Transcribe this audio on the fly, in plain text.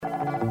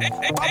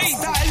Pop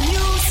style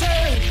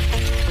music.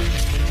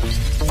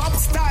 Pop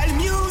style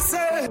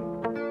music.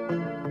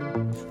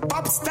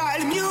 Pop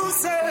style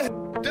music.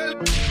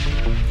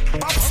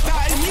 Pop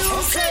style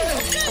music.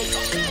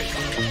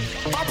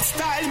 Pop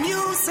style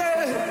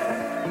music.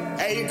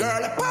 Hey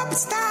girl, pop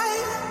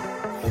style.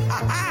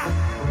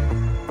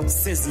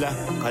 Sizzler,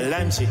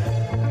 Kalanchi.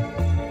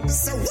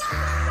 So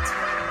what?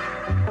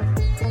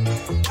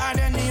 I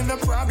don't need the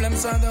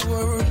problems of the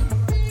world.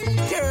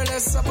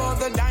 Careless about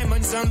the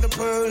diamonds and the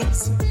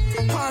pearls.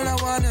 All I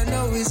wanna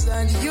know is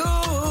that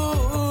you're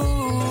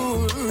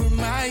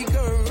my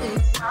girl.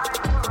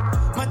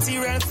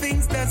 Material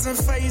things doesn't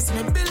faze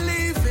me,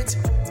 believe it.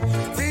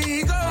 The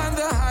ego and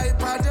the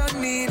hype, I don't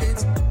need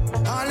it.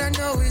 All I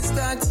know is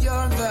that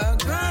you're the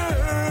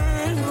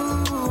girl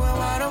who I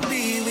wanna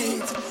be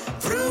with.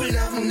 True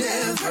love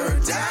never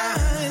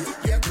dies.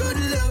 Your good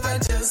love I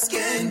just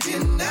can't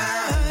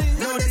deny.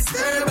 No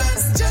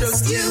disturbance,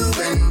 just you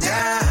and I.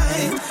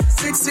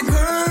 Sexy girl,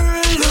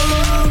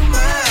 oh my.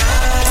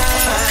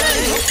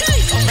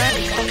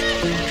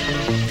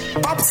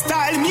 Pop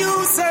style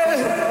music.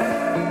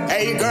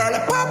 Hey girl,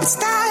 pop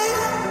style.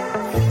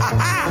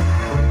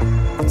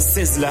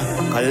 Sizzler,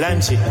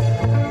 Kalanchi.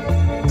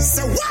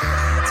 So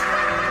what?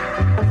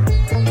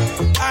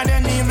 I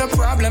don't need the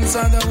problems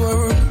of the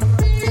world.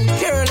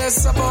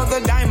 Careless about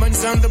the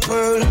diamonds and the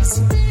pearls.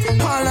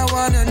 All I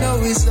wanna know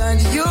is that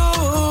you're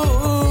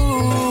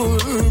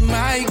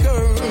my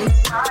girl.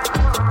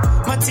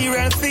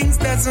 Material things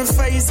doesn't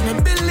faze me,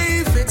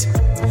 believe it.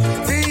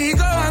 The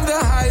ego and the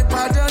hype,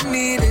 I don't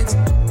need it.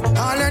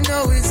 All I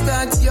know is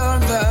that you're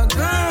the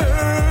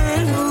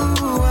girl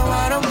who I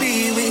wanna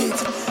be with.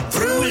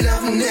 True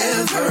love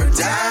never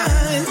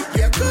dies.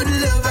 Your good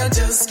love I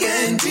just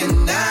can't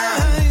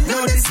deny.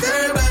 No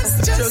disturbance,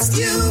 just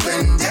you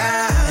and I.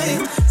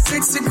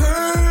 Sexy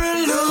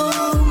girl,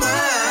 oh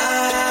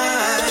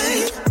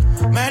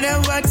my. Matter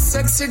what,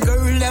 sexy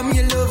girl, I'm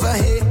your lover,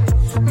 hey.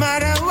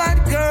 Matter what,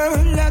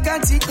 girl, I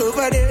got it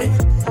over there.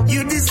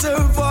 You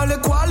deserve all the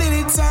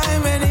quality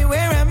time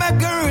anywhere. I'm a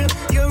girl,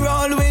 you're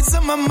always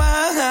on my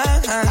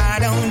mind. I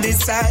don't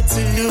decide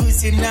to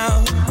lose you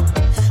now.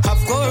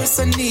 Of course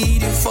I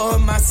need you for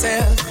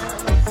myself.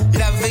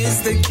 Love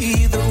is the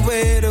key, the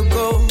way to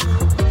go.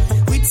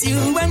 With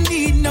you I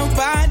need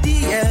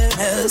nobody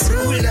else.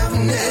 True love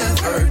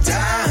never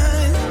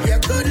dies. Your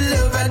good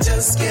love I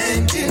just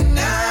can't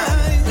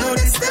deny. No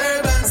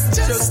disturbance,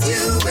 just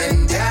you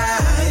and I.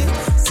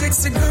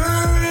 Sexy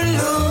girl,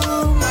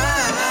 oh my.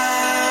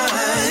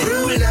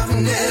 True love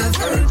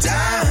never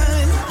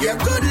dies. Your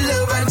good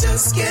love I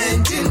just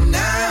can't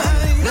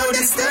deny. No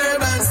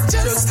disturbance,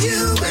 just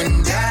you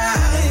and I.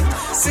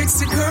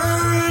 Sexy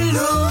girl,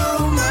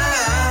 oh my.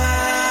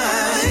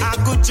 A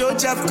good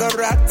judge of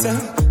character.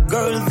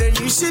 Girl, then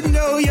you should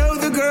know you're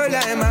the girl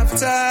I'm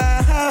after.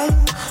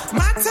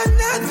 Matter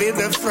not with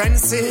the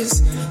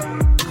Francis.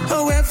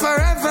 We're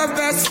forever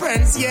best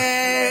friends,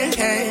 yeah.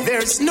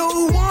 There's no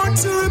one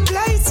to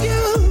replace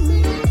you.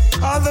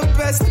 All the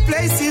best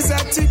places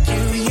I took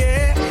you,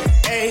 yeah.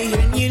 Hey,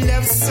 when you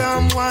love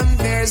someone,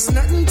 there's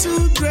nothing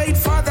too great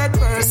for that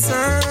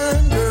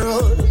person,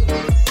 girl.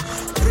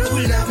 True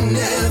love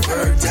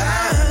never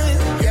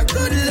dies. Your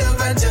good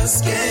love I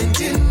just can't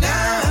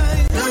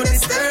deny. No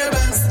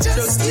disturbance,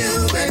 just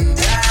you and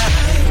I.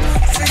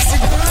 Sexy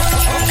girl,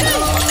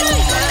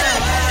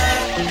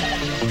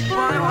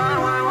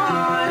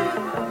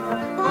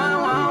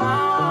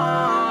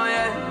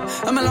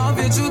 I'ma love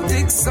you too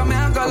thick, so me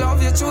I gonna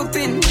love you too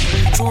thin.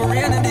 Too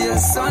rainy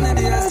days, sunny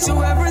days,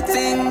 too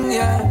everything,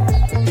 yeah.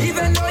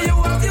 Even though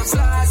you have your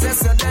flaws,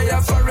 yesterday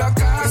you're for a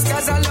cause,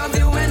 cause I love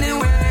you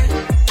anyway,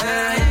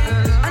 hey.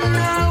 And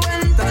now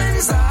when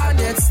times hard,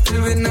 yet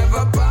still we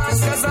never pass,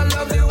 cause I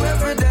love you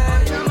every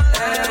day,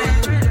 hey.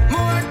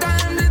 More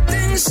time the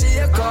things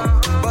shake up,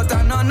 but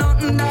I know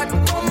nothing that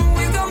come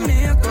we gon'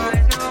 make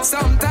up.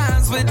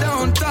 Sometimes we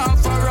don't talk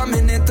for a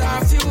minute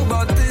or few,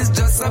 but it's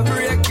just a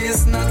break,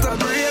 it's not a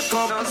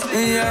breakup.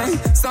 Yeah,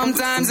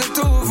 sometimes it's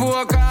too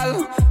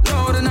vocal,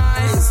 loud and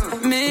nice.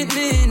 Meet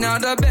me in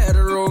the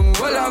bedroom,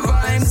 full of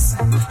vibes.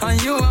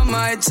 And you are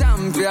my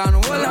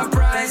champion, full of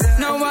prize.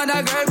 No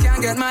other girl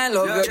can get my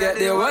love, you get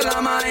the whole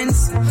of mine.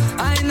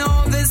 I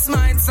know this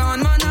might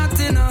sound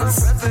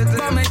monotonous,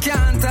 but me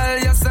can't tell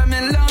you so me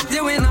love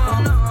you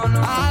enough.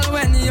 All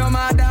when you're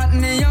mad at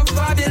me, you're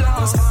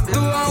fabulous. To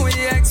how we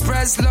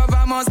express love,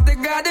 I must be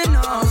God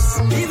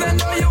enough. Even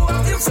though you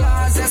have your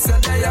flaws,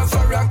 yesterday you're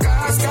for a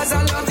cause, cause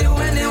I love you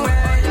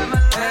anyway,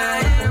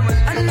 hey.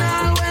 And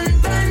now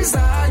when times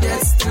hard,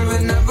 yet still we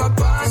never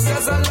pass,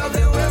 cause I love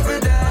you every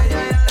day,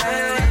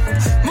 hey.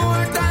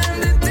 More time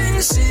the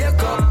things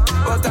shake up,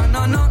 but I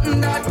know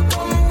nothing that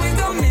come we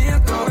gon'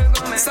 make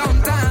up.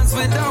 Sometimes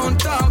we don't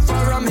talk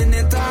for a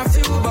minute or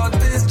few, but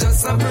it's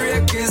just a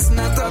break, it's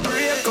not a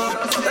breakup.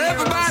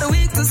 Everybody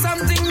weak to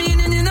something,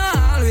 meaning you're not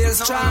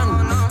always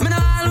strong. Me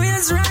not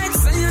always right,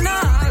 so you're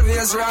not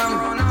always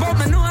wrong. But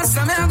me know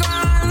some me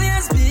gonna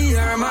always be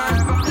your man.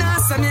 Now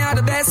some me are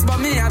the best, but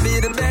me I be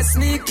the best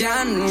me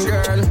can,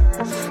 girl.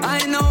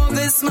 I know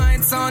this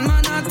might sound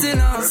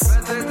monotonous,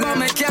 but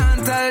me can't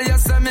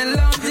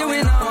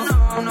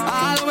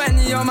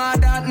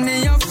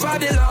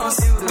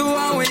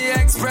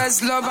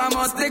express love, I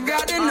must be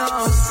God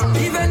enough.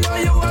 Even though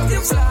you have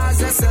your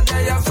flaws,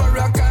 yesterday you're for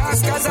a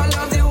cause, cause I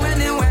love you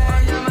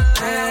anyway.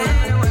 Hey.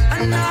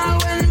 And now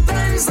when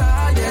times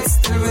are, yet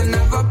still will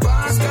never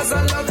pass, cause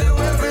I love you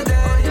every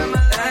day.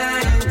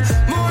 Hey.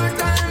 More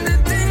time the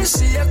things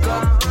shake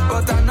up,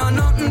 but I know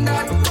nothing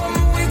that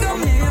come with the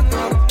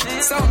makeup.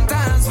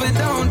 Sometimes we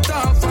don't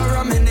talk for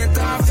a minute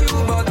or few,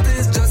 but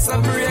it's just a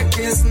break,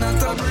 it's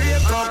not a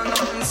breakup.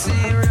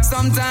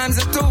 Sometimes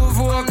it's too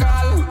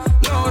vocal,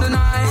 loud and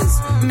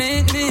nice,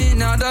 make me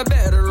not a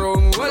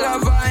bedroom, full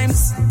of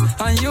vibes.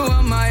 And you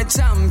are my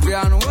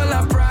champion, full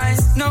of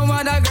prize. No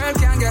other girl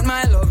can get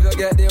my love, you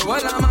get the whole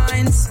of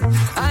mine.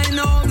 I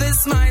know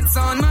this might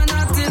sound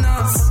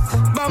monotonous,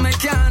 but me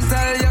can't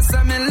tell you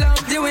so me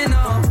love you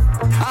enough.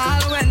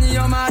 All when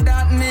you're mad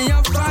at me,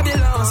 you're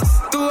fabulous.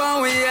 To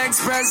how we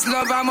express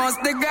love, I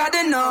must be God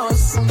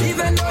enough.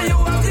 Even though you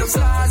have your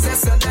flaws,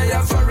 yesterday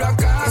you're for a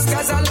cause,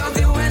 cause I love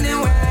you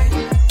anyway.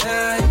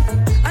 Hey.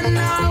 And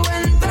now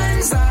when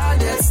times are,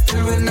 yet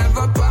still will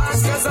never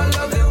pass, cause I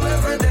love you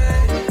every day.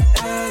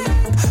 Hey.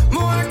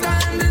 More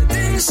time the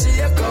things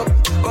shake up,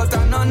 but I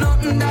know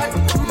nothing that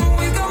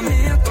we gon'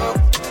 make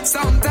up.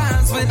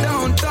 Sometimes we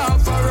don't talk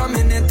for a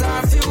minute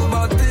or few,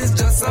 but it's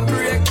just a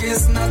break,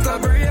 it's not a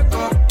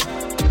breakup.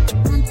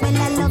 Well,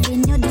 I love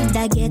you did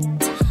I get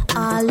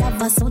all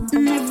of a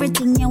sudden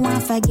everything you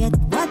want forget.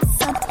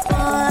 What's up,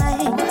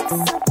 boy?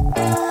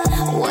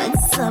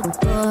 What's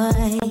up,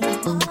 boy?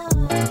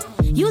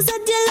 You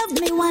said you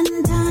loved me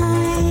one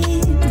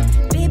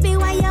time, baby.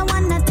 Why you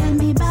wanna tell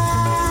me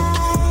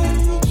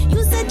bye?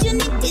 You said you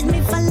needed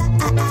me for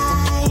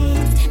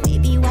life,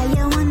 baby. Why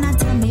you wanna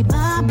tell me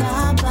bye,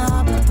 bye,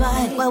 bye, bye,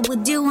 bye? Why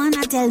would you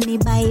wanna tell me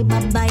bye,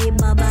 bye, bye,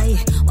 bye, bye?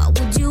 Why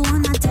would you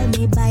wanna tell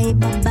me bye,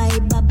 bye, bye,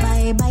 bye, bye,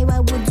 bye? Why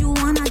would you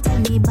wanna tell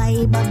me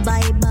bye, bye,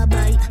 bye, bye,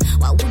 bye?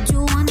 Why would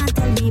you wanna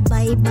tell me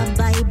bye, bye,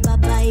 bye, bye,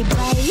 bye,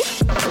 bye?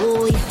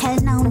 Oh, hell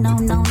no, no,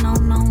 no, no,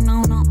 no,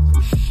 no, no.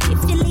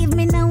 If you leave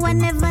me now, I'll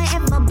never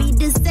ever be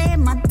the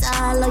same at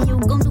all. Or you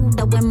gon' do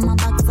that when my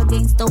back's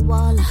against the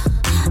wall?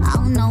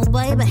 Oh no,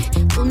 baby,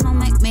 do not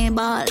make me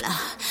ball.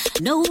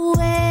 No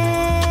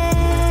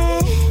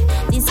way,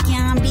 this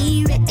can't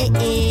be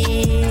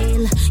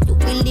real. You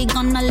really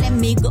gonna let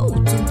me go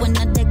to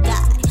another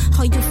guy?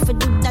 How you feel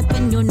do that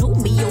when you know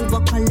me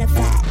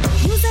overqualified?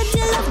 You said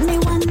you loved me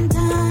one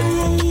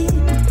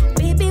time,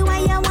 baby. Why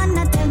you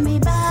wanna tell me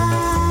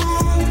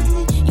bye?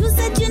 You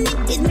said you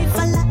needed me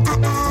for life,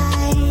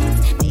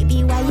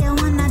 baby. Why you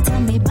wanna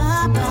tell me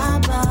bye, bye,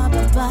 bye,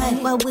 bye, bye?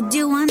 Why would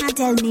you wanna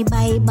tell me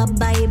bye, bye,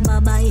 bye, bye,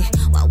 bye?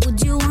 Why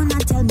would you wanna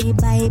tell me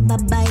bye, bye,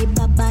 bye,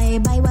 bye, bye,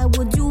 bye? Why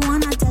would you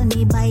wanna tell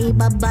me bye,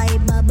 bye, bye,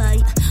 bye,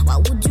 bye? Why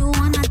would you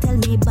wanna tell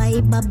me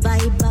bye, bye,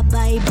 bye, bye,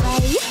 bye,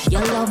 bye?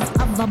 Your love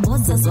have a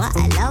buzz, that's why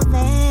I love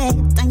it.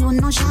 And you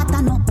know shot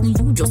or nothing,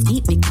 you just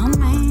keep me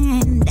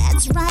coming.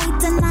 That's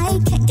right, and I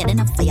can't get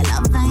enough of your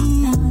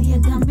loving. Now you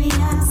got me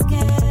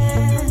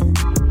asking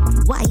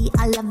why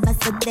I love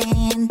us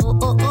again. Oh,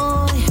 oh,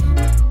 oh,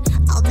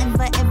 I'll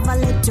never ever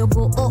let you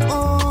go. Oh,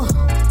 oh,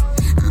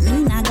 I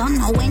mean I don't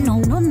know when, no,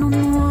 no, no,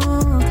 no.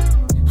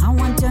 I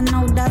want to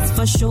know that's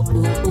for sure.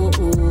 Oh, oh,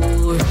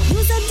 oh.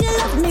 You said you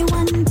loved me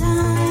one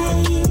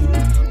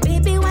time,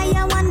 baby. Why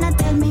you wanna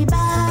tell me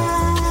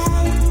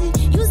bye?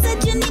 You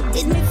said you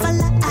needed me for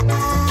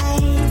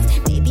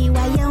life, baby.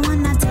 Why you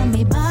wanna tell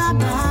me bye,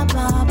 bye,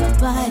 bye, bye,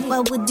 bye? Why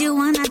would you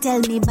wanna tell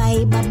me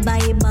bye, bye,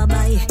 bye, bye,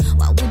 bye?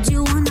 Why would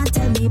you wanna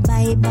tell me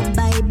bye, bye,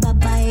 bye,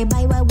 bye, bye,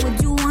 bye? Why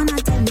would you wanna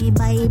tell me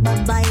bye,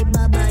 bye, bye,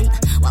 bye, bye?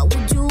 Why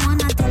would you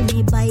wanna tell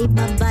me bye,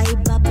 bye, bye,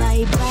 bye,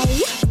 bye,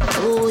 bye?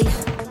 Oh yeah.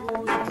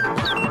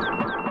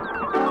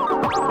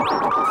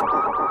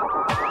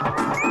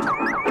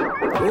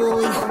 Oh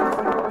yeah.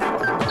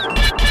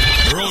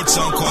 Roots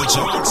and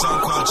culture, roots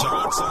and culture,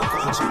 roots and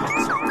culture.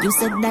 You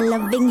said the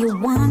loving you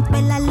want,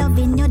 well, I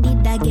loving you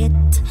did I get.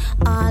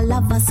 All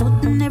of a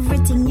sudden,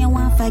 everything you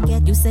want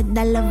forget. You said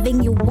the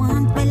loving you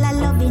want, well, I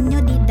loving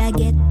you did I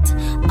get.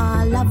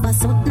 All of a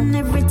sudden,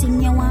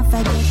 everything you want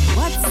forget.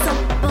 What's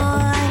up,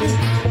 boy?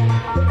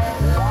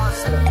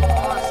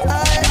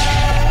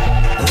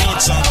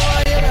 Roots and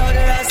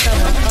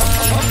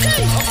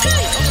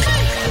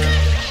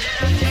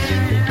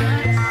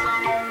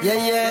yeah,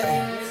 yeah.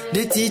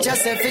 The teacher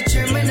said for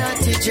children, me not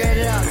teach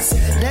dreadlocks.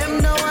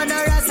 Them no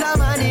wanna rasta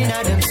man in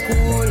a them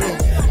school.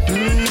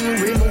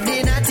 Remove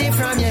the natty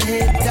from your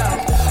head top.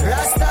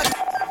 Rasta.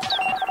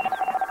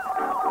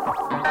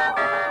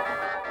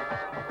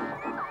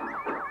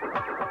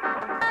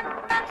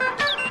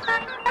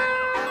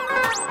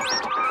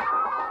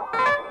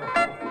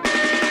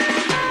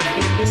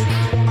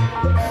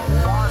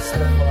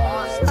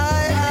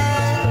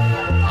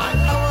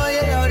 I want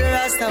you know the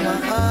rasta man.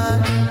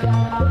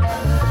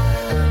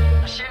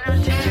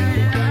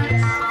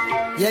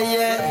 Yeah,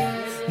 yeah.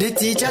 The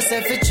teacher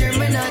said for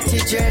children not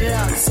teach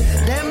dreadlocks.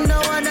 Them no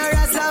wanna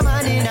rasta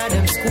man in a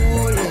them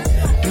school.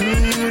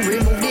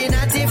 Remove the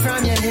natty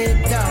from your head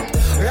top.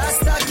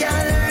 Rasta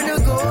can't learn the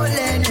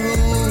golden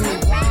rule.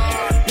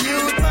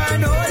 Youth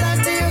man, hold on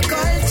to your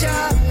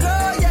culture.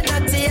 Grow your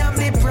natty and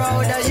be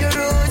proud of your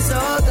roots.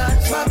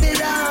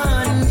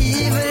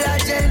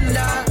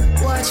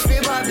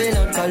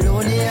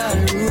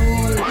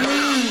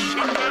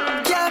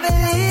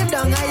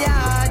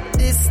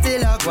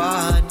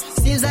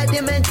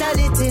 the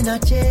mentality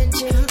not change.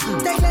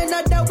 They learn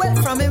another well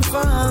from him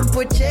farm.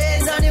 Put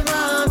chains on him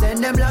arm.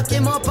 Then them lock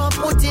him up and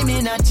put him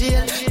in a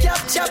jail.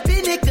 Capture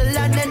pinnacle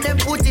and then them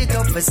put it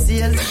up for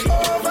sale.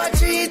 Over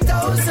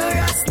 3,000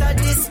 Rasta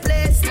this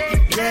place.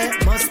 Yeah,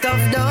 must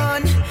have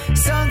done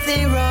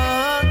something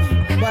wrong.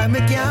 Why me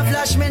can't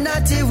flash me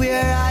natty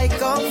where I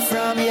come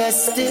from?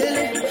 Yes,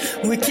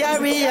 still we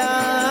carry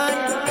on.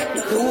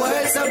 The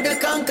words of the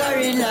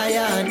conquering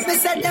lion. Me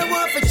said them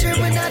want for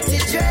true, we natty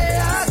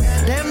dreadlock.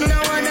 Them no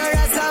one a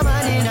Rasta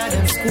man in a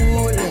them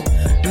school.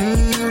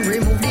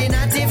 Remove the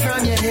natty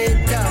from your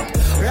head top.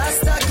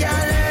 Rasta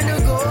can't learn the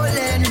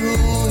golden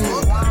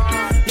rule.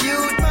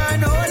 Youth man,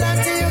 hold on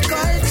to your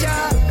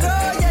culture.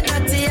 Grow your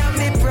natty and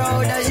be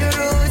proud of your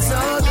roots.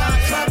 Oh God,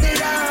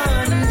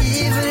 Babylon,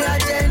 evil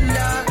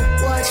agenda.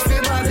 Watch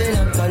for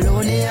Babylon,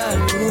 colonial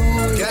rule.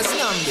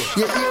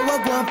 You hear what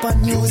go up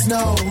on news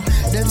now.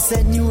 Them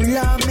say new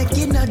law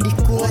making at the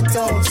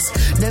courthouse.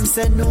 Them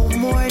say no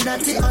more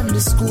natty on the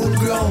school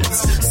grounds.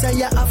 Say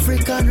your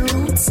African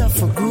roots are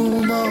for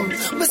groom out.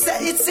 Me say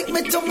it sick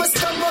me to my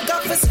stomach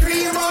off a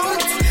scream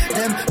out.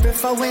 Them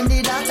prefer when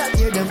the data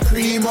hear them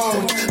cream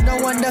out. No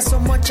wonder so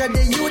much of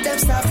the youth them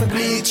start to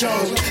bleach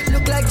out.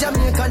 Look like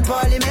Jamaican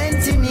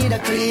parliament, you need a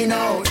clean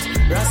out.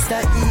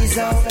 Rasta ease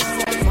out.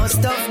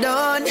 Must have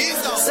done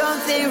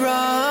something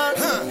wrong.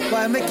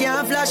 Why me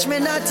can't flash me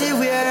natty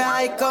where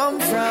I come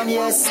from?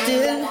 Yes,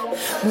 still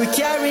we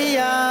carry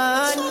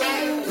on.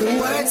 The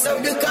words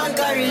of the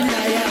conquering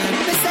lion.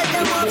 They said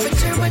them want for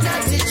true, but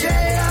natty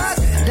dreadlock.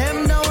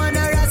 Them no one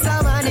a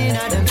Rasta man in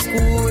a them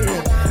school.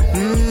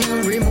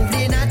 Remove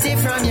the natty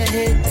from your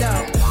head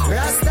top.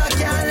 Rasta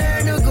can't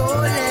learn the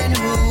golden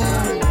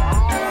rule.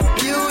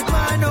 Youth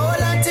man,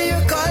 hold on to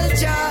your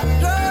culture.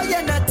 Grow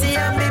your natty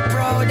and be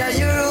proud of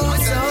your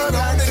roots. Oh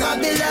God,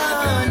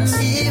 Babylon,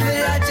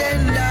 evil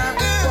agenda.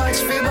 Watch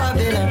for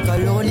Babylon,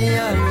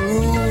 colonial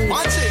rule.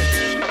 Watch it.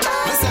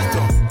 Listen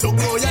to look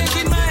how you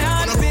in my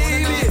heart,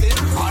 baby.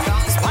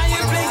 Why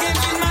you play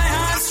games in my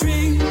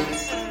heartstring?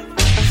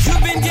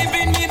 You've been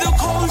giving me the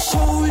cold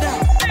shoulder.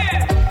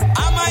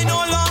 Am I no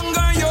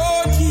longer your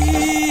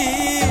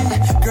king?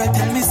 Girl,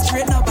 tell me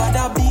straight, no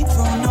bother beat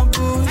from no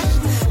bush.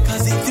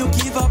 Cause if you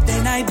give up,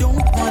 then I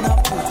don't wanna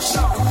push.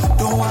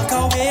 Don't walk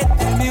away,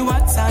 tell me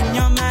what's on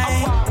your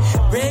mind.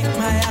 Break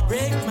my heart.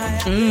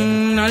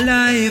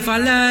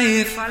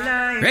 Alive.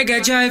 Reggae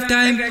drive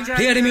time.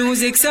 Hear the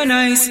music so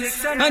nice.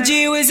 And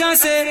G-Wiz I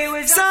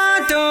say,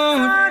 sort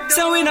out.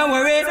 So we not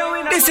worry.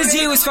 This is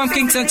G-Wiz from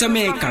Kingston,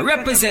 Jamaica,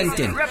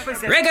 representing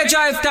Reggae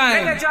drive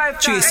time.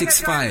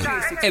 365.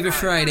 Every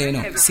Friday, you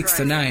know, 6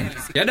 to 9.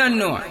 You don't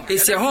know.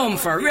 It's your home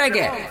for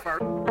reggae.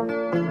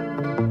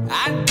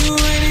 I'd do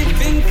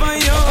anything for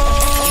you.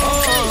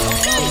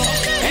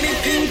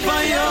 Anything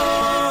for you.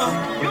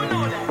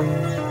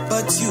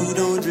 But you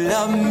don't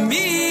love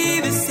me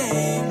the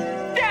same.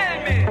 Tell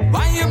me.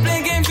 Why you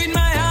play games with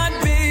my heart,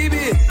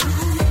 baby?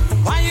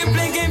 Why you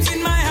play games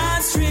with my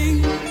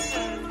heartstring?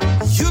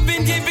 You've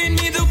been giving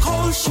me the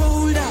cold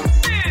shoulder.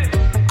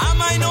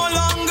 Am I no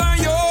longer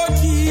your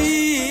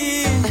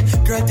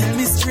king? Girl, tell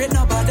me straight,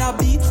 no bother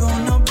beat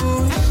from no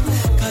bush.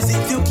 Cause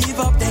if you give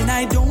up, then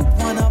I don't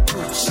wanna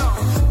push.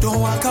 Don't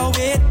walk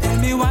away, tell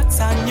me what's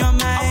on your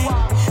mind.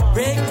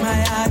 Break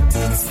my heart,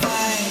 it's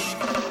fine.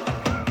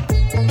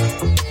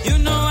 You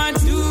know I'd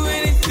do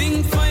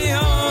anything for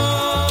you.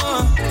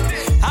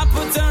 I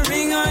put a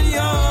ring on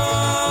you.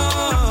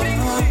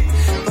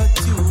 But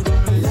you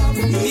don't love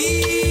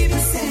me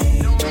the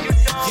same.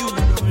 You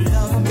don't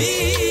love me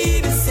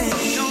the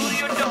same.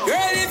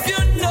 Girl, if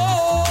you know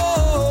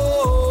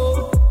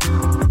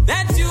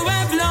that you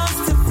have lost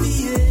the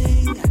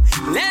feeling,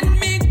 let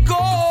me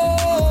go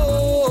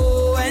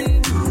and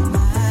do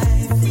my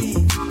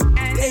thing,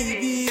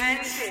 baby.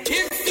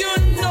 If you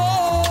know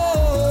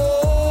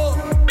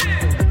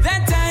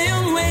that I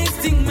am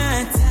wasting my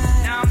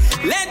time,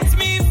 let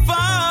me fall.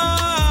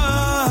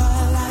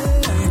 I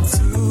learn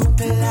to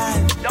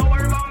climb. Don't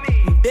worry about me,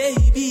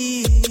 baby.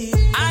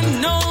 I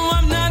know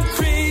I'm not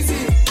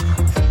crazy,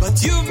 but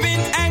you've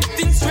been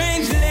acting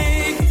strange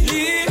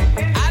lately.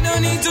 I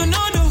don't need to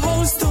know the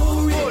whole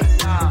story,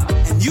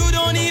 and you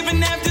don't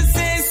even have to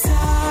say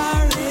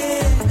sorry.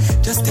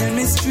 Just tell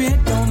me straight,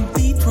 don't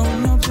beat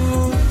from no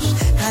bush.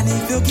 And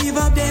if you give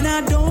up, then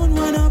I don't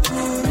wanna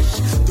push.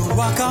 Don't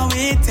walk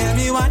away, tell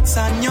me what's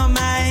on your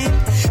mind.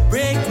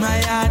 Break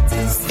my heart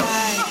this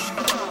time.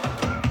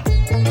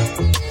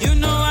 You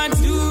know I'd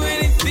do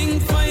anything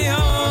for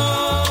you.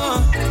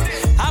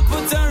 I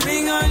put a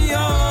ring on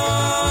you.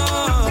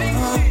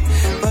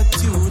 But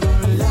you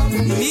don't love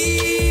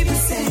me the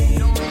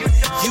same.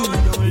 You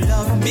don't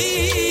love me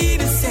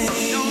the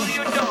same.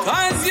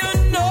 Cause you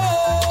know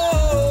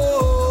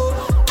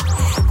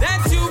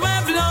that you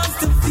have lost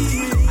the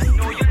feeling.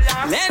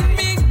 Let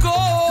me go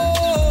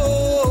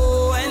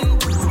and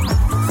do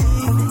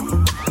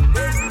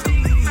my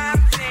thing.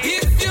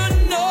 If you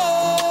know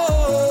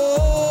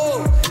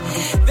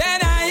that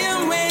I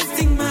am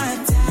wasting my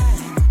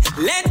time,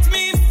 let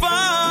me fall.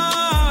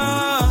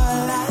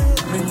 I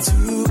learn to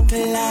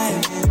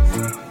climb,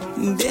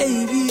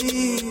 baby.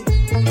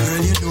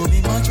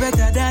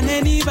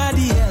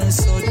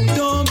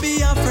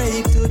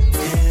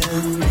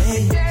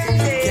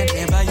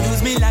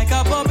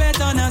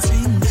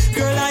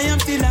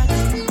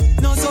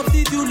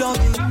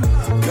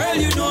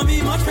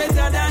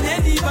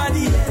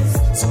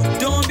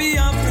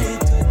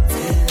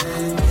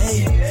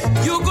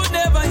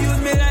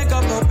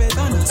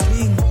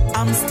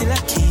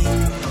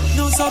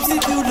 loves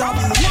if you love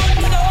it. You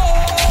know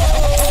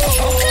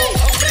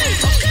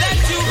that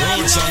you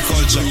Roots and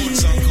culture.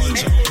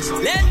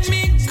 let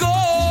me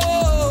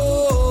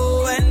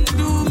go and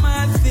do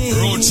my thing.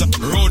 Roots and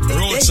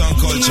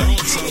culture.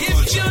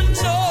 If you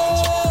know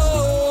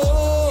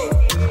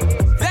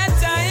that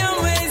I am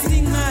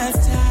wasting my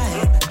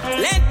time,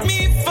 let me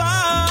fall.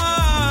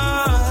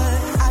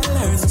 I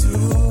learned to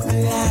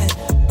fly,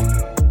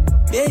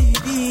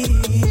 baby.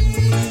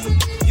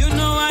 You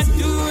know I'd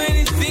do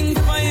anything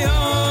for you.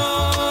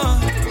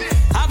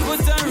 I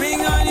put a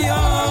ring on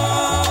you.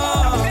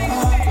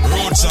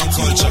 Roots and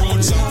culture.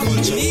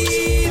 Me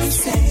the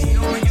same.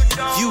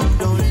 You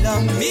don't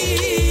love me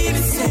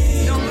the same.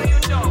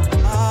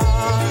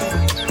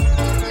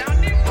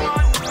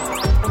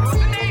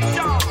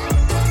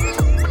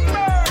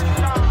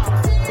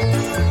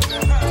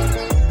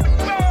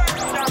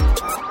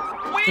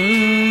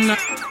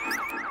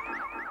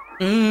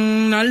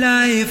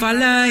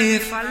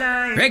 Alive.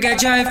 Reggae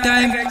drive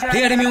time.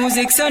 Hear the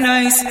music so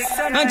nice.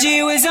 And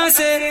G-Wiz I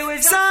say,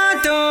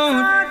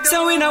 Santo.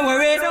 So we not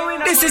worry.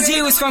 This is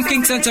G-Wiz from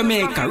Kingston,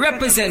 Jamaica,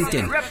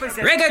 representing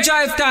Reggae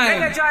drive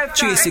time.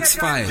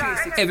 365.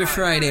 Every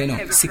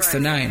Friday, 6 to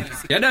 9.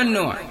 You don't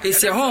know.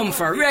 It's your home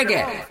for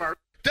reggae.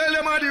 Tell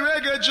them how the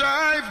reggae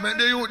drive, make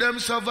the youth them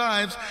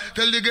survive.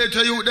 Tell the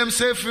ghetto youth them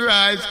safe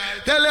rise.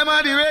 Tell them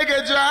how the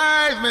reggae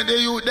drive, make the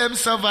youth them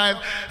survive.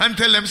 And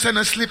tell them send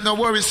a slip, no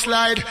worry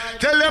slide.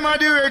 Tell them how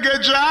the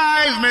reggae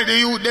drive, make the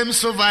youth them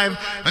survive.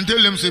 And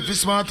tell them say fi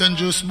smart and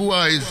just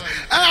boys.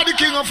 I the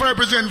king of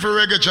represent for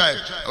reggae drive.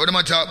 What am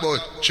I talk about?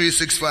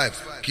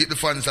 365. Keep the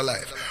fans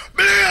alive.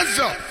 Blaze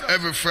up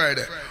every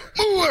Friday.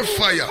 More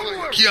fire.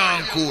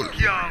 Can't cool.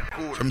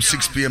 From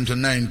 6 p.m. to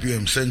 9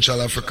 p.m.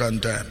 Central African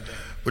time.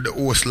 With the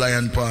host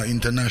Lion Paw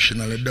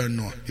International, you don't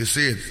know. You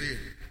see it?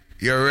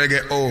 You're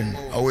reggae home,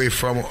 away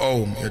from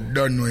home. You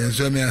don't know. You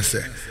see me I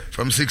say?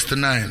 From 6 to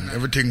 9,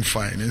 everything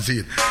fine. You see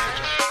it?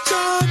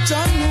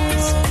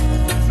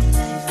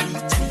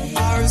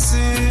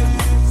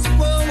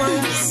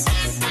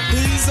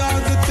 These are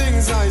the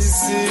things I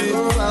see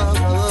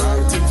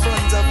right in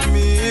front of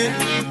me.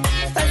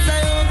 As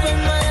I open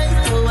my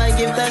eyes, oh, I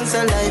give thanks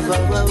to life.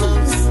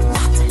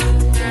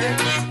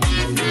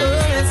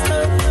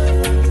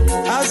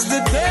 As the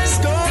days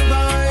go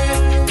by,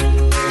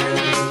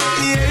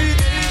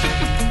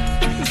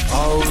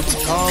 out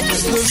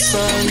comes the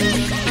sun,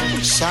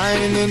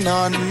 shining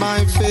on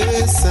my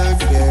face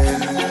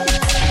again.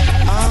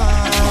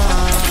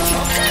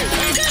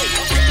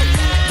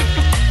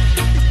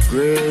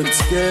 Grades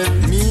get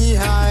me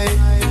high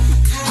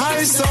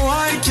so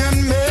I can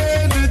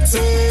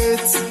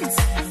meditate.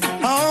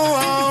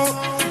 Oh,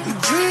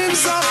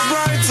 dreams of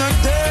brighter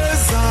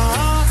days.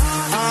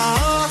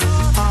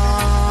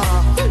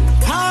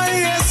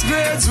 Highest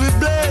grades we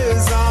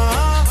blaze.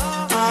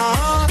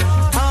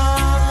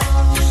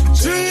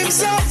 Dreams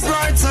of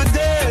brighter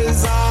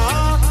days.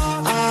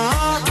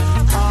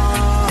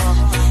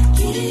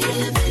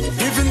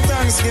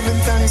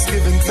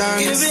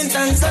 Giving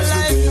thanks as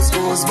the days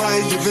goes by,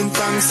 giving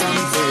thanks and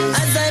praise.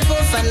 As I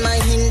puff on my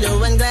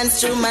Hindu and glance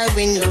through my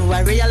window,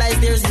 I realize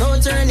there's no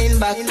turning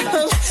back.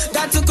 Oh,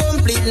 got to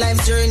complete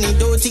life's journey,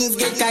 though things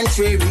get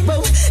contrary.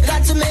 Oh,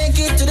 got to make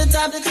it to the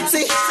top.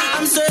 See,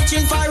 I'm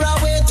searching for a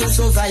way to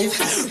survive.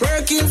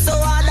 Working so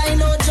hard, I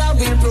know job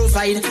will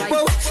provide.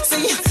 Oh,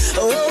 see,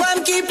 oh,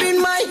 I'm keeping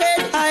my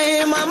head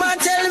high. Mama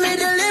tell me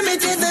the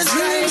limit is the sky.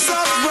 Dreams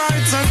of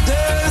brighter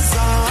days.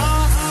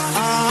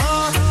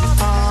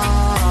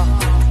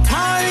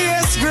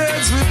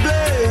 Grades we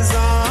blaze,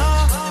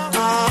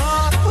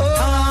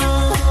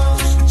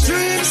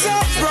 dreams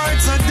of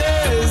brighter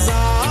days,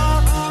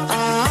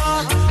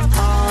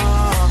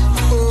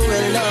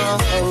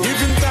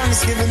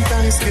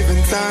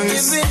 giving thanks,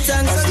 as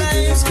the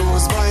days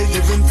goes by,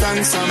 giving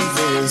thanks and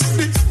praise.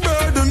 Big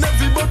burden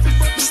everybody,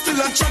 still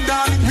a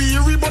chaddan.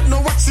 Weary but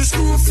no wax is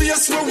true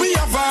face where we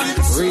have on.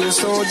 Real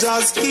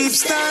soldiers keep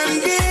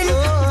standing,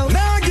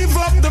 now give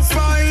up the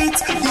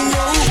fight.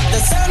 No, the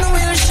sun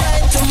will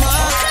shine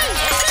tomorrow.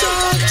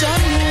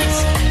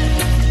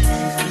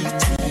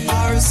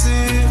 RC,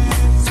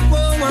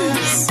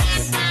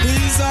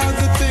 these are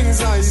the things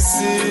I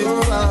see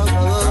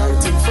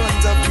right in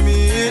front of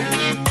me.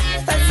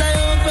 As I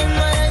open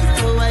my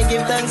eyes, oh, I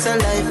give thanks to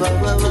life.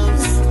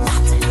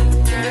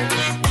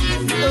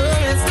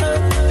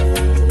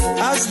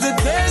 As the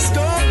days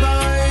go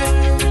by,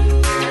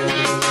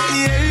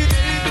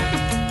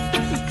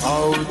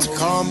 out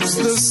comes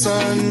the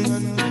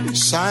sun,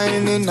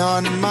 shining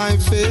on my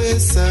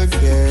face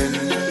again.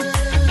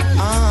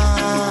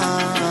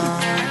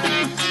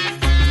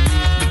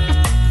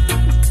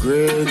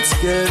 Grades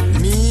get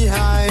me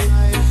high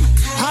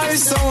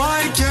so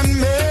I can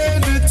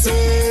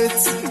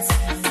meditate.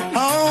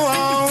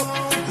 Oh,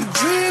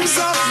 dreams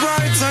of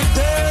brighter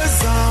days.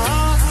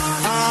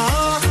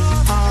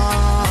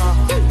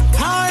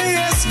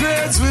 Highest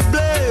grades we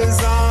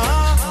blaze.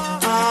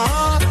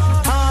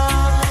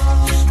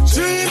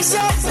 Dreams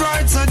of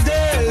brighter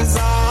days.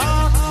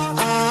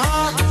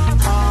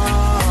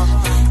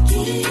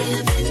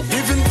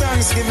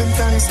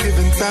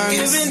 Giving thanks.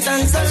 Giving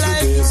thanks As the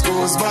alive. days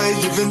goes by,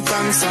 giving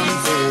thanks and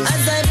praise.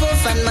 As I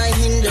puff on my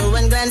Hindu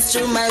and glance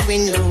through my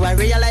window, I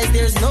realize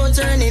there's no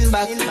turning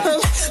back.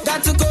 Oh, got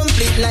to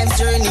complete life's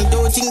journey,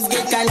 though things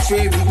get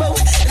contrary. Oh,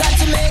 got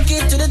to make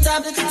it to the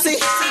top. See,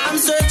 I'm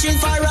searching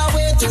for a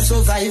way to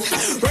survive.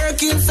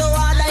 Working so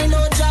hard, I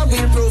know job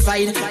will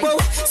provide. Oh,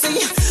 see,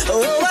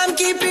 oh, I'm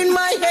keeping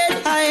my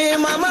head high.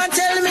 Mama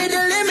tell me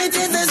the limit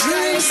is the sky.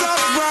 Dreams of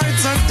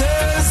brighter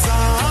days,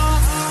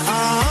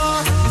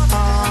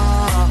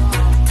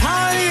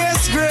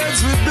 highest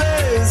grades we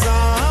blaze,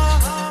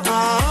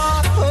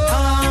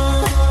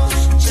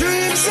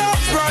 dreams of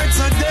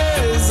brighter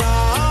days,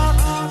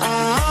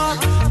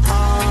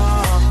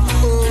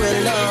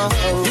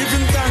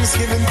 giving thanks,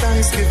 giving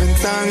thanks, giving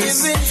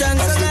thanks. Giving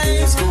thanks as the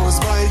days goes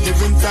by,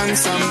 giving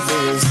thanks and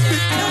praise.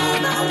 No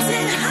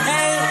mountain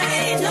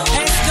high, no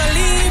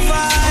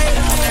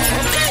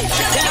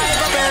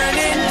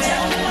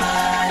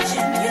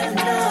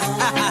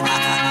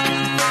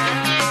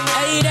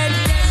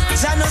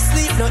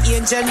no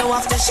angel, no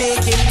after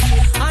shaking.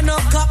 I no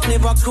cop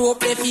never crow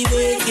up if he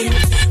waking.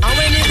 And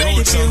when he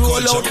ready to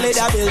roll out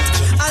leather belt,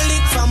 I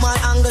lick from all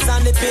angles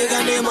and the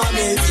pagan name a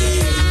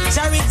melting.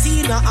 Charity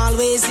not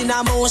always in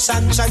a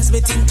motion,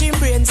 transmitting team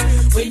brains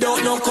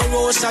without no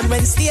corrosion.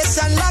 When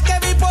station lock,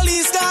 every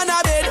police gone a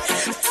bed.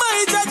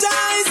 My judge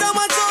eyes so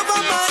much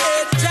over my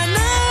head.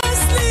 Cannot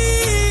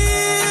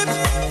sleep.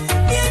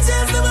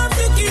 Angels don't have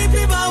to keep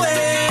him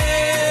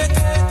awake.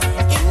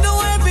 Him know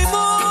every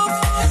move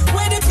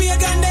where the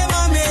pagan them.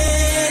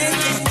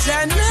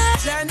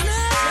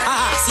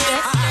 See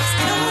that?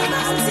 no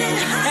mountain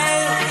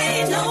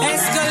high, no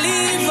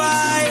Escalivi,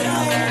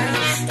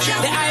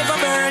 the ever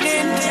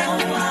burning.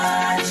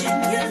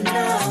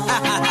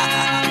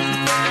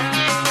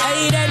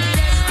 Hey then,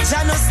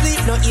 Jah no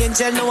sleep, no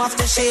angel, no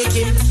after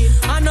shaking.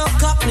 And no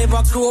cop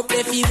never crow up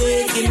if he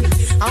waking.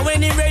 And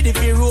when he ready,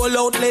 he roll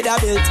out leather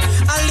belt.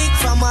 And lick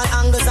from all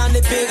angles and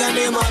the pagan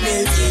name a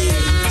melting.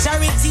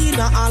 Charity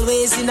not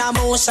always in a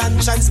motion,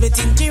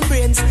 transmitting team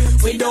brains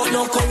without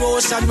no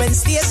corrosion. When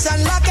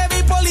station lock,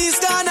 every police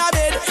gone a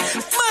bed.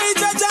 My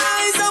judge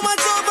eyes so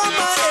much over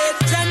my head.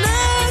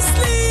 Cannot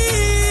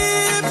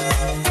sleep.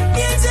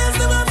 Angels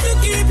don't have to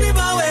keep him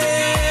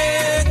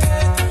awake.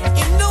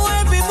 Him know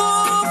every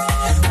move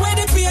where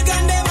the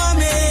pagan them a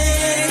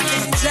make.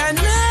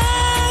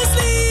 Cannot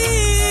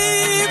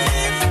sleep.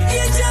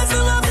 Angels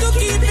don't have to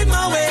keep him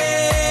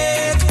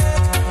awake.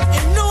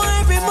 Him know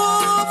every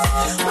move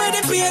where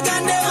the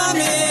pagan them a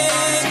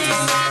make.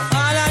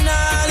 All in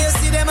all, you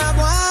see them a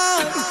go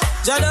on.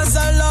 Just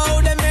allow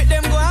them, make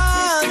them go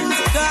on.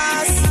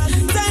 Cause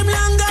time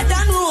longer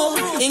than room.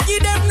 And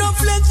give them no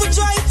flex for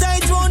try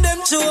tight round them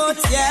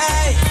throats.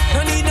 Yeah. No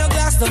need no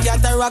glass, no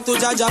cataract to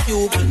judge a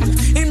pupil.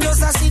 Him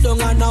just a sit down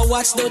and a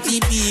watch dirty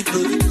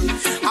people.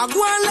 I go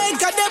on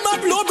like a them a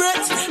blow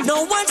breath. No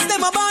watch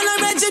them a ball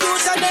and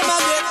retribution them a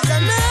get.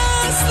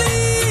 Cannot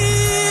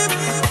sleep.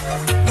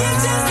 You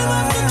just don't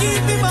have to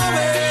keep him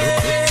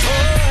away.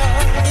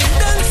 He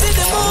don't see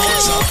the moon.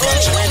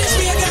 When the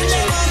pagan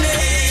them a make.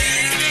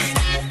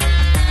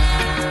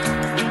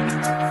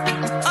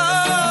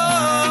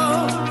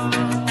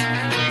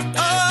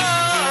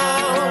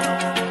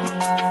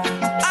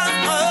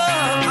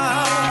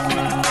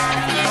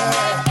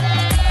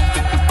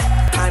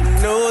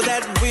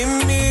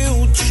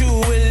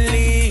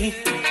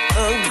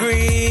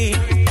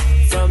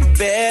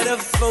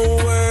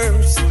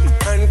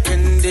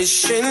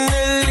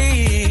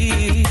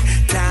 Unconditionally,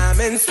 time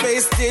and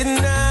space did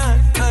not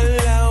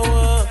allow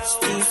us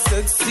to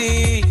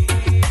succeed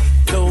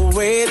the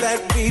way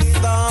that we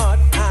thought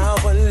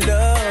our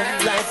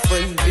love life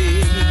would be.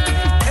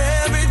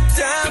 Every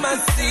time I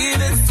see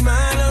the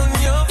smile on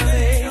your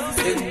face,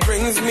 it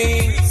brings me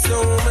so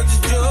much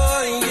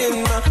joy in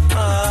my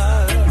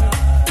heart.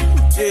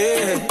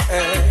 Yeah,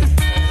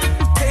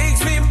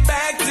 takes me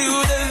back to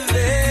the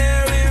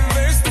very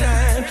first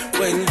time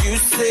when you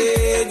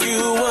said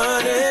you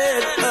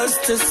wanted us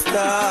to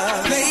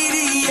start.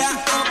 Lady, I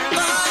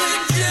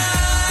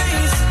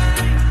apologize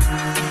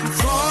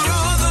for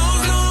all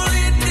those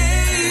lonely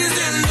days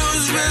and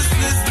those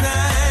restless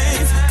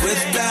nights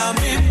without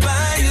me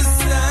by your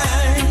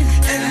side.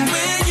 And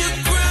when you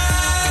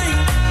cry,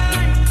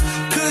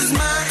 'cause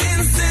my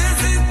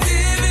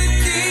insensitivity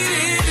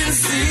didn't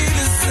see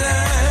the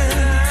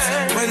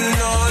signs, when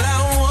all I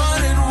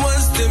wanted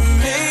was to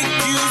make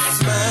you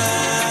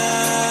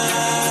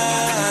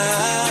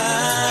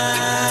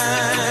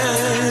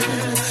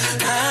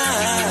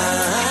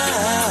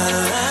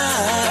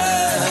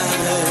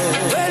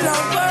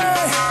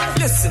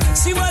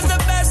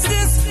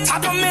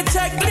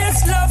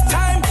checklist, love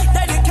time,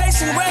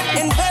 dedication, well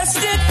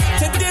invested.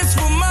 To this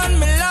woman,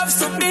 me love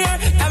so dear,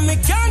 and me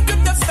can't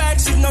get the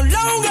fact she's no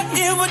longer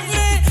here with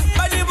me.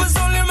 But it was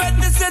only right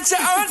to set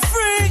your heart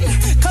free.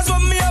 'Cause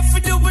what me have to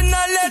do when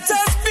I let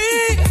us be.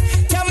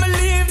 Can't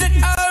believe that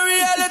our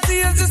reality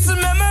is just a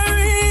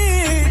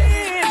memory.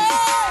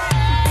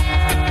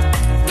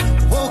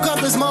 Woke up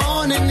this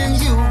morning and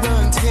you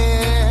weren't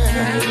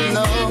here,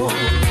 no.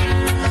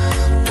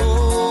 Oh,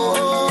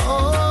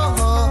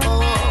 oh, oh,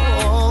 oh.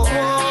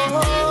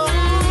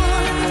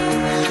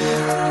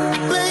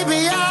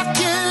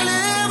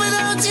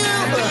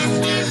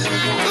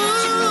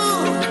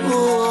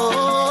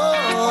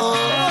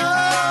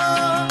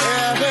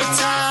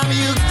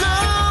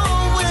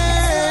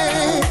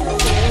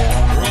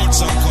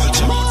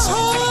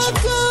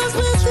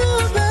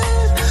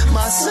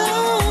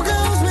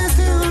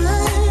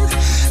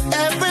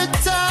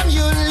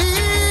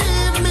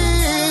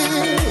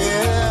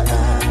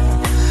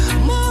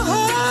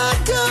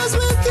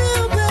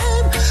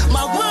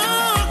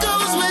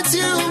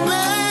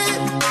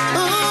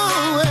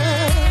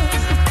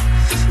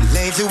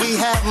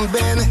 haven't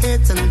been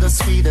hitting the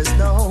sweetest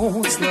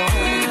notes, no.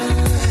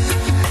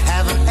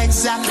 Haven't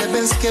exactly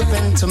been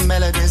skipping to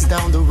melodies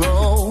down the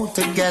road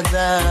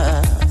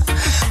together.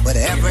 But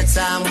every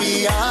time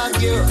we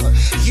argue,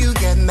 you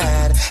get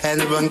mad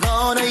and run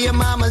go to your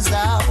mama's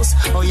house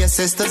or your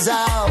sister's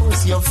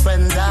house, your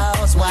friend's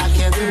house. Why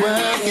can't we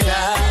work it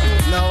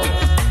out? No.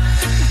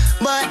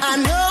 But I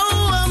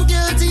know I'm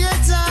guilty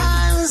at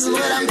times,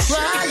 but I'm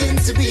trying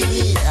to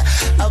be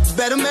a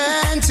better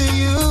man to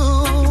you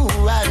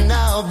right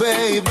now,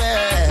 baby.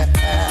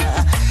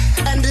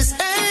 And this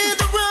ain't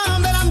the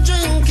rum that I'm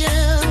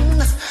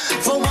drinking.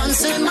 For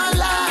once in my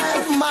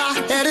life, my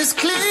head is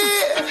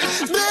clear.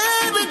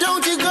 Baby,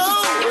 don't you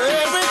go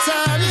every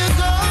time you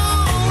go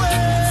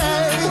away.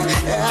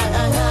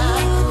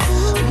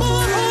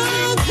 My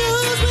heart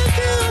goes with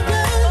you,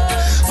 baby.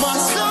 My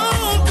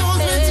soul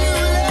goes with you,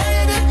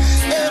 lady.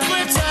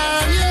 Every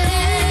time you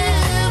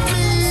leave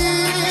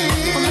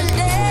me.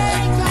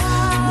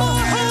 My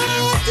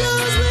heart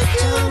goes with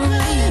you,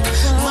 baby.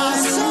 My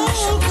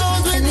soul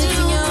goes with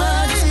you,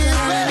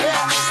 baby.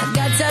 I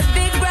got a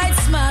big bright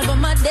smile, but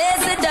my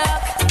days are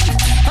dark.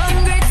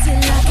 Hungry till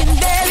I can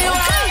barely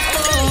walk.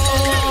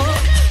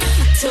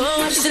 Too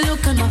much to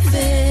look on my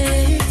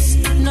face.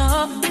 No,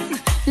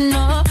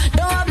 no,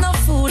 don't have no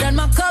food and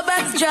my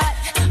cupboard's dry.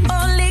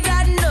 Only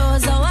God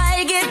knows how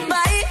I get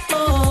by.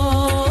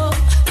 Oh,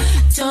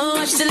 too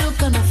much to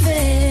look on my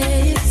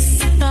face.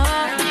 No,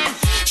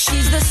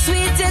 she's the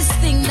sweetest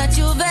thing that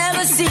you've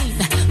ever seen.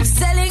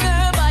 Selling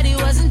her body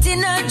wasn't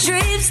in her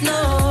dreams.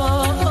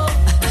 No,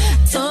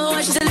 too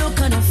much to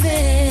look on her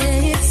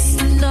face.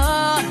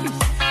 No.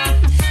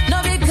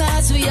 No,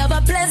 because we have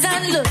a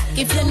pleasant look.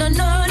 If you don't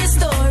know the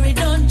story,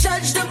 don't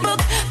judge the book.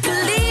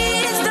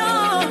 Please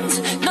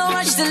don't. No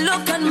watch the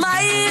look on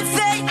my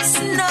face.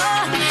 No,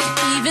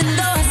 even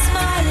though I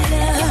smile,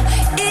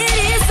 it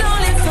is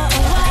only for a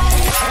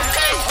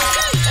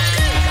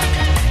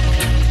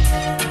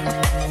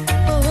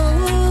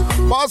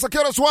while. Master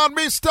Killers want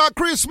Mr.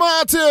 Chris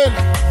Martin.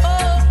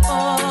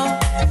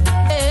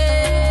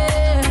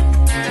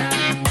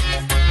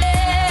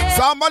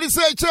 Somebody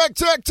say check,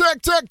 check,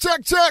 check, check,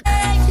 check, check.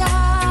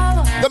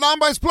 The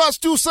number is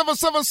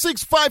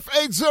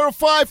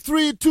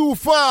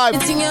 +27765805325.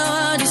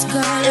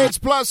 It's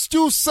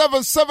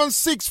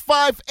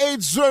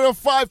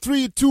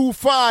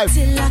 +27765805325.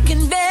 Till I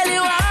can barely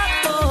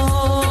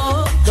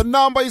walk. The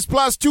number is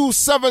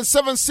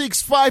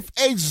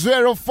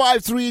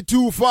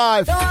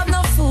 +27765805325. Don't have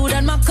no food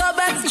and my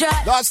cupboard's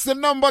dry. That's the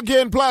number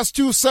again,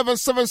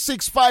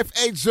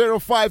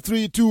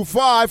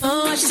 +27765805325.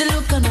 Oh, watch the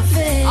look on my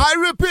face. I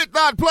repeat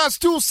that,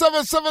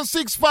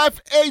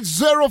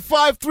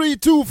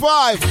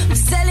 +27765805325.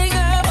 Selling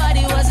her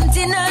body wasn't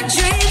in her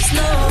dreams,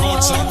 no.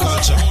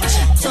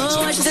 Don't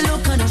watch the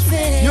look on her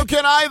face. You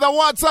can either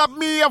WhatsApp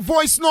me a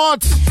voice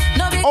note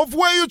of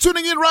where you're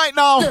tuning in right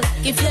now,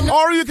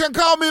 or you can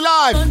call me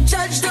live,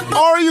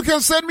 or you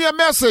can send me a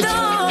message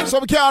so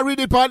we can read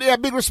it on air.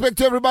 Big respect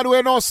to everybody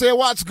who knows say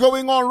what's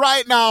going on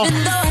right now.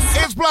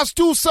 It's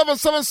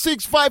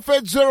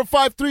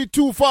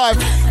 +27765805325.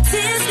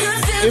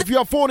 If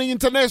you're phoning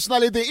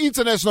internationally, the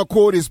international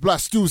code is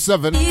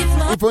 +27.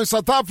 If you're in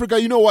South Africa,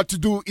 you know what to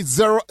do. It's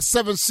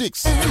 076.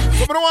 So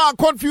we don't want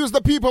to confuse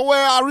the people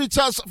where I reach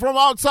us from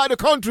outside the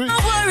country.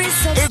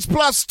 It's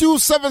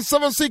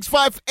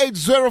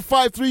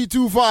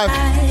 +27765805325.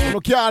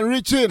 You can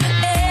reach in.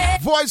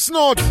 Voice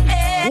note,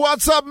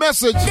 WhatsApp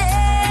message,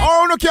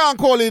 or you can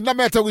call in, no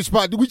matter which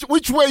part,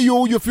 which way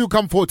you feel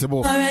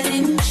comfortable.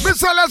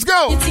 Mister, let's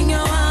go. You think you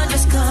want,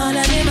 just call on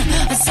him.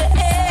 I say,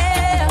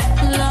 hey,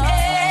 Lord.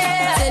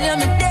 Tell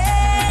him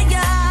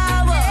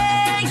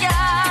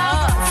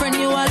friend,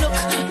 you are look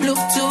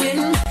to him.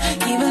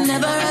 He will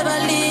never ever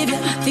leave you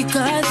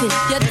because if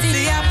you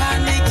see up on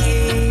the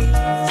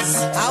keys,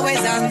 always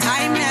on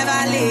time,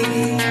 never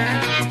late.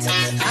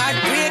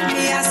 Heartbreak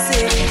me, I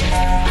say.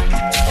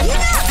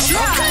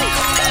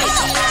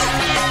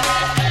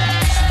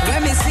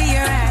 When me see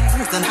your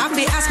eyes, don't have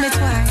to ask me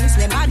twice.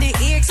 Them body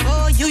aches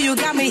for you, you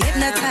got me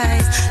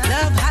hypnotized.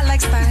 Love hot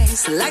like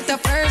spice, like the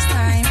first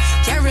time.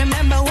 Can't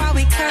remember why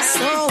we cursed,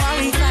 so why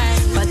we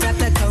cried. But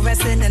after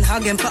caressing and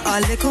hugging for a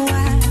little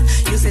while,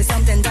 you say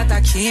something that I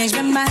changed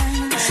my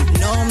mind.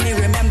 No, me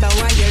remember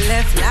why you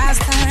left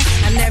last time.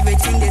 And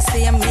everything they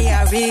say of me,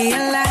 I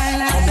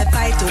realize. How me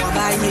fight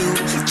over you,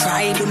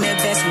 try do my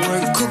best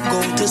work, could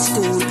go to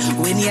school.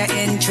 When your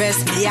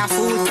interest, me a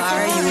fool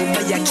for you.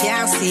 But you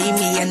can't see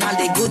me and all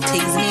the good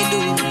things me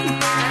do.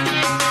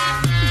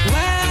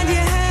 Why'd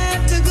you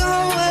have to go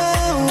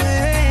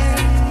away?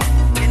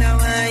 You know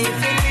why you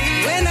feel me?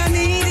 When I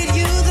needed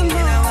you the most.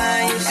 You know why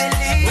you feel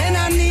me? When I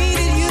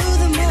needed you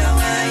the most. You know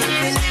why you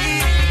feel me?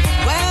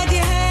 Why'd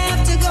you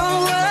have to go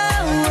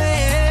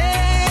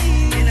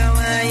away? You know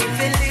why you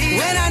feel me?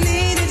 When I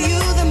needed you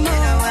the most. You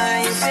know why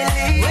you feel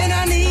me? When I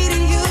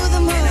needed you the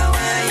most. You know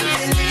why you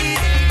feel me?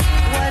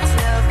 What's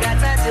love got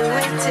to do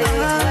with it?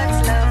 What's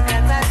love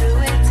got to do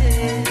with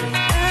it?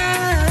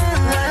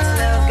 What's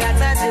love got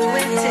to do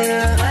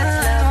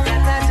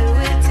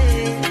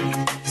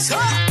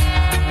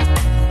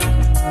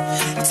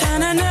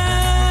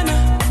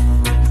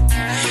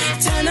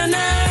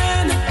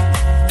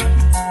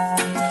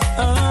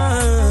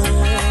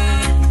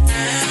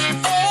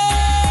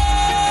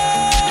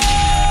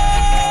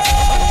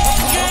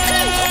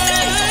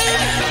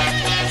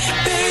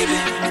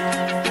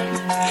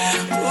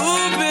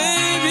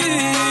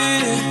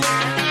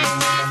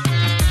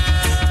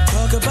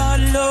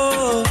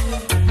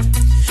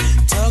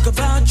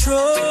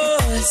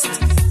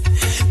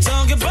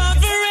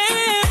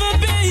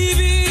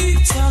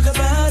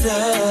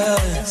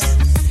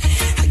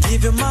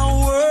to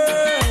my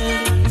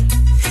word,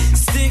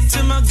 stick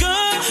to my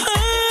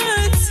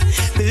guns.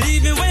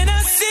 Believe me when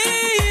I say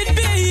it,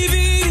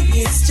 baby,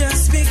 it's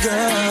just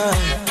begun.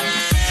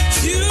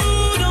 You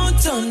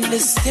don't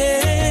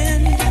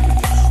understand,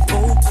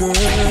 oh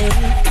girl.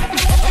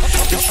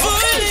 The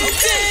full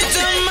intent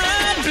of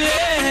my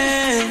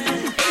plan,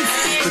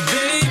 but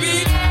baby,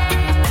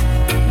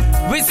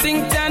 we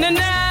sing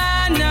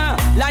ta-na-na-na,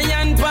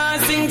 lion paw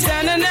sing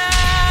ta-na-na.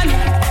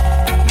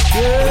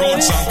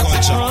 Roots and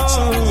culture.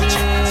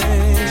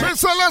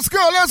 So let's go.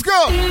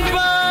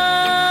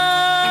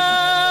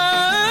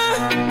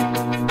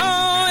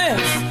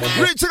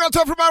 Reaching out to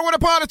everybody with a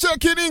party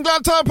check in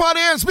England, time party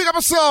and speak up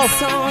yourself.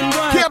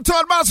 Cape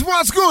Town, massive,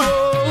 what's good?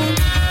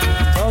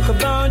 Talk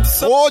about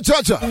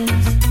Jaja.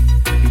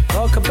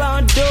 Talk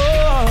about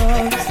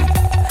dogs.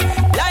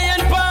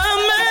 Lion paw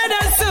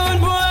murder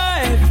sound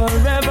boy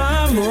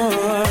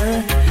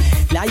forevermore.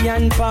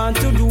 Lion paw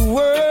to the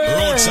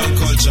world. Roots and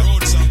culture.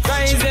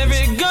 Rise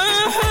every guns.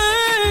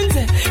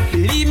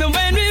 Believe me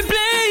when we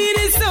play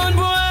this sound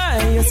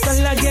boy, your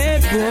soul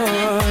get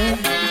born.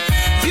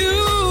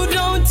 You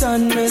don't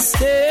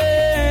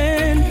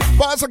understand.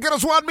 Boss, get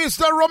us one,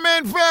 Mr.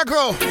 Romain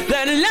Vehicle.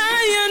 That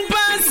lion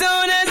paw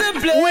sound as a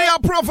play. We are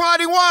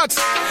providing what?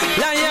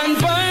 Lion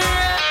paw.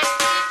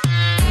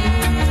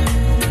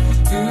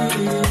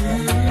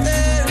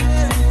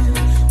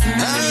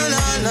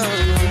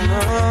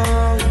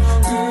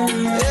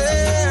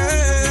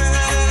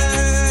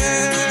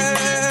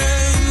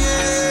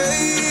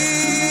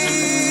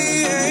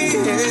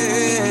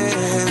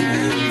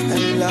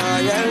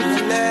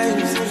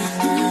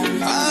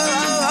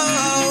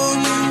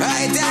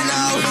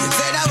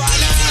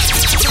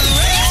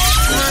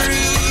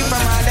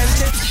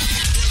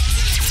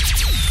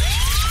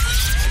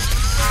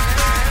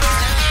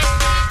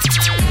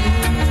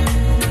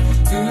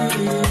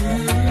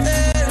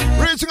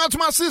 Out to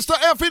my sister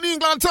F in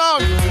England town.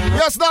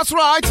 Yes, that's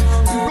right.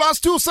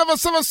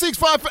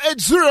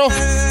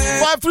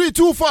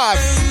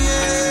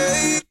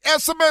 +27765805325.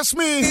 SMS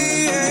me,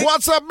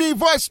 WhatsApp me,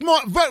 voice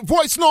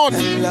note.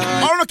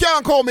 Or you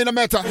can call me no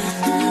matter.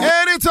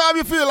 Anytime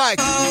you feel like.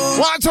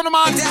 Watch on the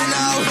man.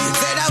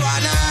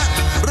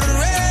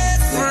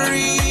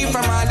 Free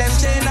from all them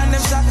chain and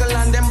them shackle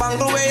and them bang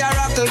the way I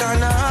rockle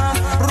gonna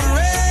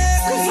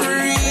break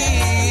free.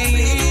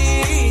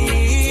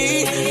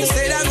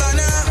 Instead I'm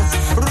gonna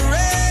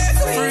break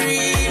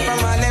free from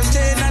all them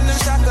chain and them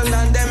shackle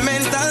and them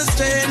mental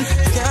strain.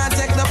 Can't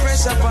take no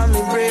pressure from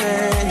me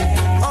brain.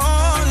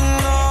 Oh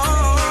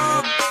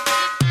no.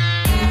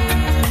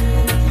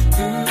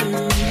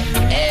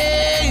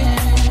 Hey.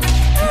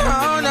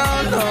 Oh no.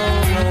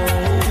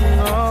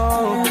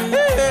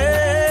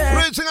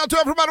 To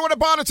everybody with a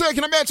band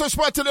taking a metro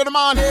spot to the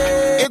man.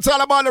 It's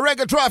all about the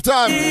reggae draft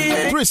time.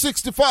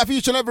 365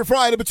 each and every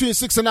Friday between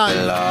 6 and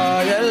 9.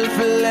 Loyal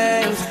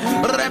flames,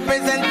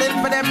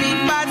 representing for them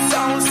big bad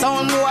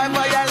sound boy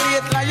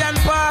violate lion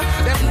paw.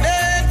 Them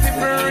dead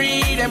people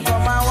read them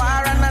from a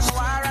war and not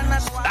war.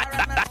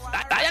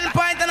 Lion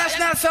Paw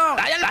International song.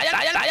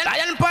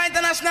 Lion Paw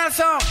International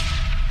song.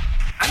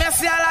 I'm going to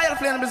see a lion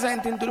playing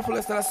presenting to the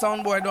fullest of the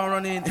sound boy don't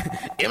run in.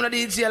 Even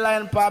the DJ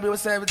Lion Paw be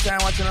say every time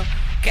watching them.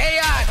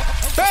 K.I.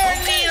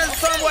 Burning and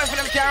some boy for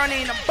them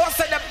carrying them. Boss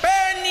at the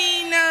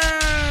burning.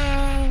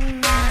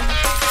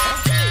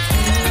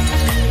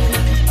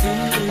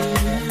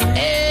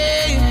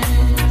 Hey.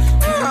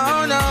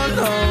 Oh, no.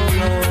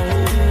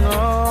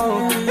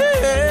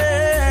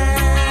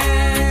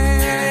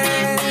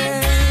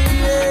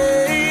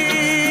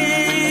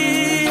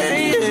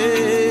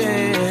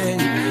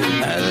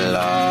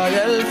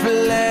 Loyal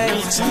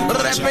flames.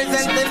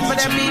 Representing for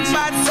them big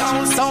bad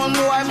sound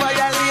boy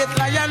violate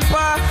lion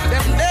paw.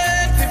 Them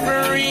dead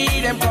people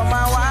read them from a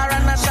war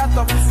and a shut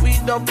up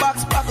with the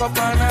box back up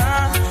on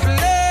a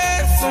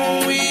place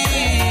we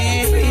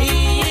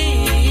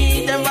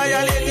them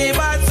violate the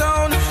bad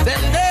sound.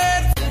 Them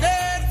dead.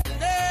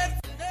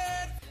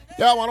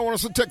 Yeah, I want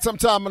us to take some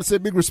time and say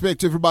big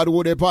respect to everybody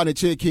who they're party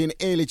check-in,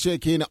 early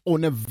check-in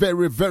on a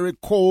very, very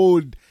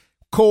cold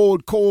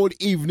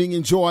evening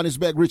in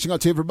Johannesburg. Reaching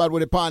out to everybody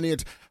with a party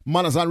at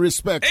manners and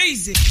respect.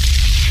 Easy.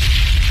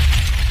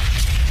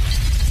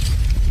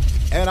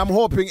 And I'm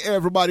hoping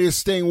everybody is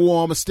staying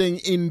warm, staying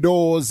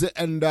indoors.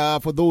 And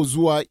for those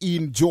who are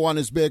in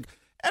Johannesburg,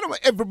 and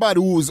everybody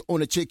who's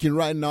on a check-in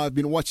right now, I've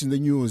been watching the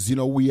news. You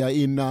know, we are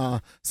in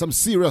some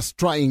serious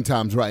trying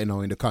times right now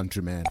in the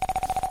country, man.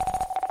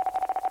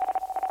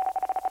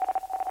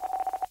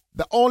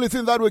 The only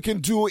thing that we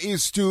can do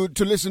is to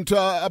listen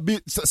to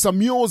some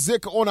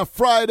music on a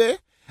Friday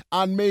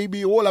and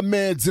maybe all a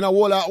meds, you know,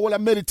 all a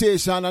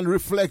meditation and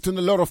reflect on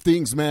a lot of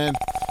things, man.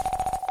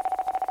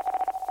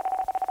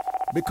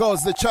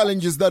 Because the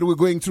challenges that we're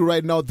going through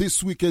right now,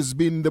 this week has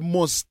been the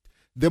most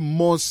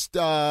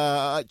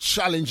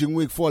challenging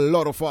week for a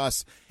lot of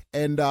us.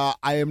 And I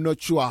am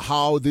not sure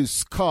how these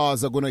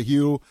scars are going to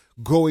heal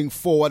going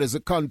forward as a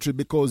country,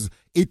 because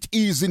it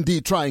is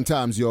indeed trying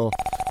times, yo.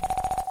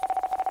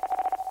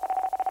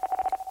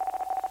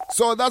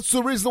 So that's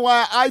the reason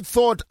why I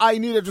thought I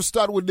needed to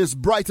start with this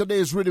Brighter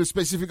Days rhythm,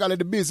 specifically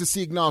the Busy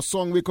Signal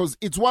song, because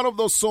it's one of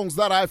those songs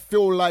that I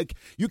feel like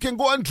you can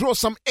go and draw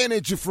some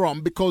energy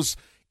from, because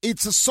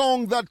it's a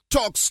song that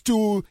talks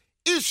to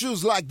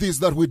issues like this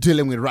that we're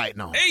dealing with right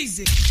now.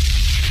 Easy.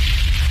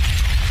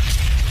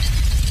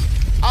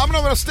 I'm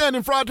not going to stand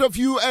in front of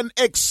you and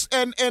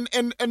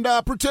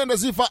pretend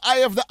as if I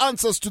have the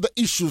answers to the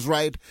issues,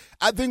 right?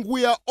 I think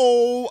we are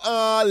all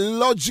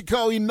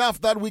logical enough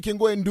that we can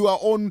go and do our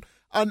own,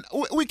 and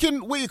we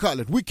can, what do you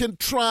call it? We can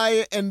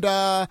try and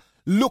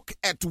look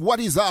at what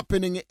is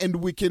happening,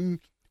 and we can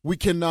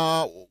put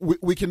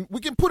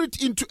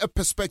it into a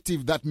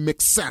perspective that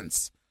makes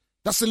sense.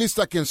 That's the least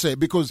I can say,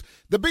 because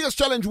the biggest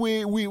challenge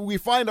we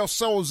find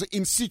ourselves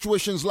in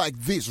situations like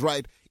this,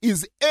 right,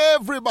 is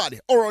everybody,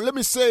 or let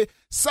me say,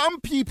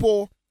 some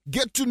people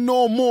get to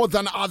know more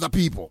than other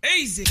people.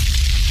 Easy.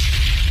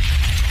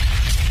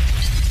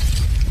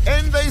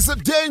 And there's a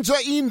danger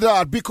in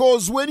that,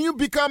 because when you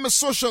become a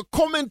social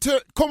commentator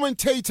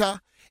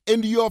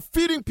and you're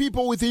feeding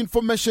people with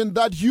information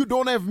that you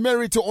don't have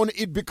merit on,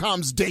 it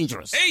becomes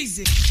dangerous.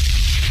 Easy.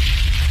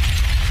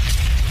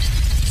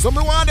 So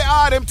we want the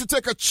Adam to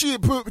take a chill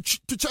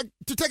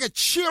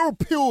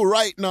pill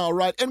right now,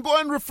 right, and go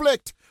and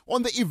reflect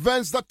on the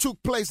events that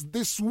took place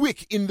this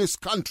week in this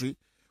country.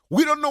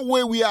 We don't know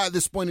where we are at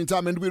this point in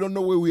time, and we don't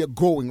know where we are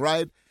going,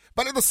 right?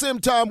 But at the same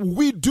time,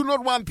 we do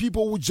not want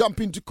people who jump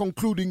into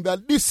concluding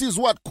that this is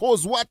what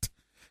caused what,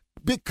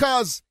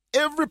 because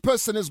every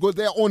person has got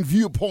their own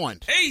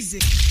viewpoint. Easy.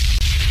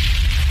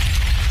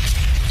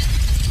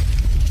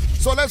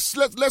 So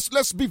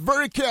let's be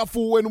very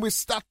careful when we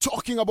start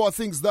talking about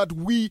things that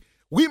we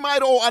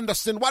might all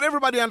understand. What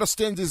everybody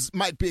understands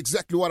might be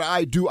exactly what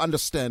I do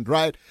understand,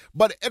 right?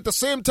 But at the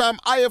same time,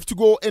 I have to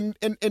go and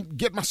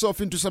get myself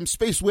into some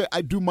space where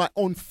I do my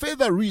own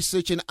further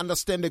research and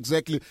understand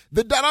exactly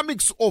the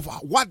dynamics of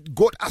what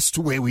got us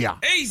to where we are.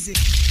 Easy.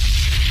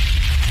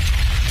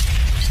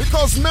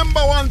 Because remember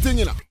one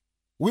thing,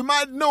 we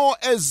might know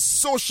as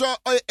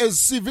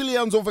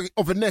civilians of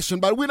a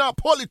nation, but we're not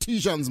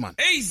politicians, man.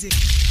 Easy.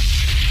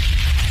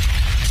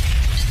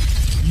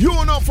 You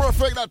know for a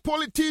fact that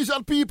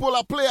politician people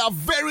are play a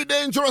very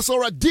dangerous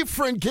or a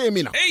different game,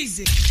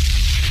 Easy.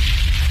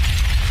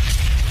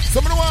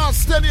 Some of them want to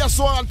stand here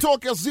so and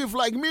talk as if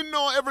like me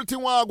know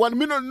everything what I want,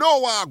 me don't know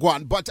what I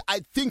want, but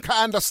I think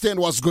I understand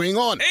what's going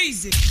on.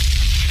 Easy.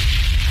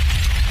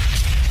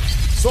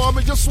 So I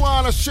just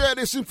want to share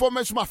this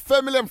information with my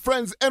family and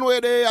friends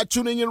anywhere they are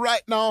tuning in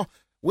right now.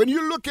 When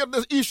you look at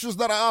the issues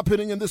that are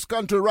happening in this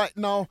country right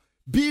now,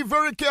 be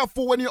very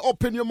careful when you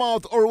open your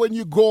mouth or when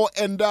you go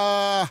and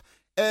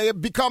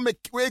become a,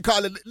 what you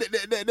call it,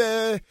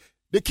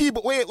 the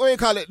keyboard, what you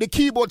call it, the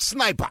keyboard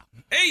sniper.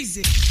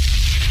 Easy.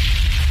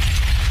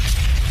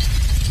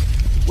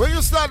 When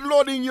you start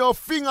loading your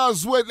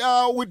fingers with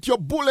your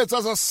bullets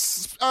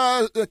as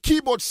a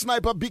keyboard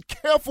sniper, be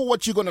careful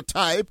what you're gonna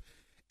type,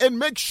 and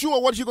make sure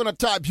what you're gonna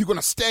type, you're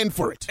gonna stand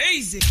for it.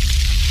 Easy.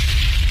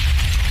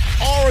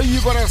 Or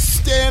you're gonna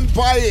stand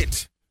by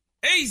it.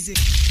 Easy.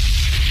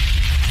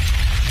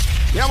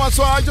 Yeah, man,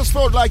 so I just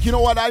felt like, you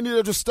know what, I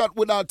needed to start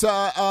with that,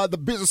 the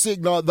Busy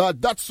Signal.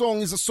 That song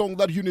is a song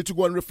that you need to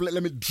go and reflect.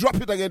 Let me drop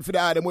it again for the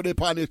item where they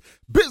pan it.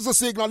 Busy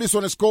Signal, this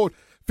one is called,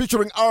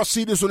 featuring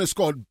RC, this one is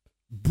called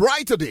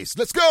Brighter Days.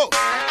 Let's go! RC,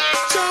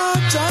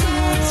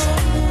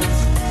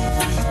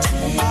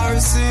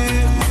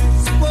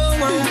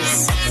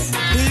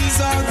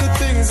 these are the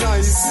things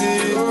I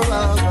see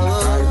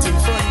right in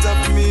front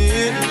of me.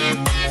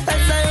 As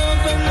I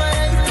open my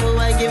eyes, oh,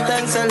 I give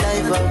thanks to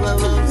life.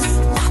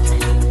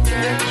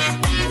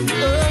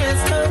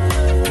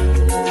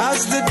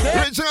 As the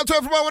day reaching out to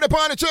everybody with a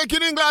party check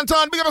in England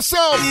town, big up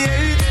yourself.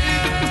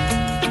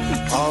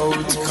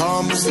 Out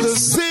comes the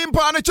Zim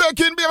party check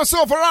in, big up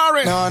yourself,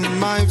 Ferrari. on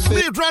my face.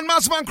 Big Grand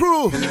Massman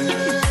crew, big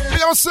up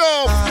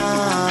yourself.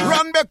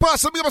 Run back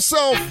past, big up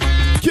yourself.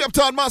 Cape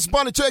Town Mass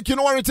party check in,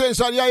 no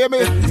retention, yeah, me.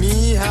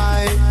 Me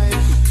high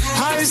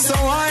so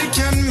I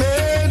can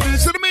make it.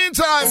 So in the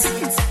meantime,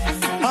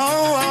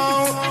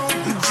 Oh,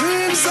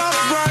 dreams of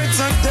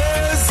brighter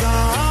days.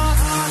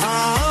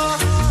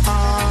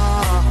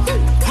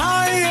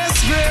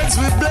 Highest grades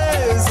we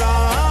blaze.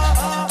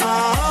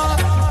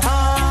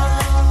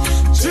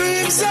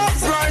 Dreams of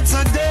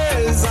brighter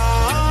days.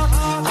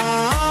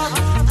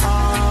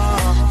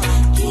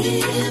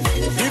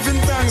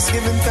 Giving thanks.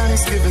 Giving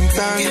thanks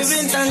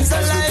to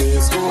as the life.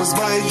 days goes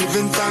by.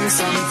 Giving thanks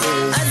and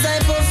praise. As I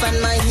puff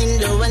on my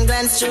Hindu and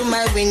glance through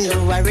my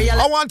window, I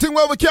realize one thing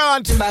where we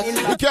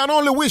can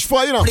only wish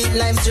for, you know,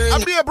 life journey.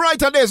 and be a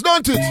brighter days,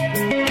 don't it?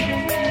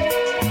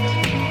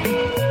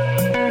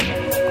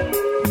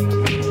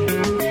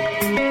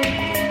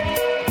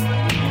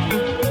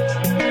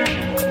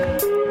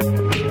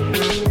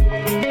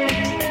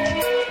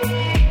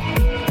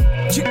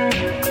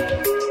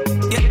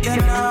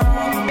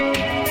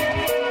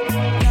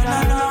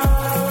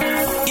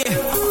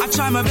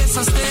 My best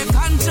to stay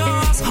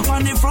conscious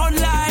on the front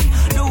line.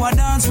 Do I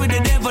dance with the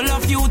devil a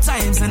few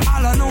times, and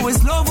all I know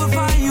is love will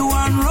find you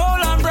and roll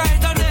on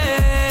brighter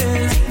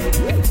days.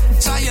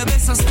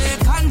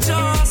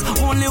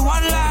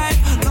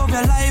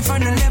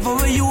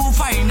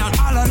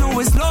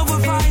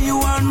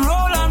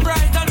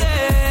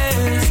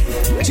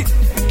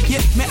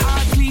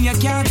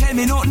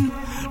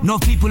 No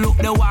people look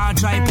the wall,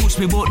 try push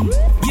me button.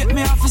 Yet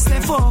me have to stay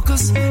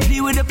focused,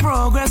 deal with the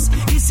progress.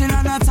 This ain't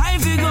no time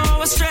to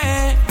go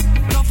astray.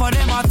 No for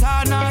them I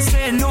talk, not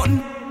say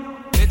nothing.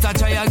 Better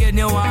try again,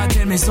 you want to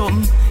tell me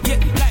something. Yeah,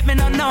 like me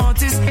not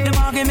notice, them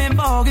argument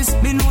bogus.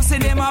 Me know say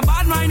them a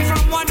bad mind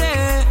from one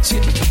day.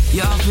 Shit.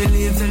 You have to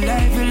live the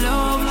life you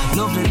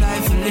love the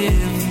life you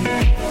live.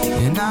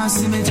 And I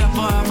see me jump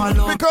off my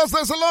love. Because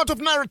there's a lot of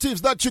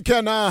narratives that you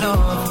can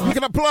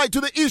apply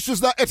to the issues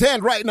that at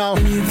hand right now.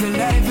 Live the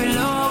life you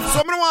love. So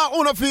I want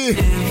one of you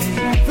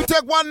to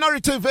take one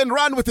narrative and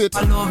run with it.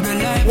 I love the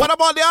life. What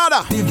about the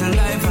other? Live the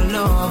life I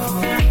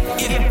love.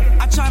 Yeah,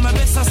 I try my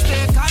best to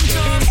stay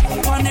conscious.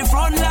 On the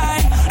front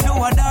line, do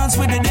I dance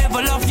with the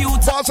devil of you.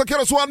 Also, kill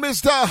us one,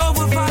 Mr.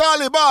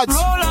 Carly Buds.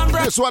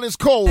 This one is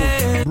called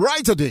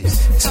Brighter Days.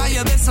 Try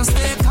your best to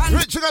stay conscious.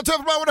 Reaching out to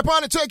everybody with the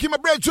party, taking my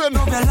brethren.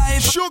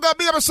 Sugar,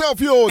 be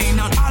yourself, youth.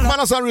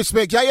 Manners and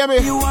respect, you hear me?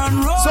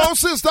 So,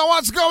 sister,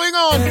 what's going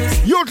on?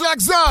 Youth like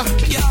Zah.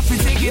 You have to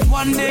take it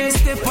one day,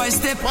 step by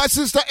step. My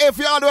sister, if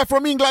you're all the way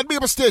from England, be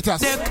your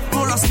status. Youth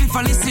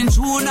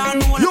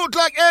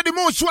like Eddie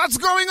Mush, what's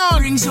going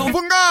on?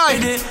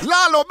 Fungai,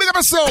 Lalo, big up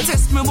yourself.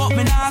 Test me, but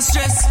me not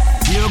stress.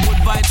 Your good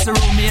vibes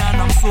around me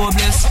and I'm so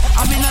blessed.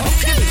 I mean, I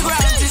take it for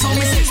granted, so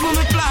me six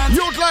me plan.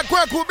 Youth like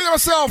Kweku, big up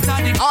yourself.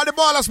 All the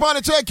ballers,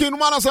 money, taking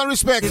manners and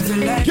respect.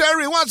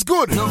 Gary, what's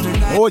good?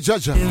 Oh,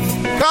 Jaja.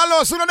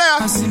 Carlos, you know there?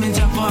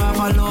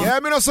 Yeah,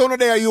 me no sound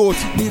there, youth.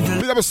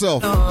 Big up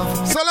yourself.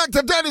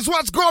 Selector Dennis,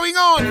 what's going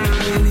on?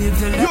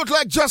 Youth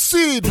like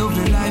Jasid.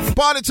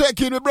 Party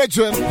taking with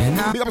brethren.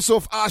 Big up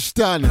yourself,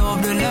 Ashton.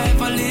 Love the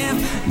life I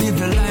live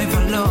the life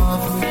I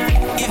love.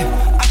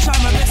 Yeah, I try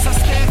my best to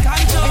stay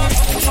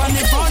conscious. On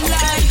the front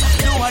line,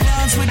 do I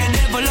dance with the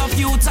devil a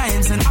few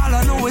times, and all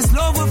I know is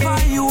love will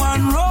find you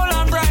and roll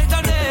on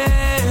brighter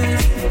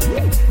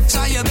days.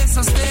 Try your best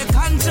to stay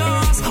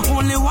conscious.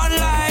 Only one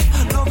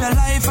life, love your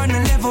life and the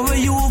level where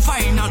you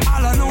find out.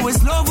 All I know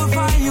is love will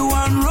find you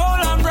and roll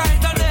on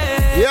brighter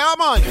days. Yeah,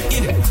 man.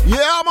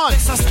 Yeah, man.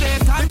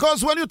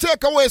 Because when you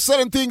take away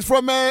certain things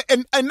from a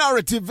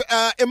narrative,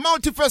 a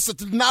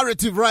multifaceted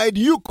narrative, right,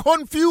 you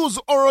confuse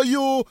or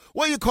you,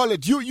 what you call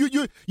it,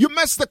 you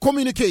mess the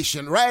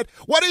communication, right?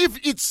 What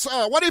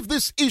if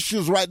these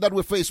issues, right, that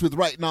we're faced with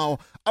right now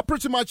are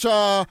pretty much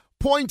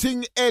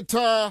pointing at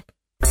what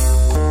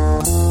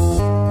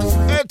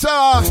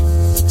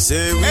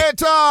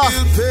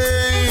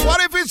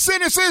if it's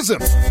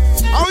cynicism?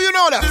 How you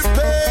know that?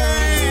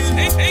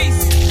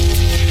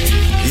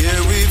 Yeah,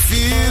 we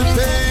feel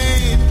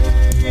pain.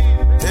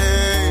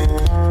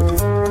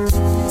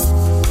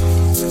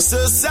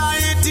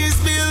 Society's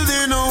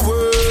building a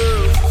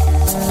world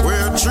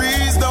where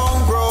trees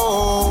don't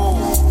grow,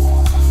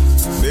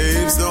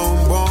 babes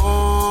don't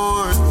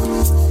born,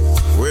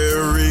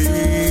 where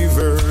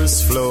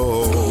rivers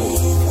flow.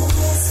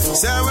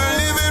 So we're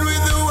living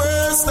with the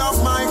worst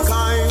of my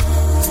kind,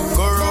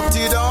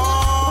 corrupted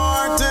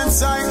heart and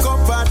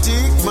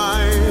psychopathic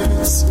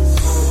minds.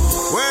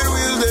 When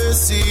will they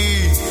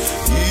see?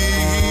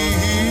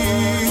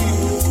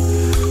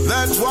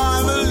 That's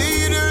why the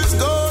leaders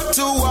go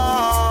to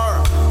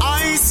war.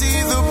 I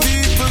see the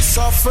people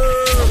suffer.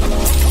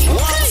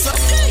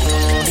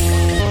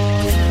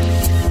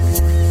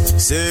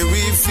 Say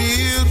we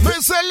feel.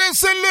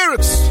 Listen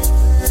lyrics.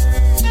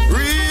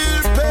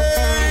 Real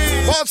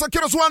pain. Also,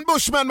 kill us one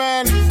Bushman,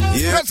 man.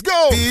 Yeah, let's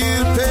go.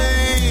 Feel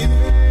pain.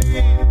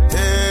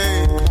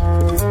 Hey.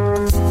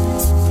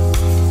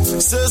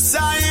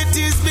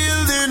 Society's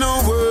building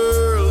a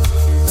world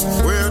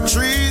where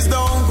trees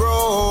don't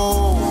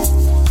grow,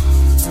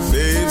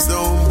 babes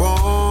don't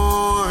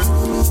born,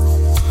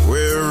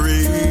 where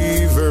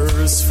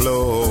rivers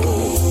flow.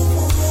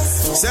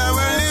 So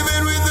we're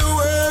living with the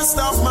worst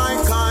of my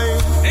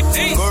kind,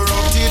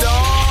 corrupted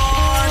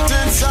heart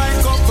and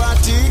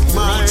psychopathic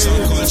minds.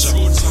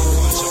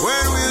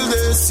 Where will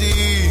they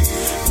see?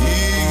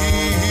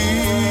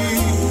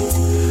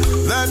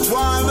 That's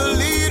why the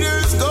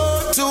leaders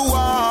go to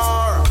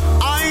war.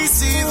 I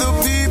see the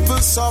people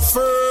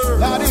suffer.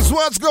 That is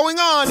what's going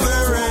on.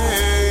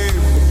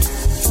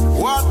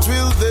 What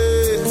will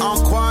they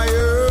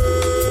acquire?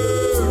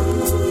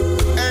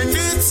 And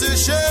it's a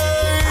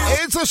shame.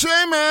 It's a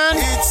shame, man.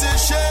 It's a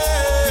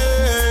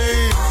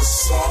shame.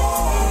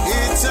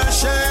 It's a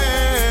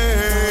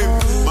shame.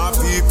 My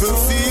people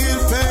feel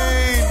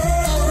pain,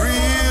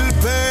 real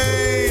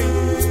pain.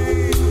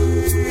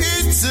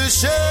 It's a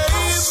shame.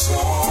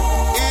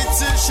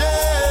 It's a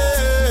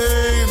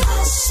shame.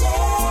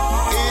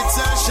 It's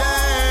a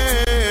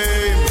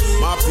shame.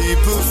 My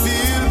people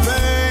feel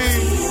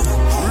pain,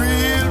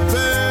 real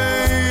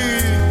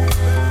pain,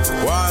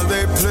 while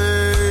they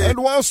play. And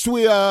whilst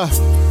we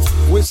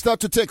start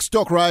to take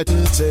stock, right?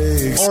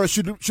 Or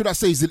should I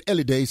say, is it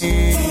early days? No,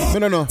 you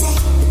know.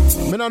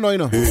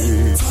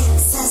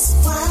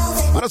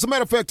 But as a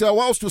matter of fact,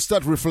 whilst we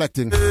start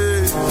reflecting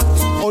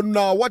on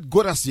what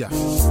got us here,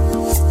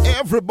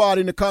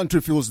 everybody in the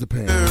country feels the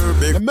pain.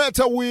 No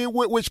matter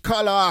which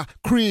color,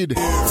 creed,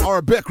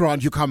 or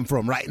background you come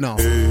from right now.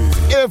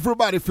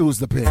 Everybody feels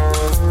the pain.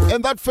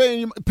 And that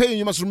pain,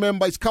 you must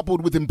remember, is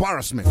coupled with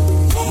embarrassment.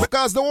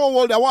 Because the whole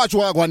world, I watch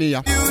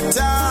Wagwania.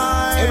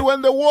 And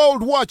when the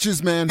world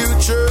watches, man,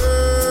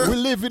 we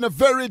live in a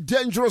very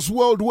dangerous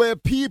world where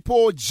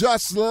people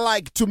just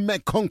like to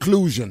make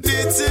conclusions.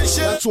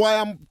 That's why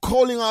I'm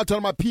calling out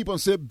on my people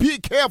and say, be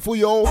careful,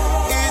 yo.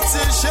 It's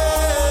a shame.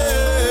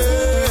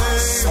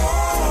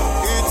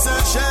 It's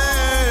a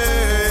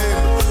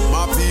shame.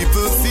 My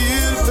people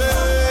feel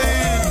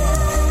pain.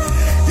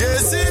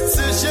 Yes, it's a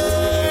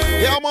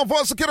shame. Yeah, my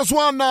voice, get us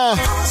one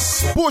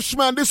push,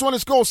 man. This one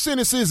is called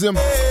cynicism.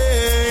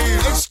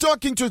 It's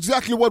talking to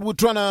exactly what we're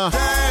trying to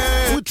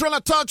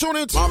touch on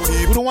it.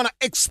 We don't want to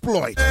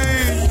exploit.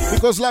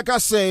 Because like I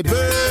said,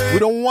 we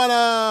don't want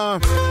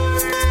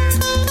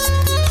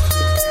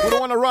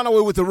to run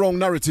away with the wrong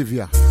narrative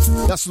here.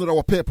 That's not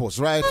our purpose,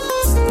 right?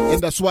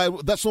 And that's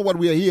not what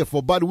we are here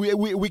for. But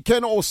we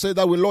can all say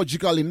that we're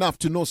logical enough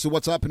to know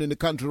what's happening in the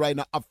country right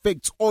now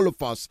affects all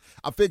of us.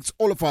 Affects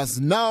all of us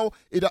now.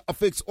 It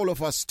affects all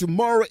of us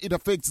tomorrow. It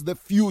affects the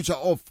future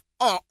of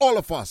all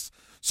of us.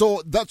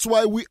 So that's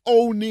why we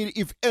all need,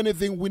 if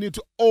anything, we need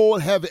to all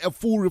have a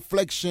full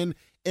reflection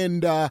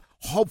and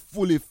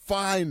hopefully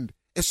find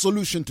a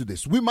solution to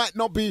this. We might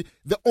not be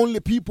the only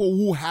people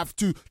who have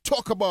to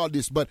talk about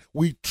this, but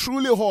we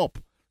truly hope,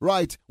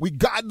 right, we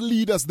God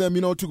lead us them,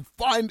 to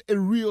find a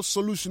real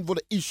solution for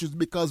the issues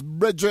because,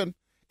 brethren,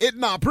 it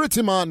not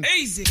pretty, man.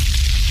 Easy.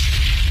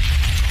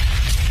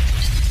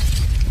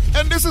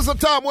 And this is a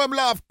time when we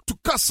have to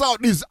cuss out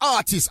these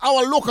artists,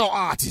 our local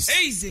artists.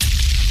 Easy.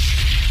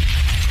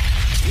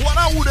 What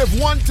I would have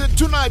wanted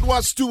tonight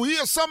was to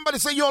hear somebody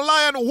say, you're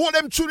lying, hold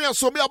them junior,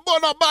 so me a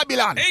born of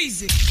Babylon.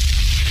 Easy.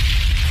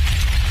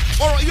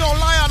 Or you're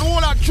lying,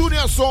 hold that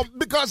junior, so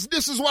because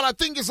this is what I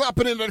think is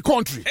happening in the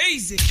country.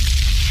 Easy.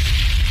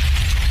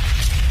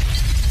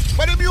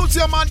 But the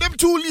music, man, them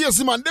too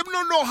lazy, man. Them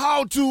don't know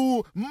how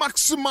to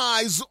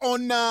maximize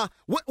on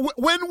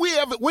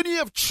when you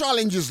have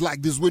challenges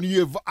like this, when you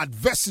have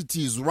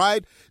adversities,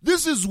 right?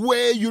 This is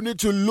where you need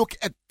to look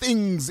at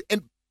things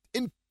and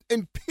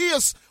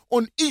pierce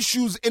on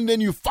issues, and then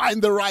you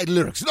find the right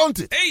lyrics, don't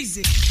it?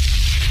 Easy.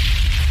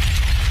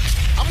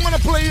 I'm gonna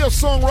play a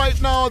song right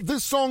now.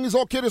 This song is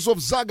Orchidus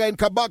of Zaga and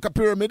Kabaka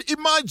Pyramid.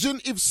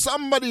 Imagine if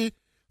somebody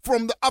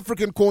from the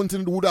African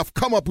continent would have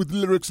come up with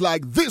lyrics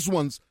like these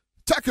ones.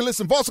 Take a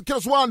listen. Voice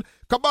Orchidus one,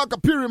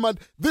 Kabaka Pyramid.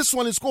 This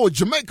one is called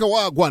Jamaica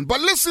Wagwan.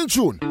 But listen,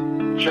 tune.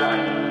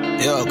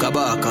 Yo,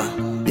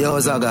 Kabaka. Yo,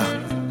 Zaga.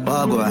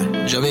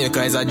 Wagwan.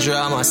 Jamaica is a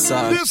drama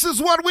song. This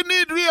is what we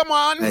need here,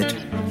 man. Right.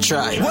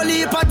 Try. Well,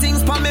 heap of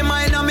things for me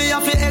mind and me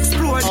have to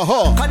explode.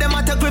 Cause them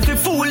a take with the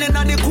fool in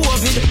the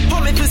COVID. How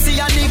me to see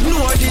and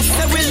ignore this.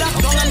 They will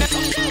lock down and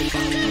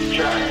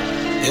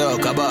Try. Yo,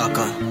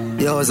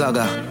 Kabaka. Yo,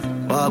 Zaga.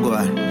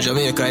 Wagwan.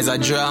 Jamaica is a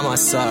drama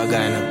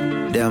saga, you know.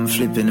 Damn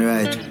flipping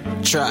right.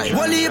 Try.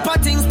 Well, heap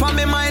of things for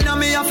me mind and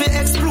me have to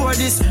explore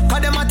this.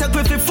 Cause them a take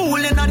with the fool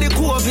in the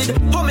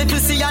COVID. How me to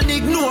see and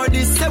ignore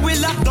this. They will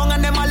lock down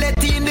and them a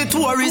let in the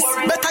tourists.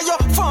 Better your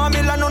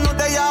formula, no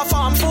they are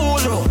farm fool.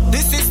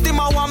 This system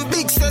a one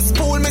big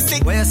cesspool. Me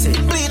sick. Where you see?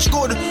 Bleach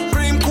good,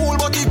 cream cool,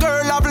 but the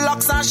girl have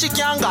locks and she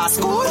can't go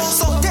school.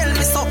 So tell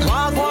me something.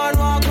 Wagwan,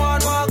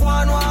 wagwan,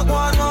 wagwan,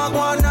 wagwan,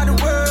 wagwan, not the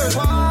word.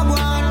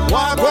 Wagwan,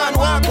 wagwan,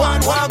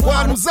 wagwan,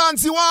 wagwan,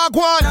 Mzansi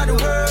wagwan. Not the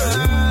word.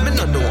 Me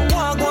no know.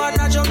 Wagwan,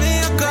 not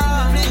Jamaica.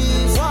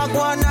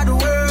 Wagwan, not the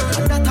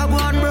word. That a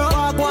one, bro.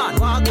 Wagwan,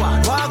 wagwan,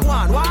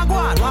 wagwan,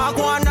 wagwan,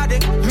 wagwan, not the.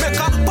 Make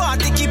a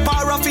party keep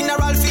her a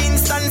funeral for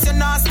instance. You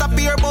not stop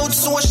here about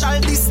social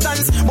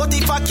distance. But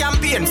if I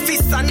campaign,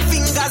 fists and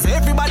fingers,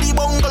 everybody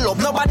bungle up,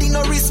 nobody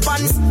no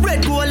response.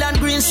 Red, gold and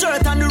green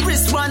shirt and the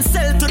wristband.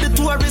 Sell to the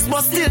tourists,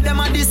 but still them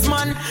a this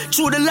man.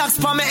 Through the locks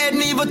for my head,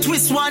 me even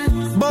twist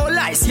one. Bow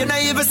lights, you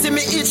not even see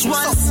me each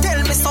one. So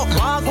tell me something.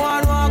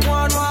 Wagwan,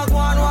 wagwan,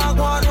 wagwan,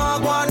 wagwan,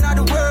 wagwan, not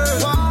the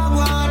word.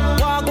 Wagwan,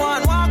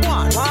 wagwan,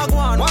 wagwan,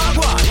 wagwan,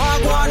 wagwan,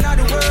 wagwan, not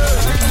the word.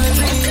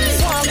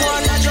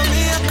 Wagwan, not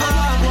Jamaica.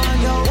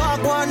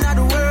 Wagwan, not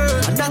the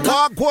word.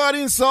 Wagwan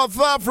in South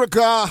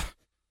Africa.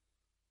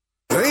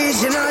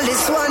 Regional,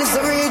 this one is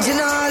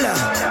original.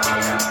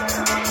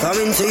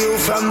 Coming to you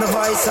from the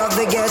voice of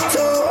the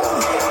ghetto.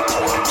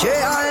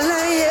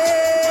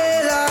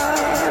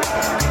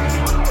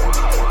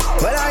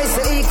 Well, I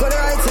say equal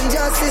rights and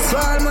justice for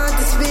all man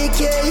to speak,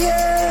 yeah,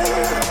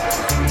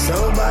 yeah.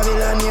 So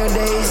Babylon, your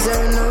days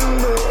are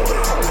numbered.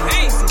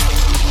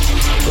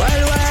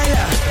 Well,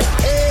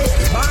 hey,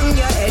 bang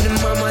your head,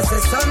 mama say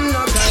son,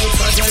 not right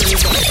for the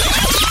river.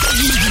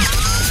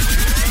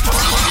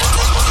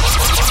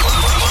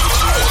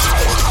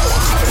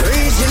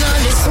 Regional,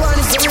 this one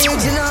is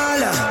original.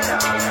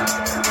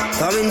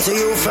 Coming to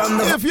you from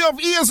the... If you have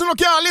ears, you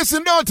can't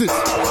listen, don't it?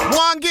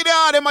 One get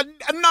out of a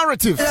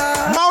narrative.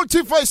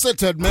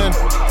 Multifaceted, man.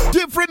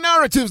 Different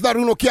narratives that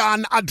you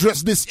can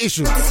address this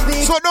issue.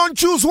 So don't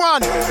choose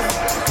one.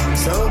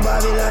 So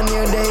Babylon,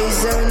 your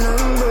days are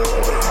numbered.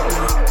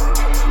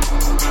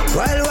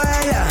 Well,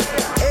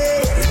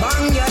 hey,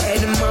 bang your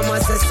head, mama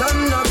say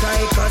son, not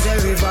cry, cause the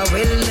river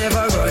will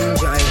never run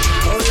dry.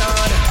 Oh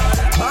Lord.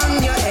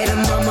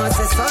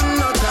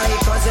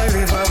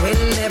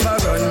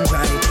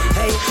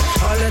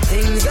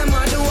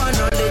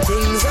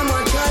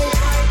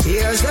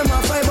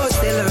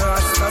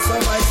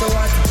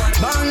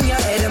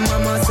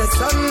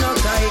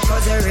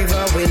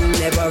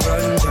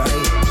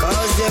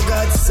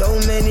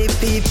 many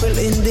people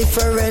in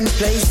different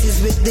places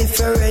with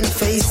different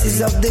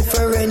faces of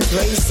different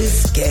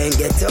races. Can't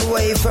get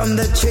away from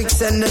the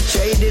tricks and the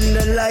trading,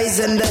 the lies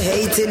and the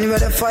hating. Where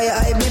the fire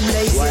I be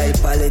blazing. While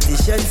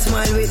politicians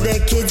smile with their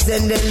kids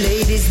and their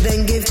ladies,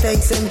 then give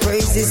thanks and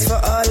praises for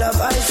all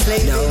of our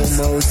slaves. Now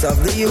most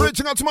of the youth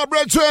reaching out to my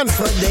brethren,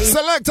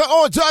 selector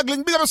or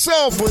juggling, be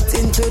yourself. Put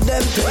into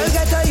them place. Well,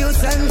 get a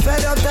youth and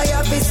fed up, they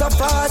have to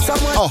suffer.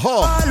 Someone all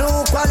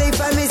who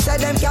qualify me say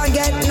them can't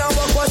get no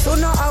work, but who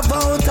know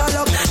about a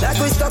luck. Like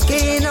we stuck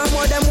in a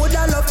more them would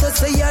have loved to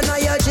see you now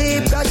your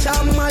Jeep crash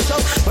and mash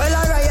up. Well,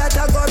 a riot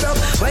a go up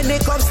when the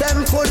cops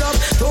them pull up.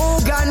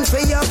 2 grand for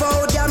your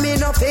vote, yeah, me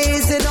no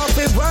easy enough.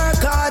 We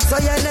work hard so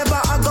you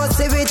never a go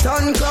see it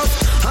uncroft.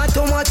 And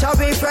too much of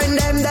we friend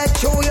them that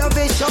show you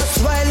vicious.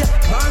 Well,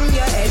 bang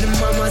your head,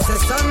 mama say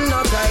son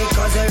no cry,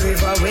 cause the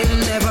river will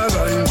never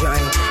run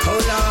dry. Oh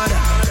Lord,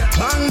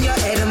 bang your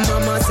head,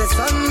 mama say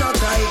son no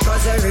cry,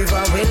 cause the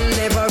river will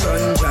never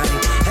run dry.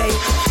 Hey,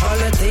 all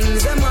the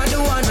things them a do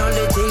and all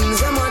the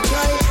things them a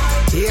try.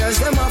 Here's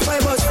them a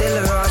fight but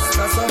still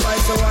rasta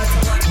survive. So what?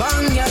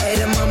 Bang your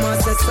head,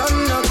 mama say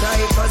son no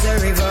cry, cause the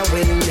river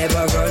will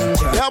never run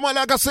dry. Yeah, man,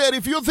 like I said,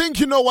 if you think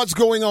you know what's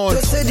going on,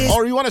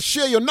 or you want to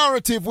share your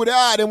narrative with the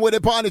ad and with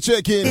the party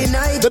check-in,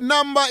 the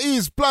number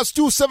is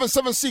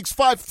 +2776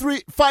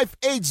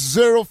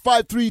 580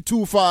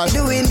 5325.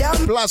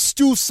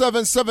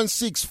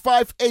 +2776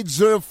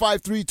 580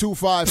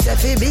 5325.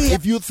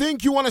 If you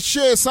think you want to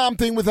share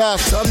something with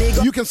us,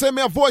 you can send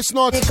me a voice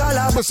note, you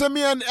can send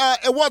me a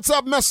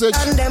WhatsApp message,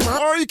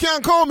 or you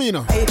can call me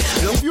now.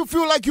 If you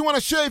feel like you want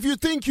to share, if you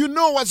think you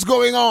know what's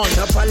going on.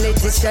 The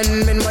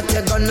politician, man, what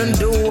you gonna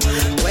do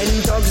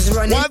when dogs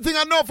running? One thing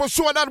I know for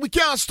sure that we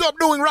can't stop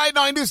doing right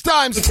now in these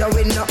times is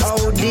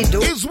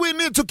we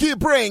need to keep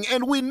praying,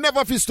 and we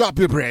never feel stop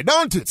to pray,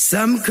 don't it?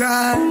 Some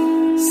cry,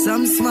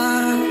 some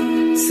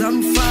smile,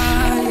 some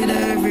fight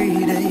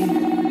every day.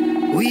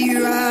 We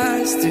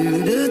rise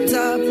to the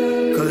top,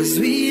 cause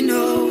we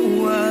know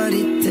what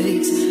it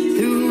takes.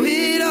 Through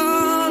it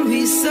all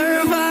we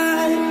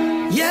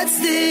survive, yet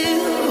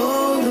still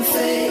hold the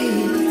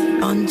faith.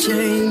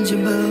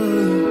 Unchangeable,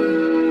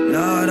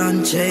 Lord,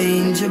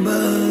 unchangeable.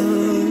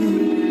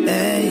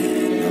 Hey,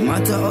 no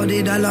matter how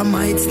the dollar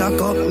might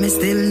stack up, me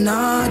still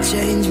not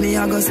change. Me,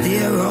 I go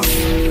stay rough.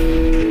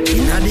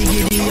 Inna the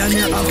giddy and you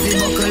have to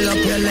buckle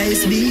up your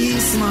lace. Be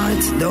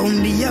smart,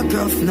 don't be a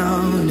prof,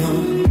 no.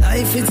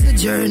 Life it's a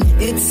journey,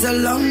 it's a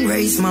long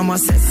race. Mama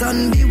says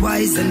son be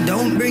wise and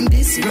don't bring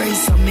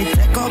disgrace. So me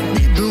take up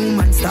the broom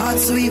and start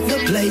sweep the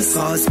place.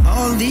 Cause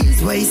all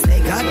these ways they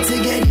got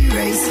to get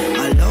erased.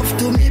 I love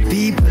to me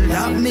people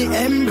that me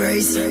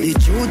embrace. The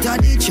truth are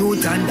the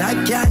truth and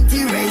that can't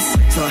erase.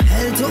 So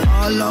hell to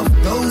all of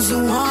those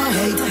who want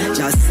hate.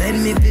 Just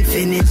send me to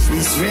finish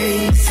this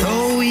race.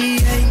 So we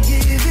ain't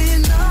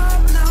giving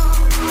up now.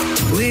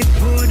 We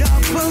put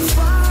up a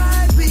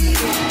fight. We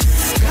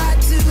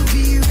got to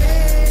be ready.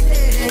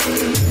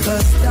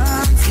 Cause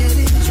time's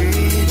getting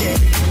dreary.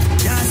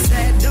 Just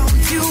said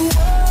don't you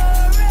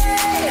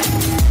worry,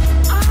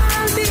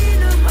 I'll be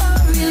in a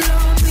hurry,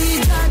 Lord. We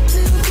got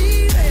to be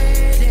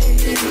ready.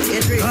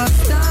 Cause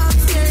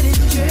time's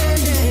getting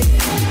dreary.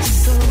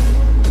 So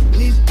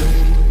we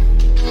pray,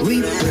 we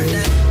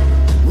pray,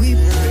 we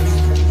pray,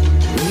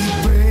 we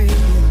pray,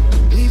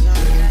 we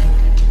pray,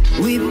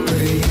 we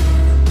pray.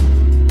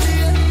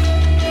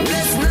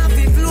 Let's not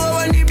be flow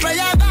when the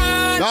prayer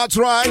gone. That's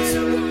right.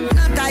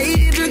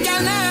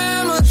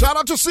 Shout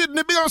out to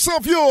Sydney, big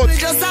yourself, youth.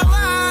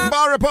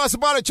 Barry pass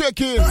about the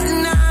check-in.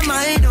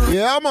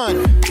 Yeah,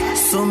 man.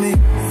 So me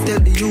tell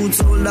the youth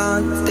hold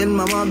on, tell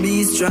mama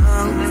be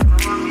strong.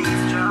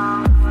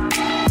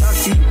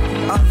 Taxi,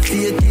 have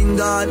faith in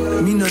God,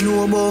 me no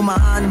know about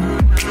man.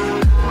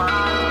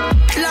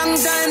 Long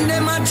time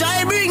them a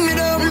try bring me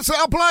down. You say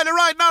apply the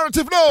right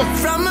narrative though.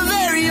 From a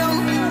very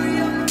young,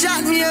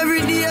 chat me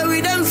every day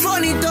with them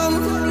funny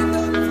tongue.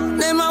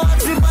 Them a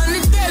watch me on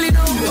the telly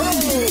now.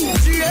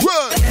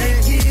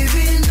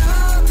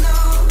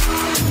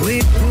 We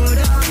put up a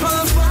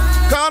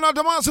fight. Count out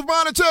the massive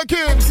body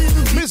check-in.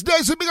 Miss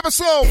Daisy, big up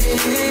yourself.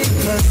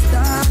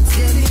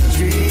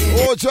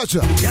 Oh,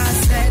 Chacha.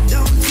 Just said,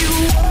 don't you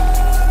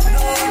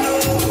worry. No.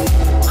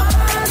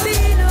 I'll be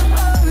in a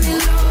hurry,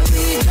 Lord.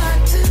 We got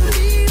to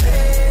be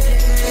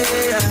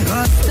ready.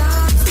 Cause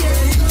time's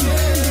getting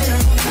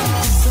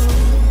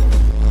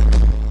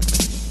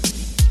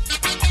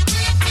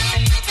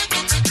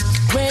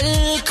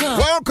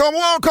Welcome.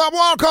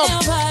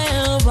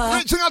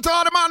 Reaching out to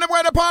all the man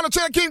where the party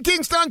check-in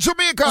Kingston,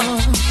 Jamaica.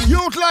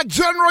 Youth like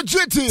General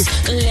Jitty.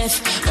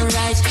 Left and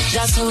right,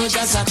 just so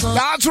just a come.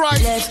 That's right.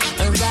 Left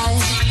and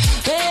right,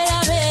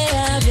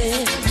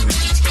 baby.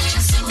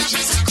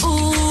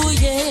 Ooh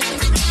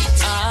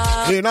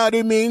yeah. In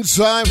the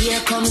meantime,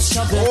 here comes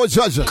trouble. Oh,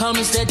 Judge.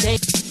 Comes the day.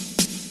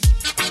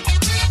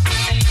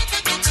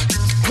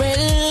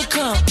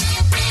 Welcome.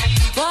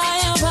 Why?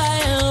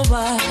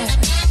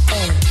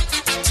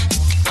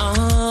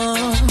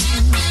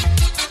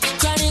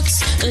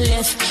 Chronics,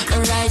 left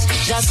and right,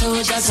 just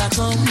so just a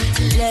come.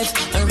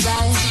 Left and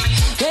right,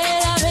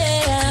 baby.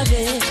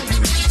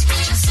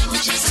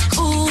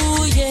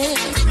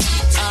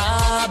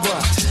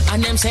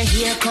 say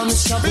here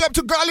comes trouble. Big up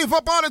to Galif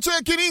up on the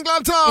check in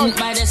England town.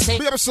 By the same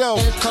big up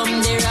yourself.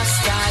 Welcome the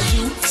Rasta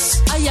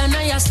youths.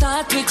 I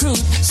start recruit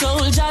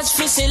soldiers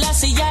for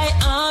Selassie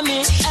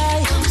army.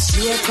 Aye.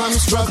 Here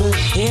comes trouble,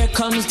 here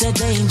comes the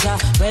danger.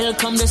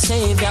 Welcome the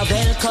savior,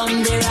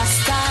 welcome the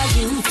Rasta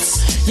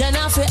youths. You're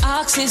not for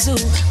axes who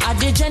at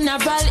the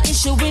general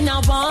issue in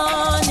a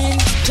warning.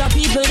 Drop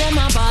people them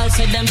a ball,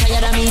 said them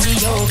tired of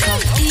mediocre.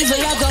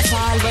 Evil a go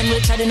fall when we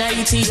tried in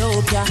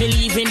Ethiopia.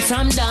 Believing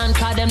from down,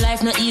 cause them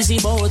life no easy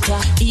boat.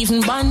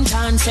 Even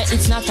Bantan said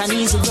it's not an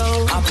easy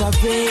road.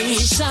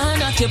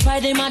 Operation occupy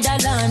the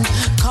motherland,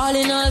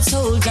 calling all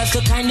soldiers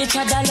to kind each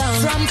other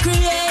along. From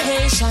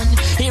creation,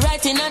 he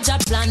writing a job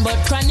plan, but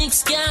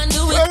chronics can't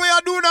do it. What we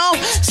are do now?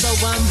 So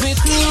I'm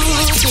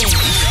recruiting.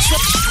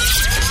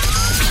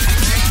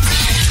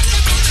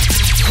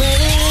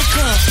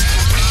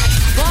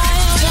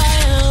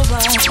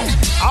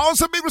 I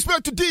also big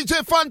respect to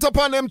DJ Fanta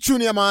upon them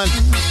tunia man.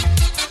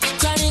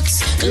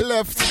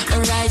 Left,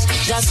 right,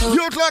 just you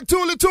look like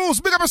Toolie Tools,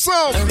 big up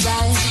yourself.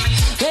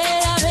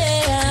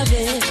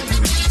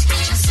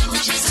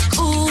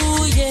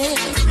 Ooh, yeah.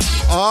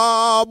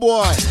 Oh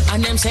boy.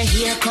 And them say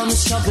here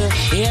comes trouble,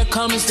 here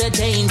comes the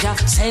danger.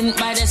 Sent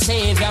by the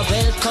savior,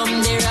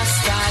 welcome the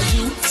Rasta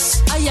youths.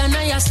 I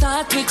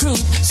start recruit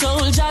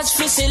soldiers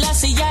for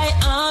Selassie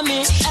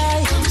army.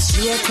 Aye.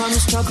 Here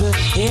comes trouble,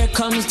 here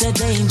comes the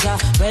danger.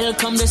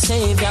 Welcome the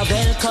savior,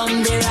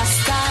 welcome the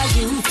Rasta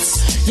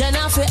youths. You're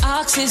not for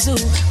axes who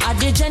at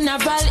the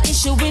general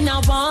issue in a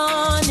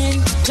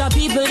warning. Drop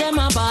people them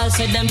a ball,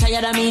 said them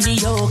tired of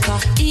mediocre.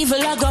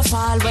 Evil a go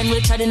fall when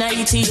we tried in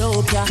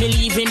Ethiopia.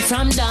 Believing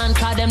from down,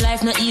 cause them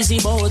life no easy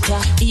boat.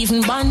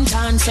 Even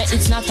Bantan said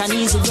it's not an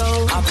easy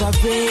road.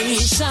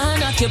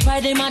 Operation occupy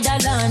the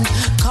motherland,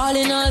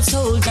 calling all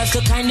soldiers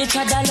to kind each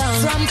other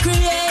along. From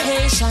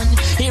creation,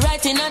 he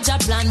writing a job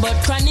plan, but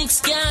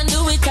chronics can't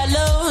do it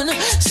alone.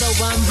 So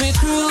I'm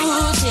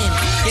recruiting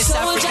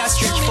soldiers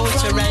coming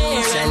from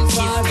near and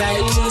far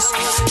right.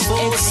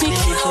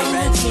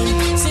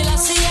 Executing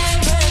Selassie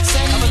works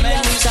and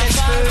miracles are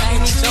far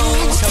right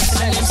through.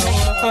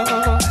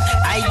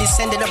 I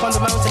descended upon the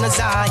mountain of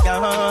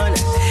Zion.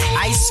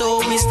 I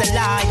saw Mr.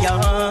 Lion.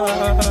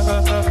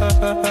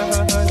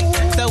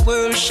 The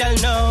world shall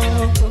know.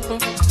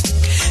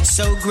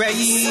 So great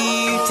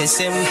is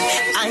him,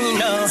 I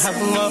know how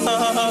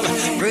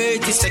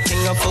great is the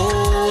King of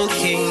all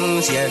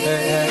kings,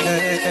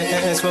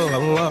 yes.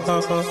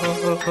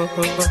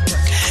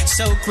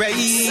 So great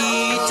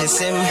is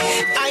him,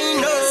 I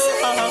know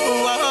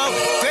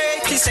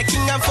great is the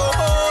King of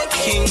all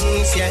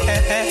kings,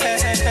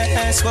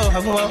 yes.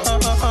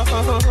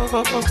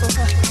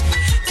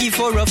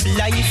 For of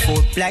life,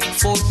 for black,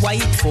 for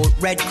white, for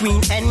red,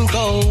 green, and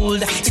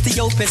gold.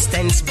 Ethiopia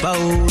stands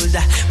bold,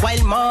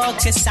 while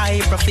Marcus' I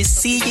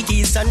prophecy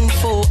is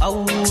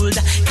unfold.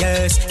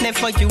 Yes,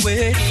 never you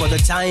wait, for the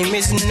time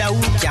is now.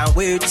 Can't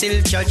wait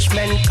till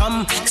judgment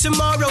come.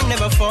 Tomorrow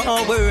never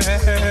forward.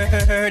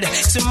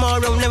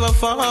 Tomorrow never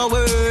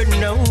forward.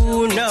 No,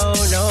 no,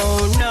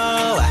 no,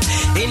 no.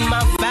 In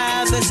my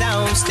Father's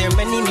house there are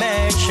many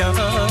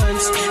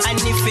mansions,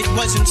 and if it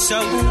wasn't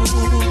so,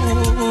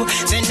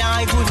 then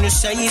I wouldn't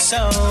say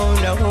so.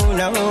 No,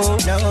 no,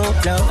 no,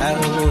 no.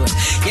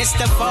 Yes,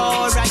 the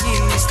Father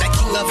is the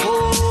King of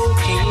all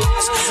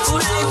kings, who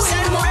lives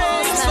and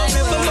reigns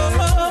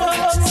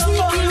forevermore.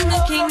 Seeking the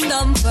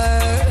kingdom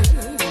first.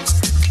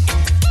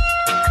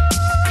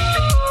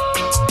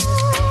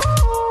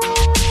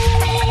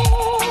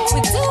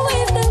 We're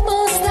doing the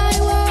most I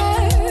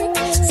work,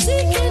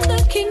 seeking the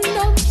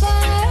kingdom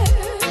first.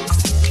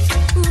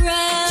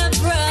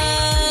 Reverend,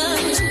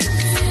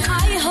 I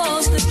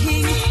hold the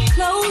King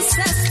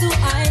closest to I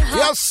heart.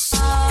 Yes.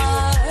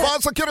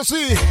 False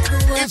accuracy.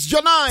 It's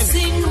Janine.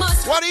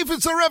 What if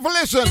it's a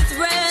revelation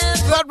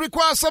that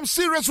requires some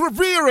serious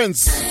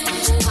reverence?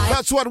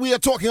 That's what we are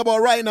talking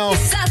about right now.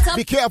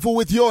 Be careful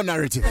with your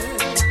narrative.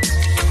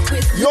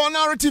 Your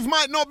narrative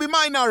might not be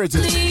my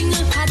narrative.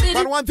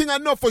 But one thing I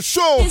know for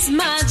sure,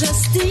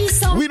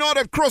 we know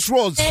that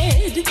crossroads,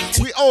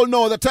 we all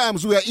know the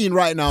times we are in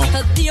right now.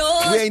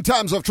 We're in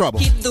times of trouble.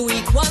 So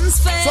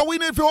we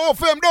need to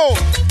offer them though.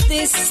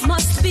 This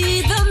must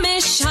be the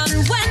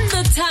mission when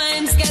the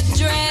times get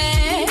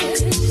dread.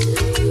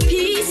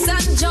 Peace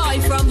and joy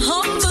from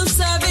humble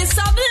service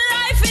of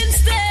life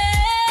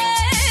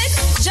instead.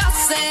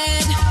 Just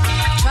said,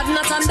 tread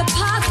not on the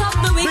path of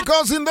the wicked.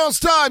 Because in those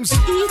times,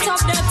 eat up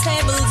their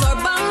tables or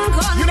bank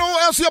on. You know who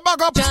else you're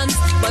back up?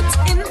 But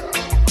in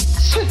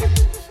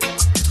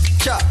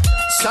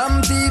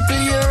some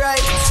people you're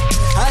right,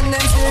 and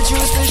them still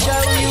choose to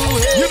show you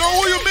hate. You know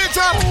who you meet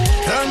up?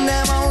 From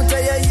them out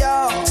there,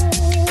 yo.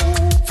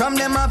 From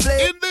them I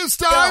play. In this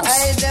time,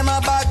 I them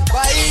a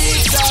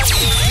backbiter.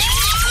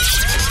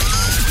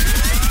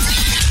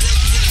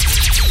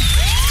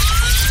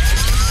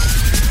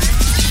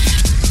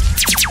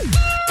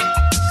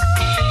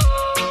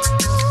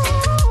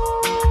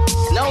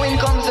 Now in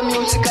comes the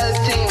musical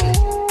thing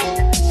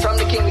from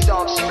the King's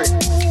Offspring,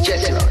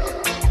 Jesse.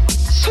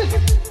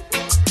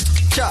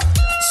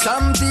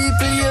 Some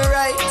people you're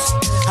right,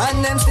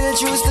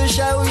 choose to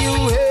show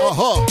you hate.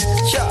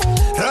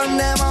 Run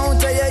them out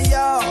of your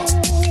yard.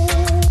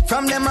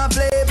 From them I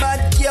play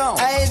bad young.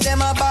 I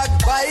them a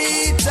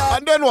backbiter.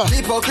 And then what?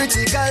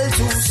 Hypocritical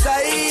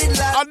two-sided.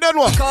 And then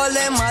what? Call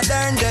them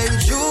modern day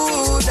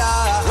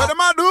Judah. What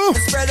am I do?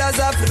 Spreaders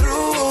of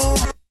room.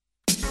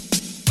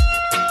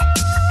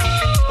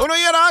 You know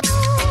hear that?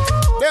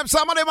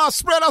 Some of them are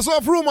spreaders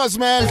of rumors,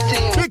 man.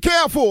 Be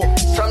careful.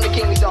 From the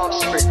king's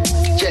offspring,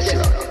 Jesse.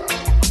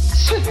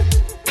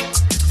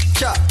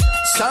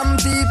 Some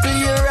people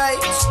you're right,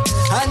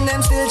 and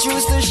them still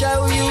choose to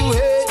show you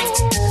hate.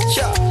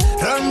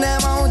 Run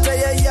them out of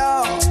your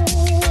yard.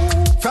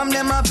 From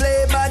them I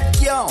play bad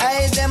young.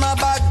 I them a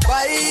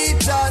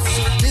backbiters.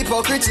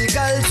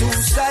 Hypocritical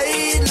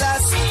two-sided.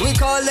 We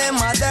call them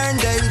modern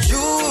day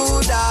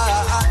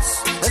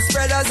Judas. The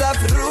spreaders of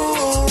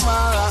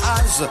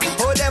rumors.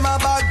 Oh, them a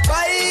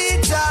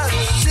backbiters.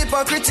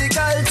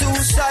 Hypocritical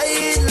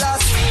two-sided.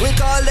 We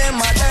call them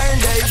modern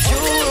day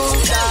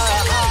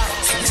Judas.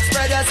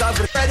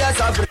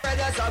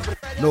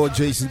 No,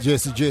 Jason,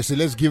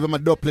 let's give him a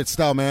doublet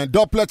style, man.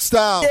 Doublet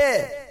style.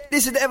 Yeah,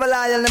 this is the ever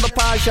loyal, never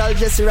partial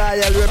Jesse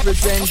Royal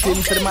representing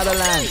for the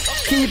motherland.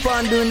 Keep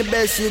on doing the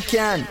best you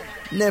can.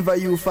 Never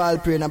you fall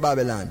prey in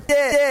Babylon.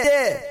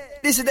 Yeah.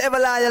 This is the ever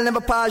loyal,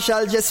 never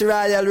partial Jesse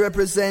Royal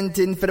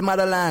representing for the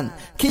motherland.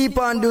 Keep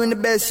on doing the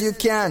best you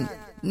can.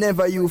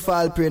 Never you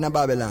fall prey in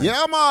Babylon.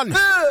 Yeah, man.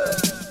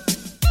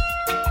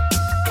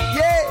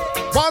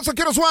 Bouncer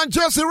Kiddos One,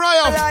 Jesse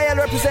Royal. Lion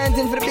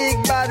representing for the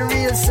big bad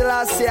real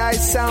Selassie I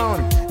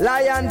sound.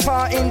 Lion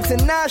Paw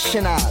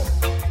International.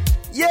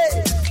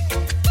 Yeah.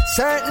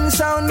 Certain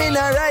sound me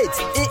not right.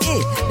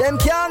 Them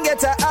can't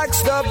get a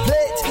axed up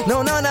plate.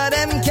 No, none of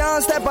them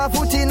can step a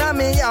foot in a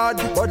me yard.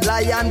 But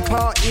Lion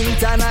Paw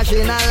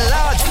International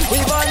Lord, we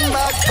run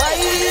back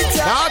fighter.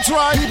 That's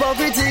right.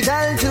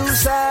 Hypocritical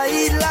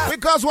two-sided.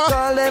 Because what?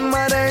 Call them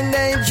modern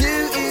day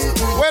Jew.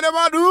 What am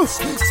I do?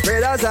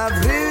 Spreaders of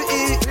blue.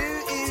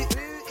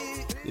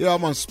 Yeah,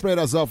 man,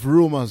 spreaders of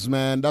rumors,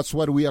 man. That's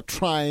what we are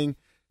trying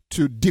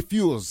to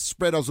diffuse.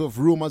 Spreaders of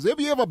rumors. Have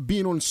you ever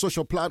been on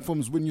social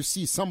platforms when you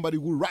see somebody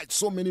who writes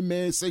so many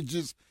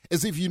messages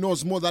as if he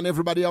knows more than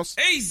everybody else?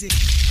 Easy.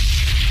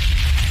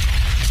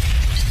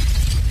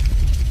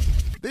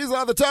 These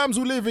are the times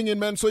we're living in,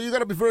 man, so you got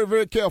to be very,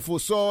 very careful.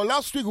 So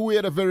last week we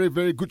had a very,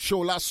 very good show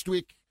last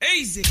week.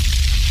 Easy.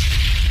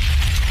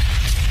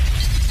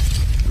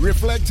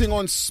 Reflecting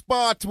on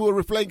sport, we're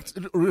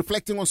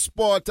reflecting on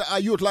sport. A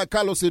youth like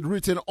Carlos had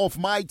written off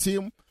my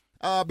team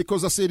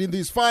because I said in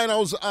these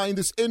finals, in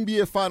this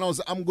NBA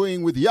finals, I'm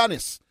going with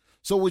Giannis.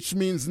 So which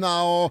means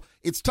now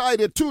it's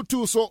tied at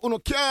 2-2, so uno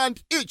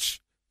can't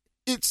itch.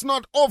 It's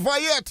not over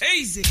yet.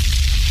 Easy.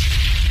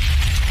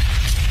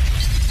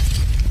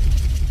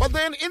 But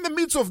then in the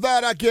midst of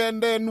that again,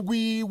 then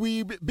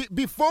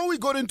before we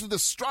got into the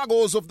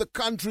struggles of the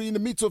country, in the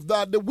midst of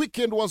that, the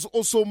weekend was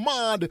also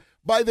marred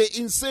by the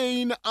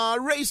insane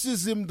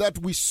racism that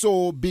we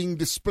saw being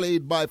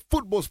displayed by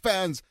football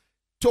fans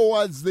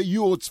towards the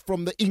youths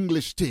from the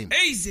English team.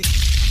 Easy.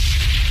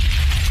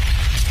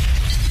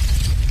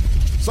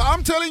 So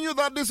I'm telling you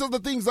that these are the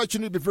things that you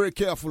need to be very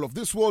careful of.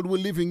 This world we're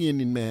living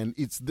in, man.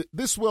 It's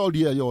this world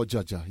here, yo,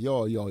 Jaja.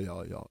 Yo,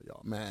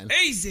 man.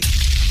 Easy.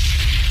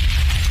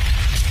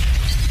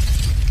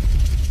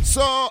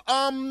 So,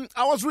 I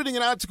was reading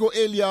an article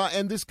earlier,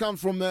 and this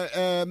comes from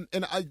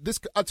this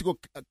article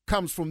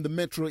comes from the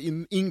Metro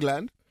in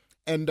England,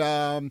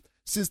 and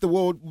since the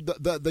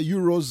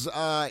Euros,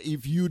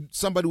 if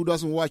somebody who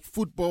doesn't watch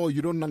football,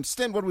 you don't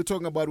understand what we're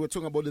talking about. We're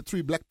talking about the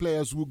 3 black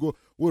players who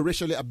were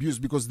racially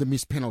abused because they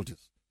missed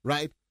penalties,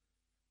 right?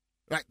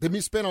 Right, they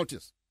missed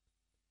penalties,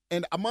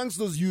 and amongst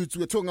those youths,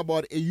 we're talking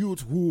about a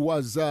youth who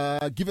was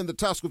given the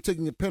task of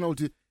taking a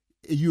penalty,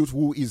 a youth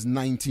who is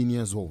 19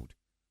 years old.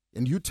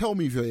 And you tell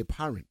me if you're a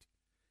parent,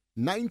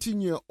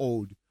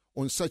 19-year-old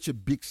on such a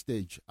big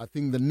stage, I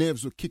think the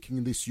nerves were kicking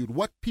in this youth.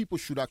 What people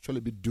should actually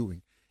be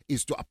doing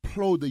is to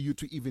applaud the youth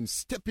to even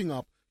stepping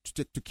up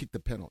to kick the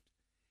penalty.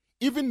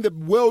 Even the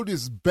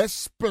world's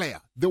best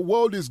player, the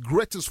world's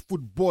greatest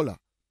footballer,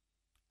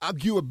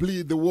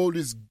 arguably the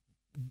world's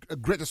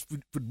greatest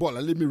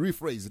footballer, let me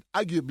rephrase it,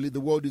 arguably the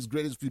world's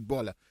greatest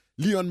footballer,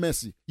 Lionel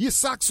Messi, he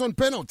sucks on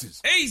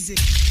penalties. Easy.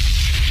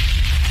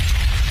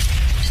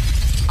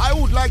 I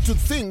would like to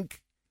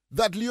think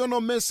that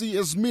Lionel Messi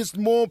has missed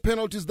more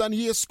penalties than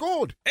he has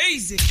scored.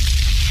 Easy.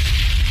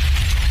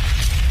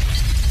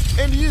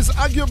 And he is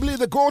arguably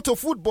the GOAT of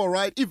football,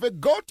 right? If a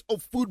GOAT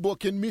of football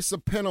can miss a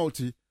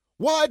penalty,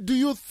 why do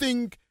you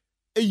think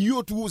a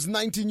youth who's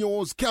 19 years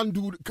old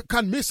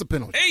can miss a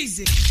penalty?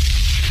 Easy.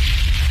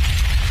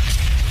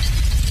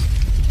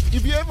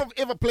 If you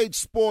ever played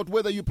sport,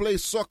 whether you play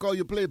soccer or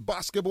you play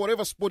basketball,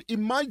 whatever sport,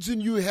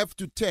 imagine you have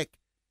to take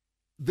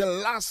the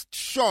last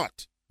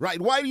shot. Right?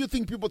 Why do you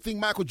think people think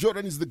Michael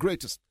Jordan is the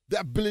greatest?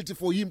 The ability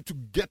for him to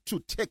get to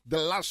take the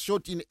last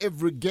shot in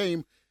every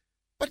game.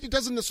 But it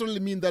doesn't necessarily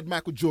mean that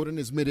Michael Jordan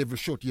has made every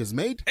shot he has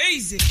made.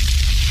 Easy.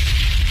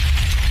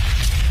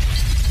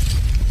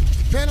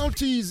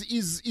 Penalties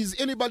is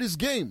anybody's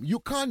game. You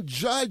can't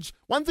judge.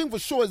 One thing for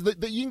sure is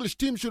that the English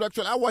team should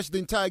actually, I watched the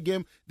entire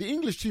game, the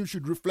English team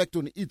should reflect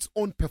on its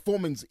own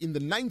performance in the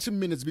 90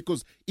 minutes,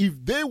 because if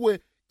they were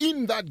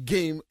in that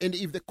game and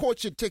if the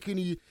coach had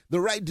taken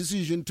the right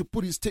decision to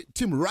put his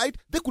team right,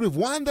 they could have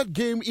won that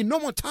game in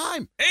normal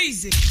time.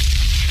 Easy.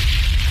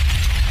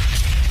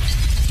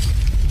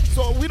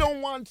 So we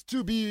don't want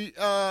to be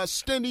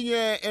standing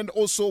here, and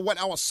also what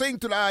I was saying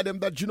to the item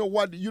that, you know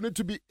what, you need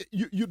to be,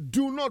 you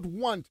do not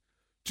want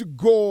to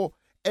go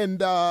and,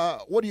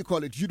 what do you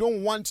call it? You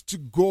don't want to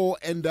go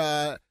and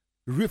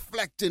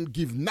reflect and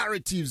give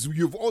narratives.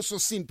 You've also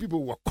seen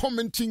people who are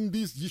commenting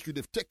this. You should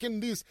have taken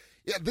this.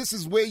 Yeah, this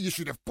is where you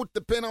should have put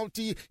the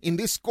penalty in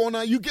this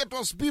corner. You get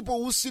those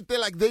people who sit there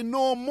like they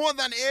know more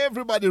than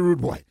everybody,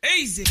 rude boy.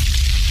 Easy.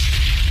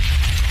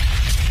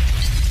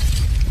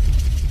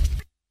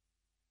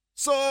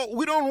 So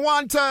we don't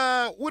want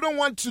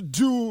to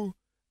do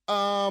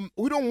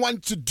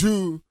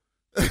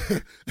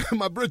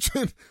my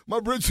brethren.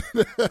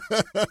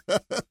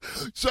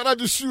 Shout out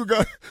to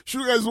Sugar.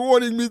 Sugar is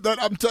warning me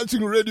that I'm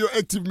touching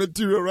radioactive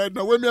material right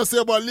now. When me I say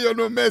about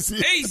Lionel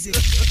Messi. Easy.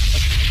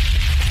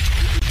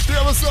 Big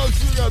up yourself,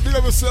 Sugar. Big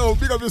up yourself.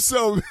 Big up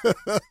yourself.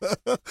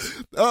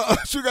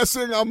 Sugar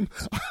saying I'm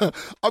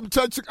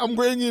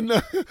going in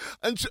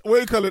what do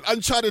you call it?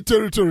 Uncharted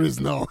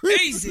territories now.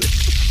 Easy.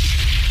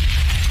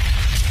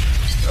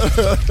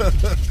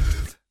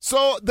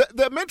 So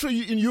the Metro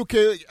in UK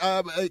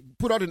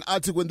put out an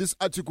article, and this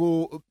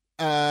article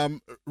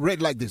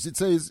read like this. It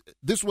says,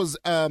 this was,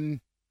 I'm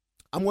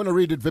going to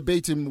read it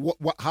verbatim,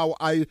 how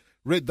I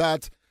read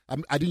that.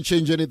 I didn't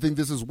change anything.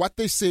 This is what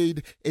they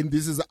said, and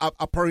this is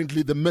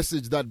apparently the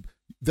message that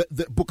the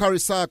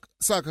Bukhari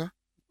Saka,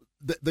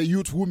 the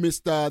youth who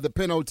missed the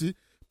penalty,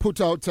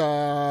 put out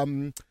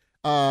when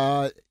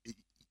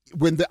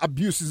the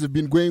abuses have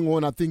been going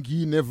on. I think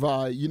he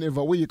never,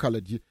 what you call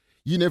it?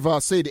 He never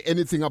said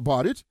anything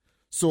about it.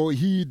 So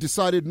he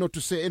decided not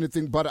to say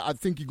anything, but I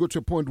think he got to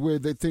a point where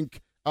they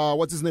think,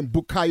 what's his name?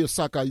 Bukayo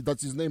Saka.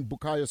 That's his name,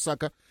 Bukayo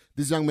Saka.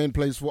 This young man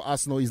plays for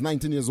Arsenal. He's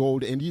 19 years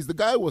old, and he's the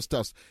guy who was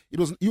touched. He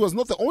was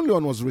not the only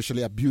one who was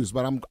racially abused,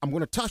 but I'm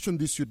going to touch on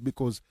this youth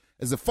because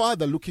as a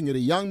father looking at a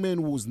young man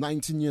who was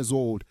 19 years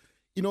old,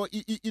 you know,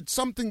 it's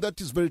something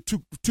that is very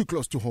too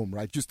close to home,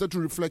 right? You start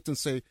to reflect and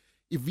say,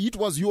 if it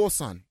was your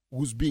son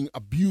who's being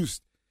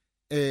abused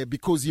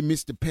because he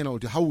missed the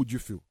penalty, how would you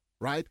feel?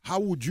 Right? How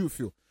would you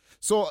feel?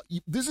 So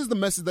this is the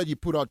message that you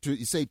put out to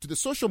say to the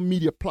social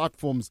media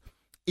platforms,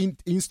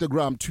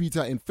 Instagram,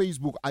 Twitter, and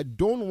Facebook. I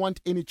don't want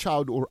any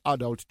child or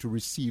adult to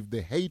receive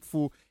the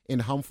hateful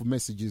and harmful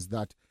messages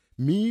that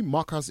me,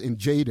 Marcus, and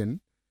Jaden,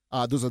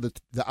 those are the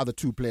other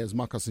two players,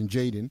 Marcus and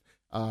Jaden,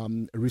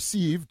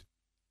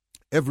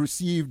 have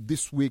received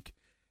this week.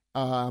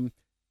 I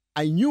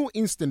knew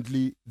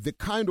instantly the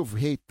kind of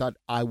hate that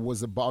I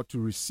was about to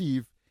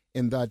receive,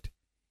 and that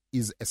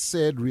is a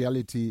sad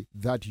reality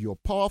that your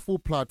powerful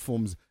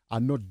platforms are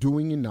not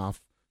doing enough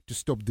to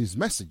stop these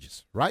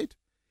messages, right?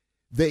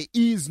 There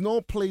is no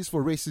place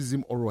for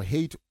racism or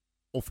hate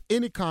of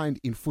any kind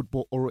in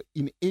football or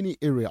in any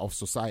area of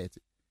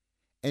society.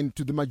 And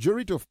to the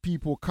majority of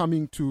people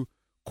coming to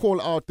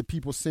call out the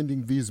people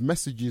sending these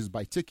messages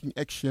by taking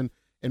action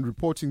and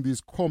reporting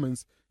these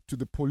comments to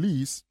the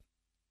police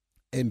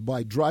and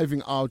by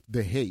driving out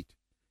the hate,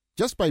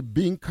 just by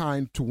being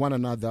kind to one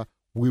another,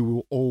 we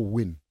will all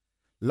win.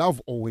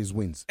 Love always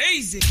wins.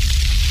 Easy.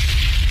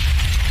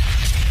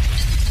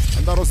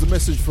 And that was the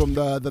message from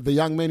the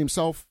young man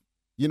himself.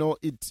 You know,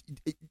 it's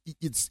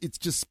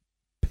just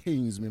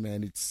pains me,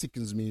 man. It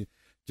sickens me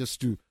just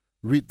to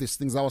read these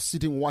things. I was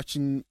sitting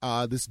watching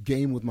this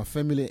game with my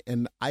family,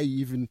 and I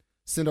even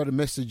sent out a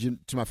message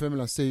to my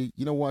family and say,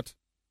 you know what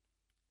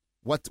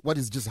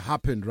has just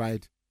happened,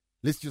 right?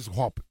 Let's just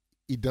hope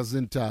it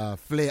doesn't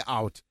flare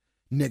out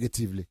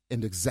negatively.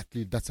 And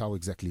that's how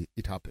exactly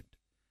it happened,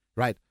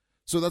 right?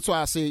 So that's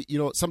why I say, you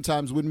know,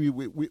 sometimes when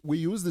we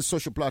use the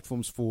social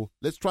platforms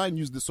let's try and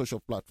use the social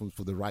platforms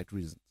for the right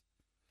reasons.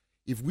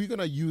 If we're going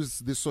to use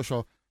the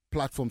social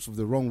platforms for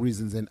the wrong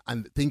reasons and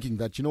thinking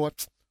that, you know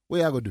what are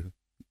you going to do?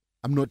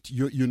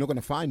 You're not going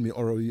to find me,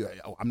 or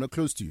I'm not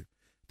close to you.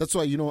 That's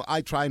why, you know,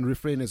 I try and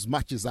refrain as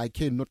much as I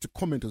can not to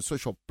comment on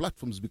social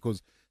platforms,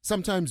 because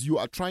sometimes you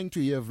are trying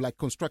to have like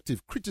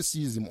constructive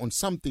criticism on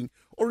something,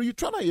 or you're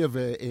trying to have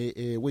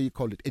a what you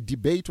call it, a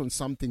debate on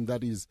something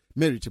that is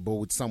meritable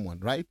with someone,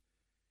 right?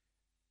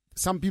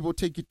 Some people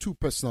take it too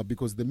personal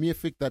because the mere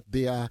fact that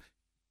they are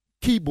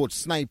keyboard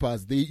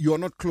snipers, you're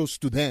not close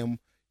to them,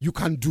 you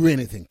can't do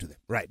anything to them,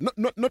 right?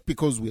 Not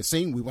because we're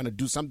saying we want to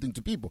do something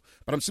to people,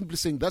 but I'm simply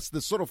saying that's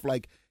the sort of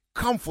like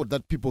comfort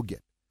that people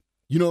get.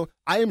 You know,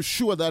 I am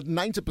sure that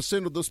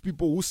 90% of those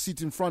people who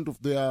sit in front of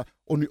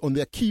on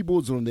their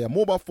keyboards or on their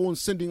mobile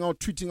phones,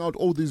 tweeting out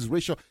all these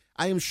racial,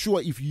 I am sure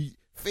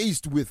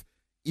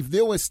if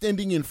they were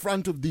standing in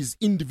front of these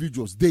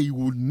individuals, they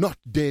would not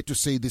dare to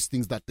say these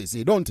things that they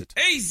say, don't it?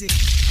 Easy.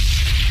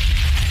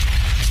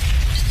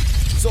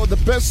 So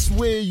the best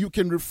way you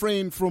can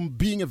refrain from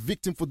being a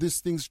victim for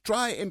these things,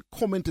 try and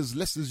comment as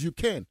less as you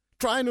can.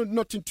 try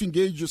not to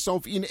engage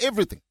yourself in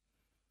everything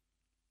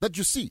that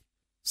you see.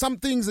 Some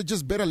things are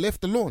just better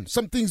left alone.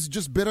 Some things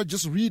just better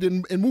just read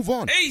and move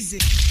on. Easy.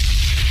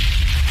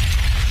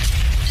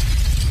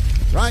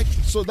 Right?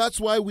 So that's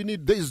why we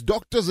need these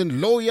doctors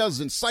and lawyers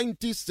and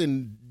scientists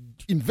and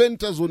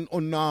inventors on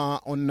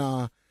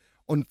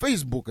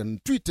Facebook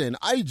and Twitter and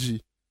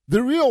IG.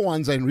 The real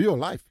ones are in real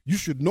life. You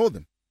should know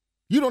them.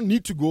 You don't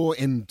need to go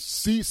and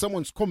see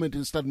someone's comment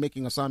and start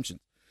making assumptions.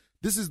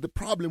 This is the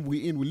problem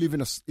we're in. We live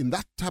in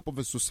that type of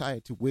a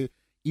society where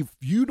if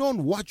you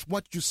don't watch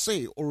what you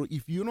say or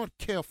if you're not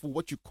careful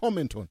what you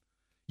comment on,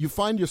 you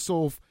find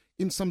yourself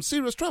in some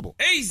serious trouble.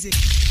 Easy.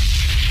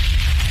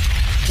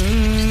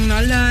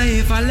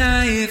 Alive.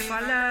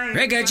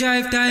 Reggae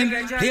drive time.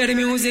 Hear the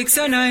music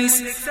so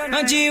nice.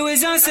 And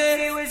G-Wiz I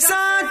say,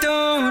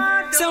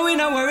 Santo. So we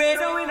not worry.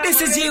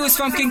 This is G-Wiz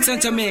from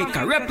Kingston,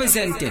 Jamaica,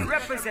 representing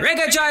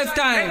Reggae drive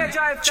time.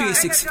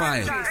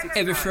 365.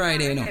 Every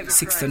Friday,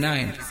 6 to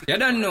 9. You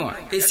don't know.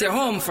 It's your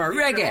home for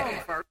reggae.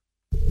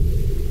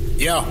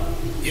 Yo.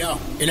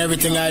 In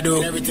everything I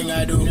do, I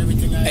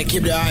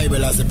keep the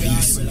Bible as a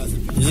piece.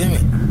 You hear me?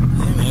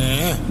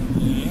 Yeah.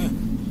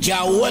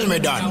 Jah hold me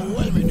down.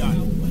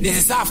 This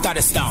is after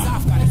the storm.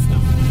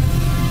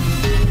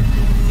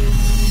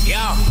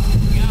 Yo.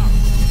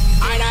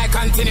 And I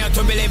continue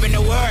to believe in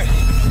the word.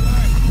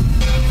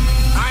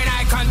 And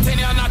I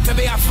continue not to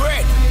be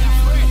afraid.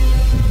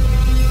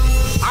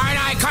 And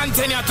I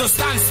continue to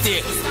stand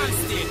still.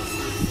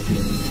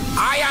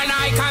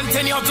 I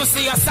continue to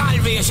see your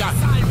salvation.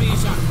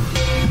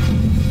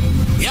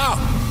 Yo.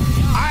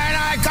 And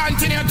I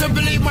continue to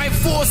believe my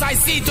foes I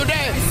see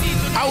today,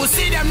 I will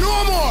see them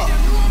no more.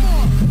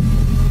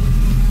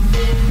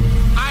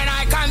 And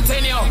I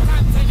continue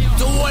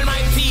to hold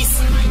my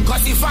peace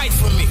because he fights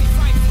for me.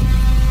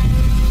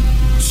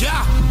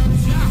 Yeah.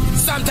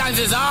 Sometimes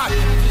it's hard.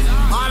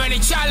 How many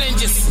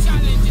challenges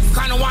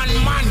can one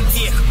man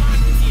take?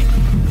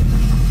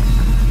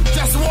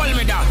 Just hold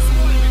me down.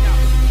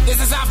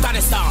 This is after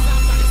the storm.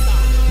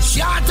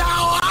 Shout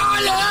out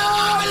all.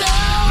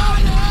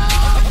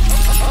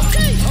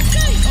 Okay.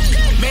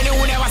 Many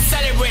will never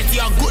celebrate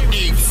your good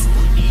deeds,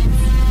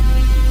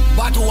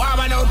 but who have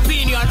an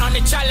opinion on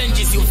the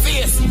challenges you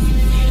face.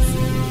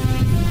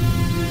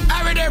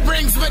 Every day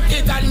brings with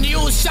it a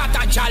new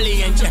shatter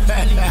challenge.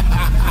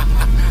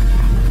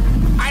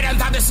 I don't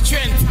have the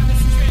strength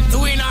to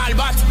win all,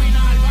 but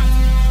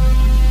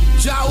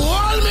Jah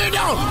hold me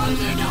down.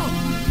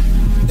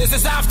 This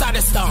is after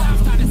the storm.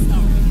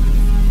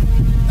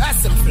 That's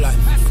simple.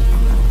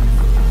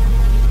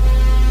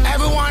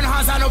 Everyone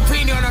has an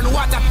opinion on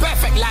what a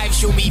perfect life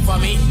should be for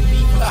me.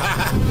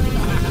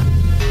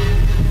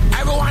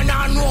 Everyone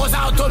now knows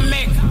how to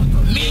make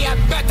me a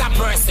better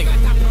person.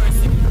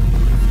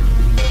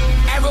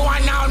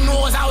 Everyone now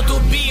knows how to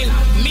build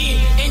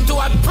me into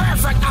a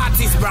perfect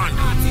artist brand.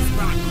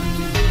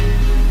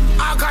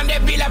 How can they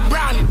build a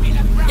brand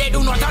they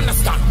do not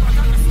understand?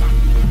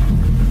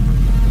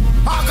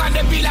 How can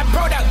they build a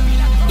product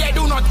they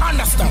do not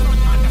understand?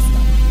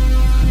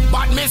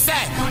 But me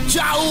say,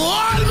 Jah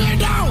hold me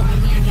down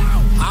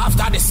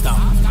after the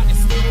storm.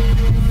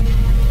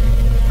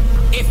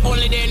 If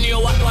only they knew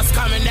what was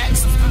coming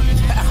next.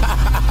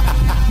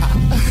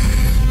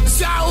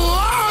 Jah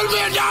hold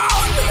me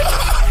down.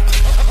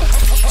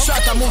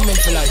 Shut a movement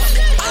for life.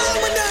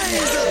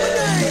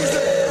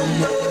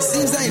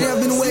 Seems like they have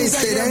been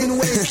wasted,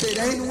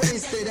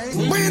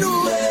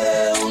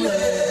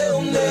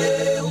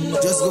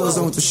 Just goes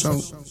on to show.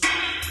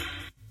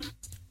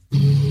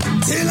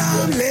 Till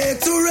I'm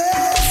laid to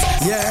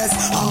rest. Yes,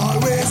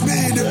 always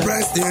be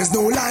depressed. There's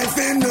no life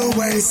in the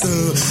West.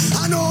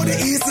 I know the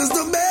East is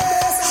the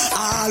best.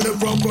 All the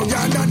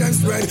propaganda them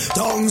spread.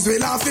 Tongues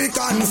will have to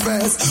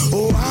confess.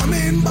 Oh, I'm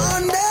in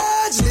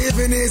bondage.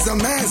 Living is a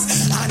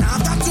mess. And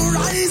I've got to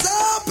rise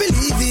up,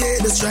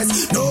 alleviate the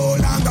stress. No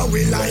longer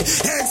will I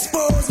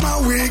expose my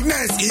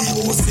weakness.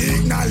 Ego's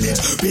acknowledge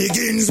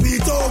begins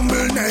with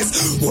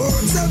humbleness.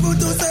 Work 7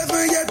 to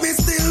 7, yet we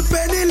still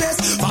penniless.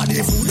 For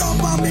the food up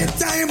on me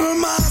table,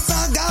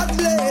 master, God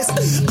bless.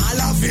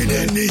 All of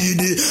the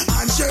needy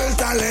and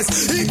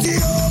shelterless.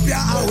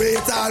 Ethiopia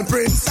await all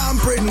prince and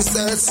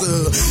princess.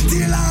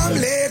 Till I'm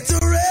laid to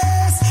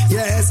rest.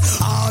 Yes,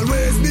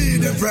 always be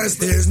depressed.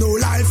 There's no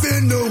life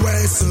in the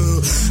West.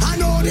 I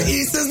know the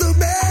East is the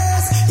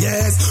best.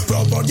 Yes,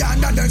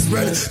 propaganda that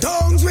spread.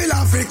 Tongues will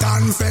have to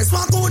confess.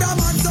 What could a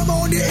man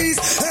about the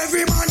East?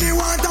 Every man they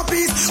want a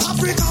piece.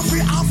 Africa, free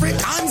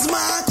Africans,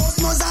 man.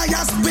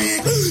 Messiah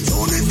speak.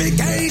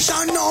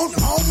 Unification out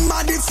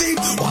on the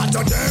feet. What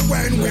a day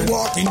when we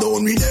walking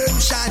down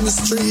Redemption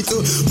Street.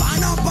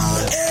 Man up our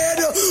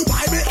head,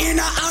 Bible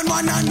in a hand,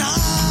 one and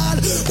all.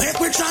 Make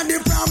we try the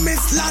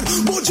promised land.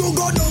 But you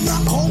go down a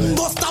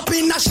Congo, stop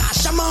in a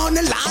Shashamane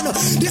land.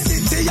 The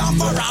city of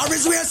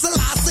Ferraris where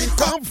Selassie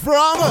come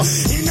from.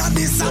 In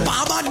Addis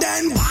Ababa,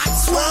 then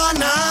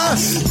Botswana.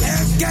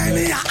 Left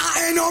Kenya,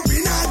 I end up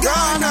in a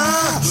Ghana.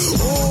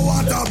 Oh,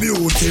 what a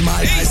beauty, my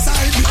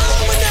eyesight.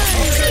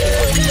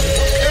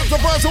 It's the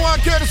first one,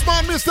 Curtis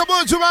Man, Mr.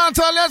 Bunch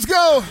Let's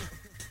go.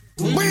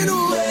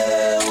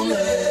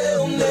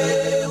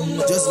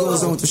 Just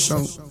goes on to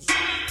show.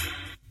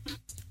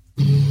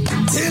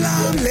 Till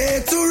I'm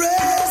laid to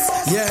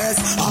rest.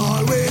 Yes,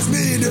 always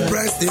be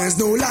depressed. There's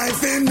no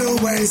life in the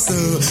West.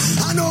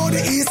 I know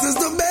the East is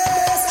the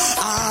best.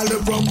 All the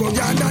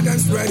propaganda that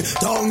spread,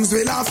 tongues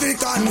will have to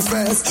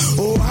confess.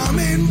 Oh, I'm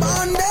in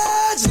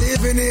bondage,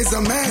 living is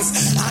a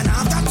mess. And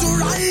I've got to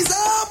rise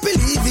up,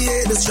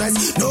 alleviate the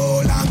stress.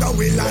 No longer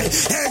will I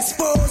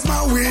expose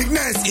my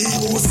weakness. He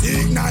who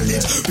seek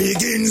knowledge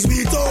begins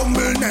with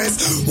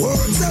humbleness. Work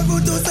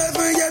 7 to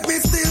 7, yet me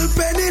still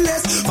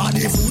penniless. For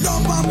the food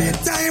up on me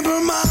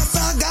table,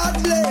 master, God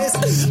bless.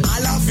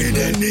 All of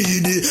the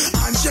needy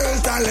and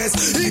shelterless.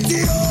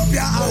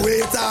 Ethiopia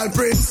await all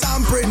prince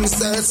and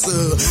princess.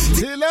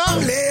 Till I'm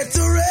late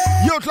to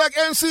rest. You look like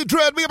NC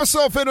Dread, be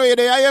yourself anyway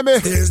there, I am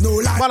it. There's no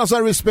life. Man, I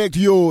respect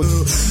you.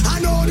 I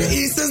know the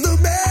East is the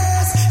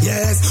best.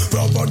 Yes,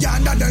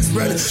 propaganda that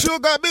spread.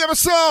 Sugar, be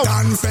yourself.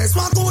 Confess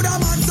what good a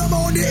man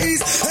about the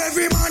East.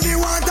 Every man they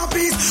want a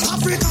piece.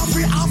 Africa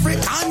free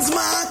Africans,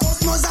 man.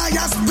 Cosmos I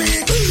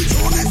speak.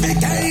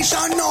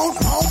 Unification out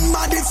on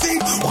the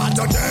feet. What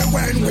a day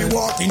when we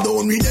walking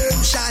down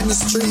Redemption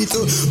Street.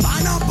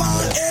 Man up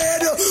on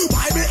head,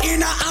 Bible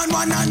in a hand,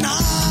 one and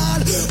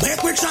all.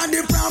 Make we try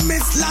the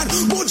promised land.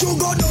 Would you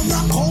go down the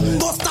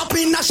Congo, stop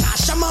in a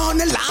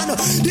Shashamane land?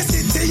 The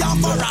city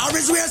of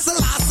Ferraris where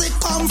Selassie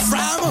come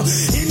from.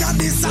 In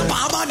Addis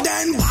Ababa,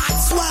 then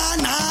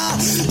Botswana.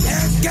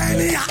 Yes,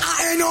 Kenya,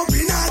 I end up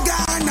in a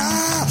Ghana.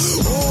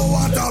 Oh,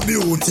 what a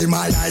beauty,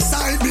 my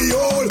eyesight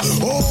behold.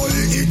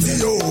 Holy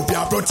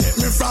Ethiopia, protect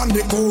me from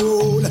the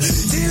cold.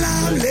 Till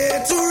I'm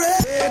late to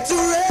rest, late to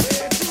rest.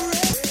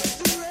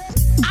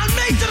 I'll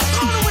make to the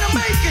corner when I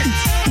make it.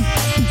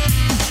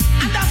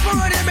 And that's where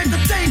I'm meant to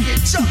take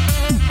it. So,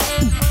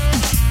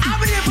 I'll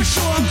be there for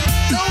sure.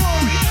 Don't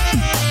worry.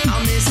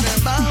 I'm missing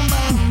bam,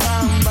 bam,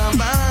 bam, bam,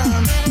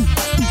 bam.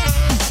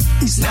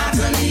 It's not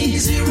an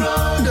easy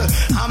road.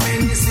 How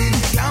many see the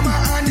glamour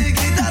and the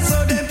glitter,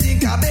 so them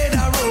think I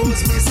better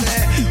rose. Me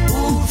say,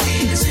 who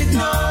feels it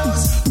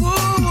knows? Ooh,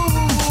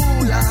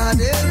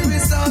 Lord, every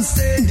sun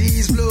stay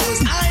these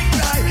blows. I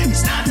cry,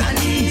 it's not an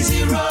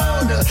easy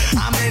road.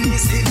 How many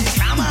see the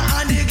glamour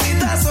and the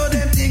glitter, so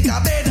them think I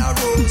better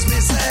rose. Me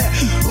say,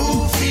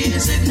 who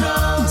feels it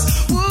knows?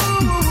 Ooh,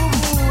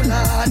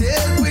 Lord,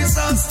 every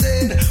sun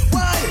stay.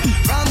 Why?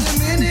 From the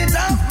minute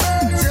of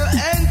birth, you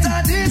enter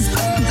this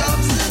earth.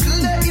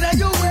 Obstacle in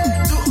your way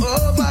to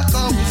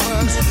overcome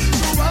first.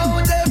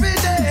 Throughout every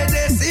day,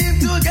 they seem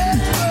to get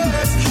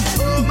worse.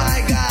 Oh my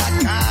God,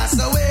 cast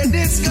away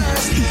this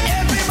curse.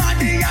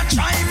 Everybody are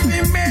trying to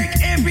make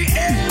every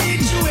end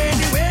meet you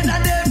anywhere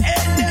that them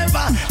end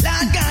never.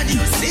 Lord God,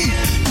 you see,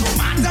 no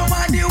matter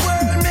what the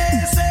world may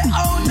say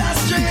out the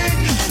street,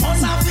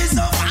 most of this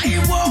stuff I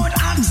won't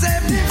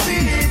accept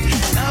defeat.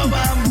 Now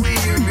I'm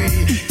weary,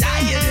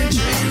 tired and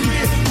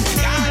dreary. We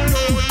got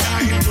no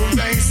time to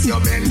race your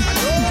mental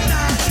load.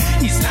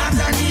 It's not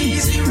an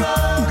easy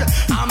road.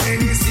 How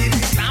many see the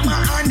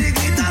glamour and the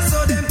glitter, so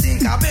them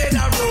think I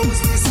better rose.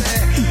 Me say,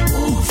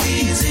 who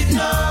feels it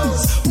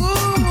knows?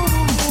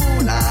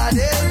 Ooh, Lord,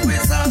 help me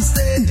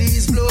sustain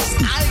these blows.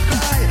 I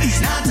cry, it's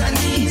not an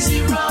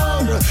easy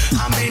road.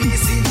 How many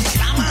see the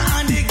glamour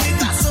and the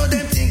glitter, so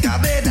them think I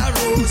better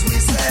rose. Me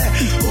say,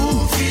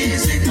 who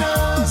feels it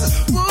knows?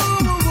 Ooh,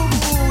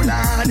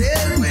 Lord,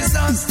 help me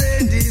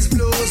sustain these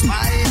blows.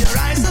 By your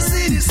eyes to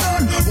see the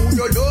sun, who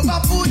you love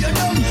or who you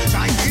don't.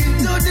 Trying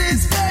to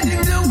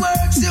discredit the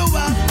works you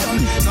have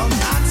done. Some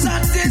not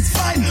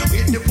satisfied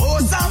with the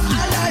post of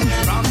ally.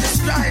 From the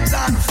scribes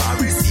and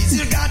Pharisees,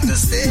 you got to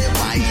stay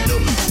wide.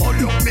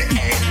 Hold up the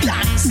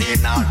headlines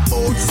in on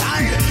both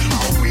sides.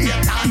 How we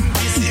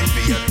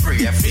anticipate,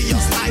 pray for your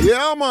style.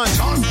 Yeah, man.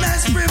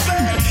 Justness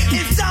prevail,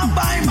 it's down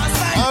by my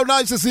side. How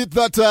nice is it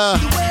that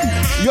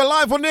you're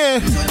live on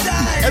there,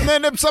 and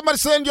then if somebody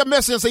send you a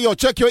message and say, yo,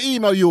 check your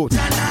email, you.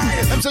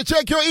 And say,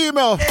 check your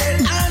email.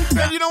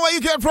 And you know what you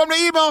get from the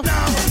email?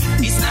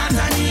 It's not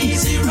an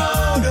easy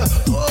road.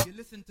 Oh. You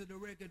listen to the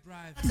Reggae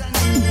Drive. It's not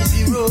an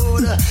easy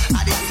road.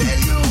 I did tell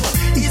you,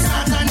 it's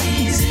not an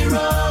easy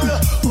road.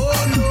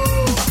 Oh no,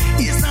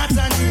 it's not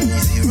an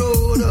easy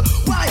road.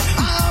 Why?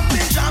 I've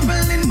been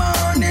traveling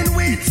morning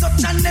with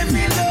such an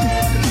heavy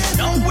load.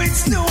 Now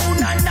it's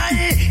noon and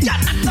I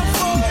cannot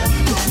afford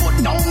to put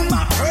down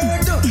my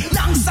burden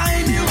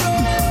alongside the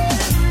road.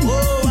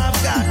 Oh, I've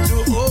got to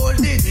hold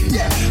it.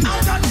 Yeah,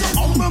 I've got to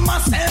humble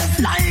myself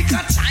like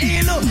a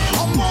child.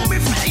 Up on my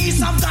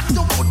face, I've got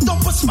to put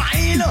up a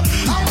smile.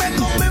 I'll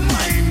make up my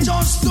mind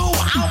just to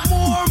have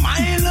more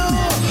mile.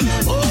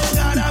 Oh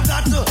God, I've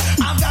got to,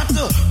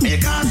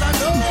 because I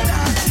know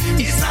that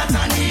it's not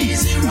an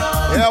easy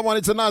road. Yeah, man,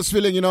 it's a nice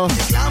feeling, you know.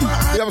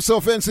 You have so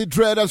fancy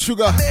dread and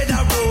sugar.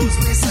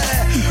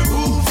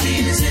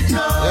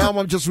 Yeah,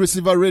 man, just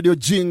receive a radio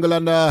jingle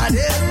and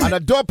a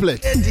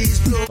doublet.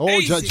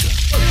 Oh, judge.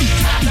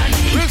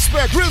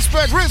 Respect.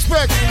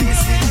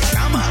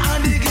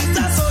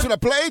 Should I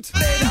play it?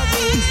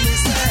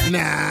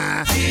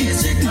 Nah,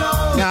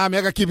 I'm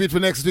gonna keep it for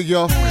next week,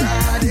 yo.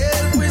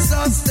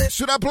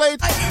 Should I play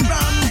it?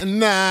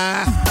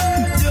 Nah.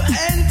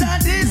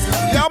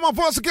 Yeah, I'm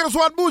supposed to get us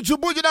one Buju.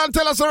 Buju don't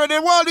tell us already.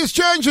 The world is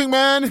changing,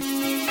 man.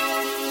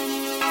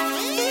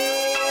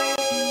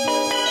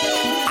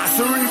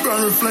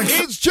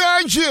 It's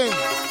changing.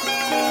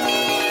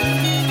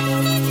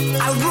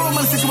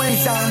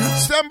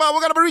 Stand by,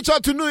 we're going to reach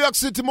out to New York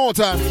City more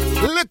time.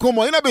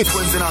 Likomo in a bit.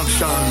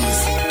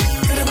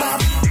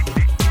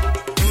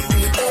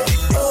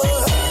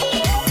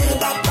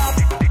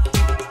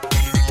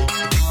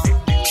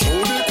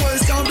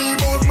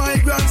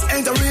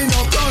 Entering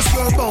across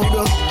your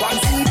border, while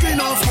thinking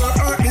of your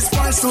earth is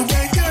price to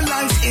get your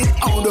life in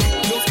order.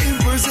 Look in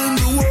prison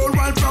the world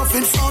while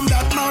profit from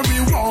that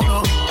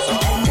marijuana.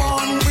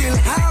 Someone will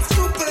have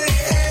to pay.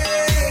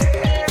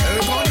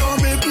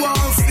 Economic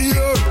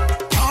warfare,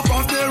 top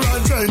of their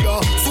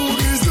agenda. Food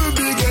is the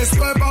biggest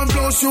weapon,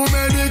 plus you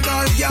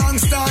medical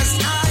gangsters.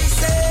 I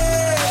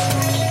say,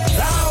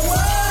 the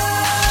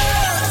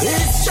world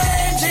is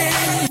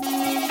changing.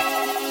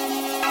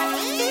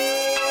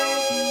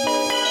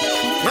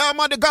 Yeah,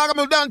 man, the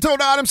government done told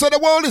them, so the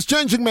world is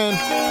changing, man.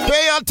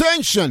 Pay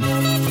attention. A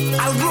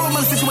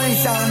Roman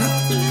situation.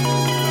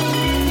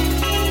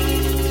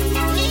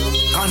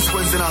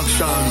 Consequences and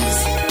actions.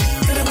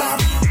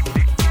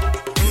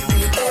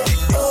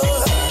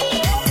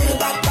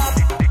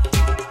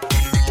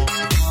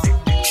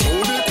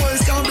 Show the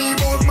question be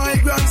about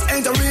migrants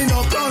entering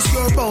across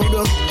your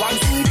border. While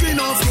thinking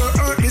of your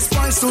earth is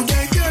price to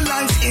get your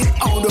life in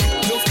order.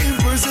 Look in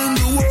prison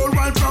the world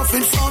while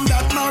profit from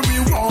that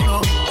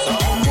marijuana.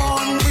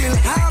 Someone will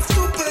have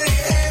to pay.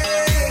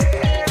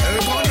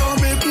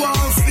 Economic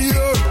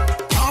warfare,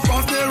 top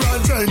of their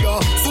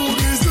agenda. Food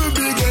is the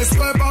biggest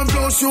weapon,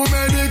 plus you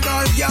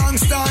medical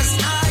gangsters.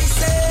 I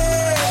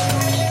say,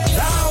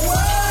 the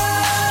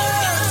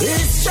world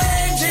is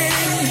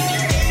changing.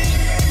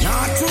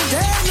 Not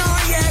today,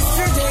 not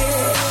yesterday.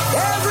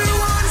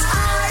 Everyone's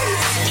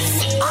eyes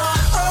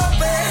are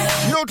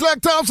open. You look like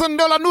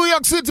 $1,000 New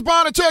York City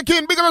party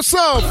check-in. Big up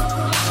yourself.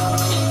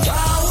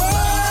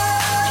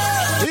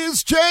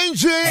 It's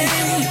changing.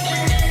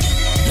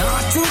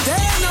 Not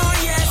today,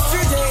 not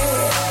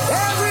yesterday.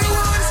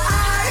 Everyone's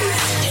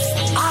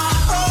eyes are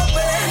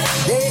open.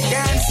 They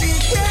can see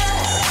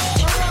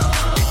it.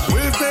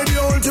 We've paid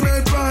the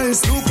ultimate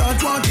price. Look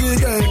at what we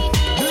get.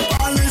 The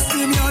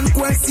Palestinian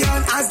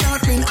question has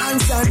not been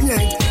answered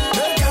yet.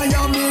 The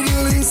entire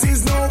Middle East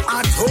is now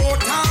a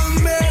total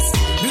mess.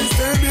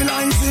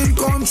 Destabilizing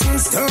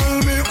countries,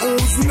 tell me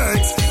who's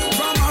next.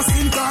 From us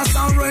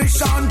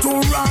incarceration to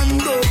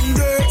random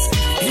deaths.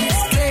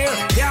 It's clear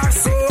they are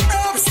so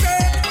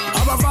upset.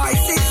 Our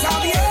voices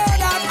shall be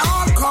heard at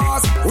all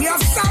costs. We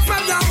have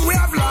suffered and we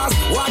have lost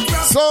what we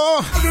have.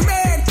 So,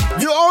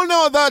 you all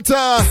know that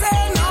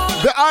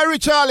the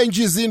Irish challenge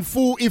is in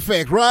full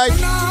effect, right?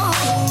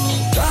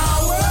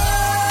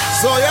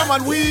 So, yeah,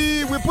 man,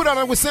 we put out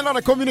and we sent out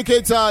a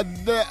communicator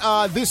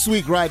this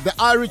week, right? The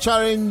Irish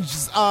challenge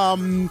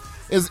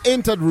is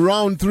entered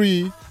round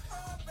 3.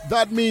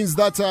 That means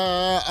that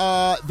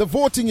the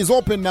voting is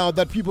open now,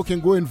 that people can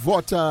go and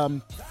vote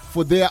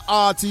for their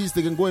artists.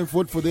 They can go and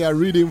vote for their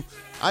rhythm.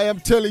 I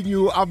am telling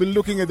you, I've been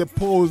looking at the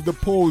polls. The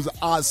polls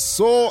are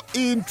so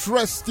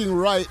interesting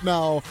right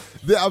now.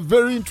 They are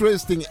very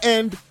interesting.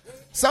 And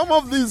some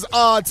of these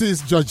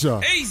artists,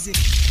 Jaja, Easy.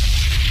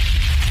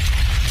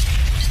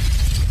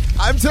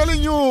 I'm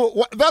telling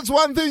you, that's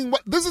one thing.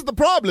 This is the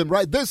problem,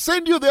 right? They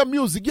send you their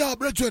music. Yeah,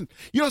 brethren,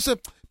 you know, say,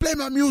 play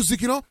my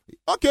music, you know.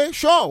 Okay,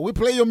 sure, we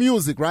play your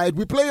music, right?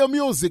 We play your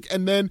music,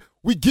 and then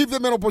we give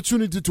them an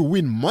opportunity to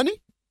win money,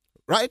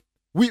 right?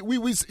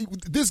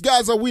 These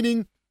guys are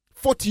winning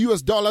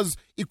 $40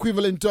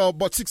 equivalent to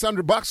about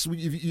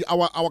 $600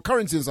 our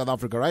currency in South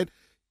Africa, right?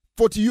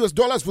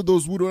 $40 for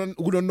those who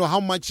don't know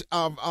how much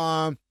of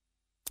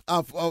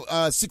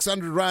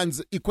 600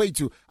 rands equate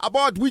to.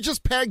 We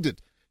just pegged it.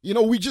 You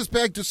know, we just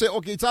pegged to say,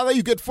 okay, it's either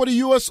you get 40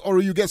 US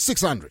or you get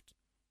 600.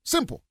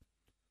 Simple,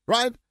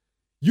 right?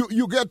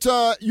 You get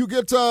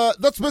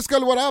that's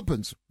basically what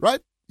happens, right?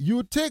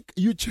 You need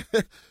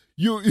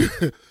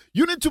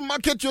to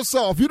market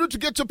yourself. You need to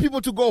get your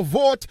people to go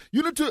vote.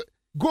 You need to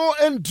go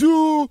and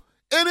do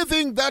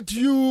anything that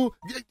you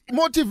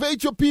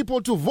motivate your people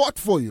to vote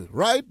for you,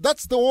 right?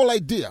 That's the whole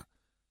idea.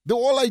 The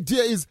whole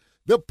idea is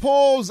the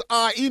polls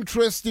are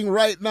interesting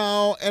right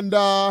now. And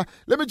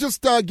let me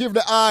just give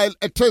the eye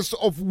a taste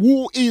of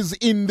who is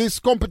in this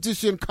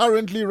competition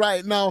currently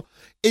right now.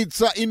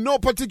 It's in no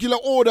particular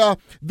order.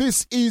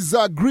 This is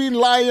Green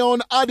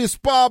Lion, Addis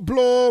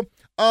Pablo,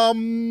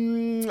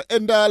 and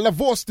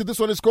Lavosti. This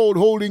one is called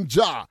Holding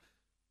Jar.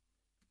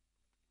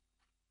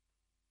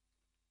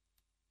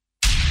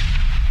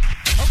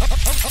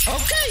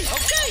 Okay.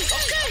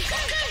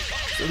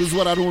 So this is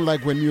what I don't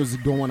like when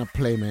music don't want to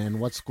play, man.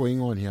 What's going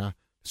on here?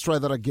 Let's try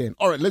that again.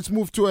 All right, let's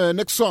move to a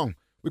next song.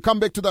 We come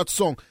back to that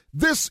song.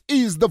 This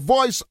is the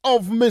voice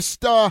of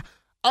Mr.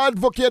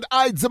 Advocate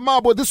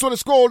Aidzamabo. This one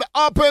is called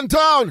Up and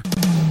Down.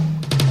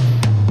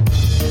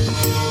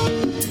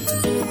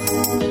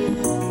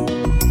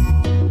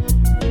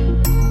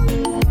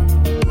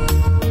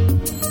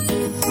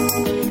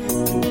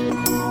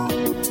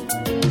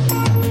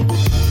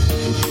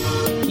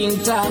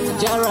 King Top,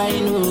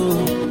 Jarino.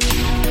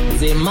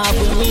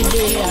 Zimbabwe, me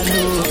day, I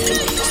know.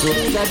 So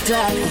that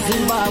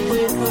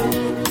Zimbabwe.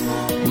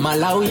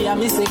 Malawi,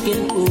 I'm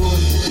second home.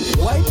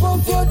 Wipe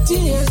up your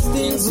tears,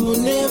 things will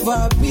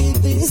never be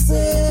the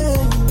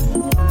same.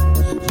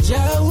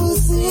 Jah will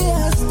see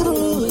us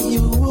through,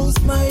 you will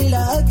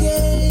smile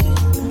again.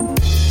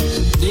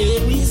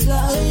 There is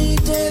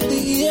light at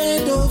the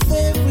end of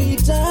every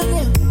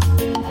time.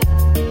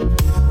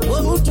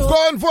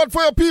 Go and vote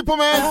for your people,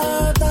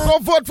 man. Go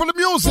vote for the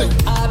music.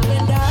 Up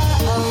and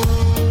down,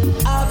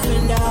 up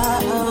and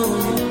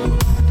down.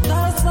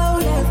 That's how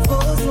life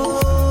goes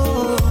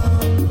on.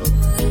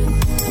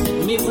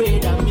 Me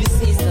brother, me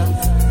sister,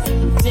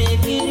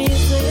 take it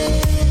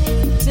easy,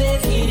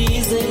 take it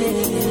easy.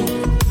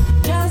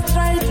 Just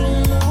try to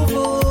move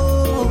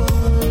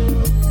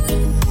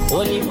on.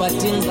 Only for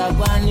things are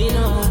going, you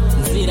know.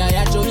 Nzira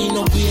yacho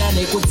inokwira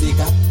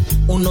nekudzika.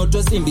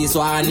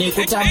 Unotosimbiswa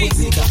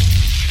nekutabudzika.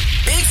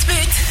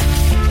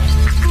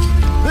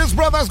 This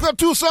brother's got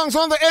 2 songs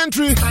on the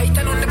entry.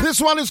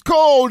 This one is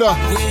called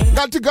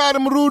Gatigari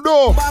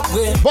Mrudo.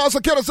 Boss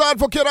a kid side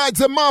for Kira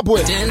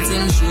Zimbabwe.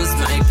 Dancing shoes,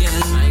 my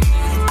girl, my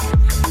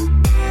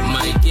girl,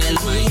 my girl.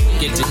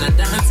 Get in a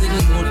dancing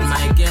mood,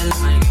 my girl,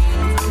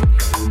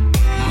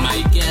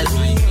 my girl.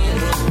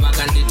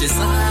 Wakandite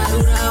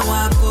sarura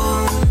wako.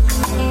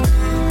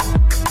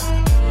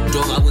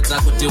 Toka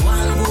kutsakuti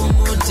wangu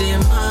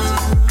mutema.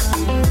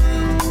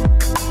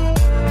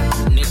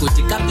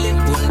 Kuti ka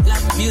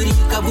black beauty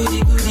ka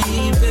goody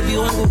baby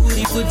wangu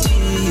uri kuti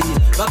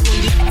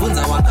vakundi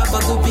bunza wakaba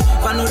kupi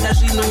panoda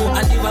zvino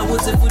andiva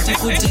wose futi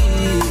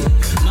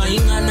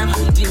maingana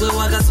ndiwe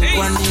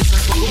wakazokwanisa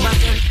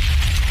kubata.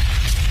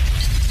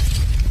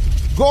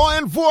 Go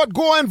and vote,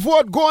 go and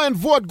vote, go and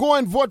vote, go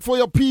and vote for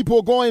your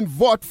people. Go and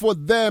vote for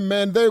them,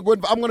 man. I'm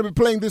going to be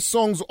playing these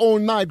songs all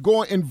night.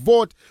 Go and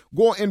vote,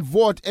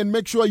 and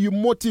make sure you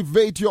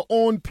motivate your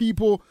own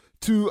people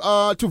to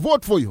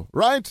vote for you,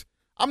 right?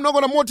 I'm not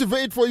going to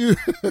motivate for you.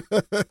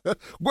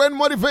 Go and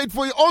motivate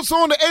for you. Also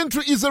on the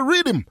entry is a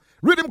rhythm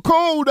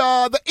called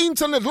the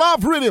Internet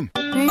Love Rhythm.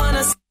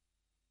 Manas.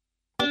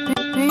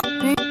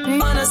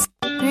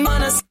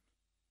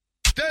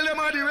 Tell them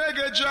how the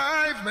reggae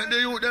drive, man, the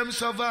youth them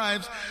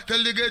survive.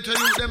 Tell the ghetto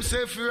youth them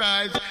safe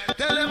rise.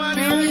 Tell them how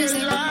the reggae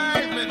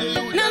drive, man, the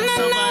youth them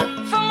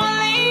survive. For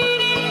my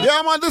lady.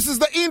 Yeah, man, this is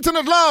the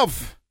Internet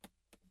Love.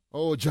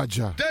 Oh,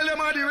 Jaja. Tell them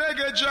how the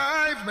reggae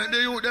drive, man,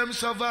 the youth them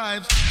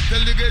survive. Tell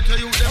the ghetto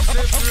youth them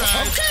safe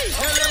rise.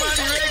 Tell them how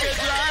the reggae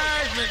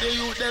drive, man, the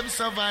youth them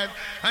survive.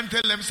 And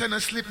tell them send a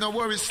slip, no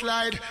worry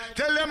slide.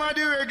 Tell them how the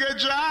reggae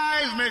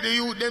drive, man, the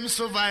youth them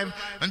survive.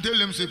 And tell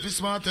them say if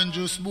smart and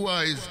just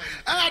boys.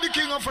 I the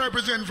king of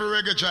represent for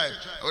reggae drive.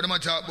 What am I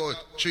talk about?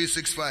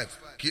 365.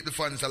 Keep the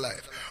fans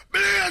alive.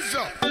 Blaze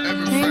up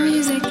every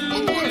Friday.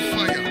 On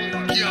fire.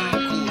 Yeah,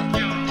 cool.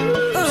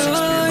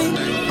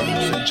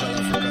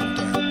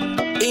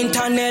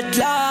 Internet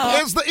love.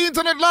 It's the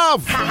Internet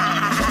Love.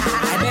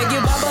 I beg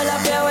you bubble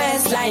up your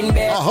waistline,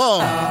 baby.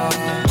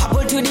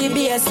 Bubble to the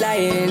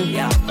baseline.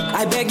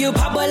 I beg you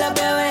bubble up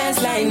your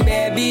waistline,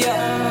 baby.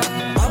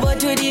 Bubble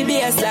to the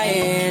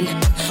baseline.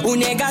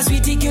 Unega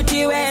sweetie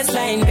cutie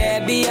waistline,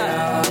 baby.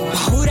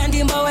 Who done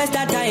the most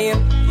that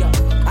time?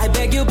 I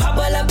beg you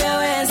bubble up your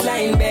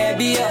waistline,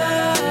 baby.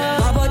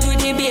 Bubble to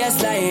the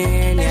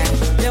baseline.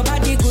 Your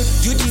body good,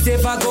 you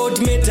deserve a gold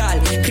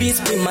medal.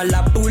 Crispy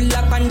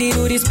malapula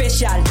pandiri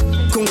special.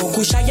 Kungo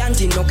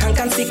kushayanti no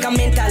kankan sika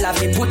mental. I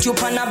put you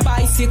on a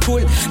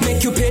bicycle,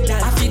 make you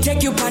pedal. I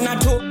take you on a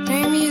toe.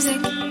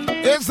 Music.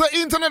 It's the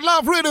Internet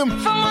Love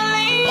Rhythm.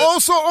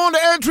 Also on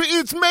the entry,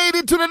 it's made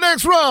it to the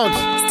next round.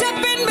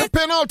 The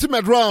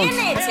penultimate round.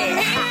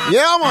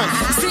 Yeah, man.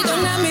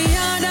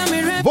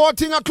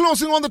 Voting are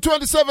closing on the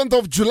 27th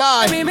of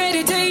July.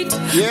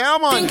 Yeah,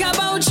 man.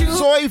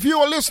 So if you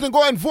are listening,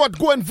 go and vote.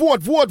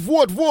 Vote.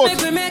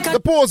 The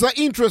polls are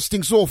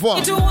interesting so far.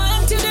 You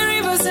walk to the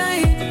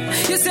riverside.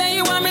 You say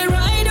you want me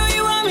ride or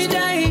you want me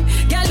die.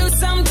 Girl, do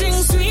something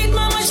sweet,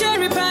 mama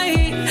cherry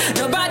pie.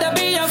 Nobody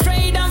be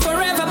afraid, I'm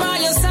forever by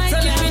your side. So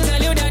let me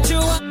tell you that you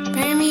want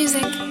more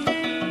music.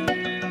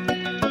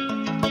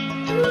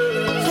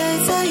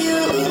 Let's tell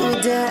you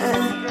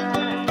that.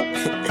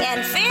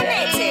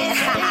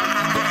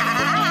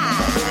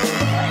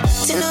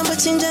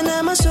 Chinja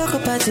na maswako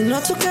pati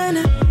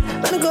notukana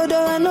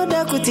Banagodo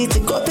anoda kutiti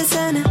kope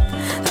sana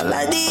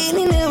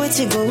Amadini newe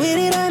chigo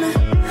wirirana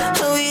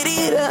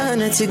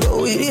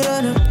chigo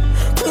wirirana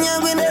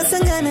Kunyagwenda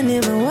sangana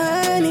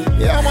nemawani.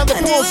 Yeah, man,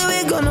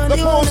 the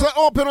polls are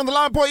open on the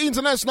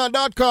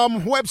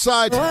LinePointInternational.com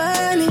website.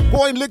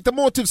 Go and link the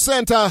Motive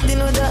Center.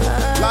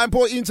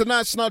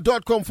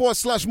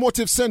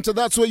 LinePointInternational.com/Motive Center.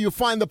 That's where you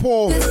find the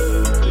poll.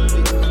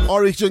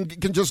 Or you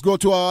can just go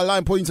to our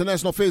Line Point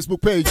International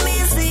Facebook page.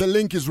 The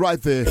link is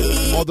right there.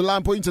 Or the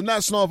Line Point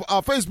International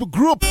our Facebook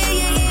group.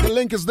 The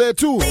link is there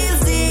too.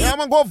 Yeah,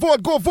 man, go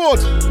vote.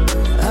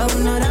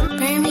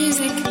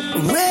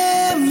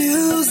 Rare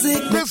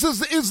music. This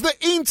is the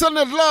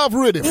Internet Love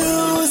Rhythm.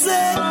 Music,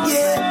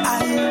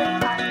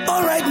 yeah.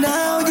 All right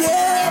now,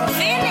 yeah.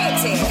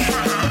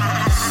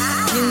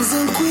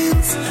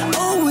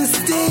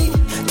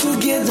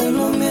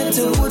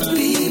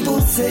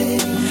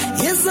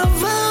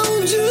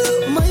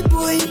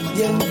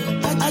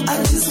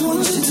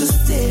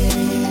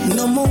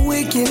 I'm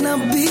waking up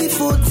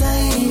before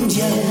time,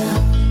 yeah.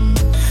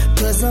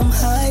 Cause I'm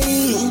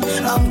high,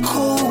 I'm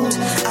cold,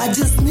 I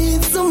just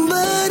need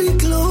somebody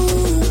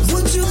close.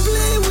 Would you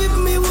play with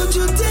me, would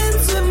you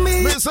dance with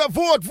me? Mr.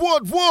 Vote,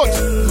 vote, vote.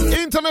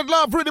 Internet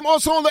Love Rhythm,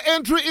 also on the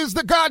entry is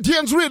the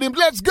Guardians Rhythm.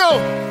 Let's go.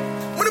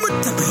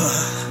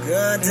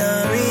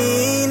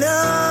 Katarina,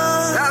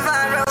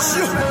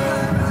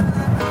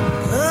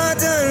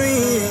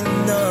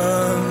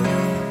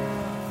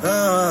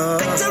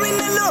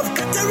 Katarina love,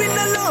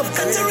 Katarina love,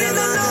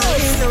 Katarina love.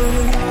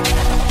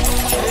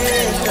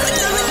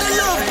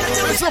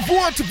 It's a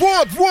vote,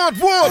 vote, vote,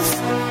 vote.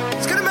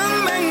 Skitty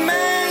bang bang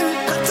bang.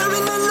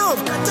 Katarina love,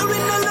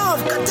 Katarina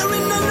love,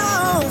 Katarina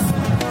love.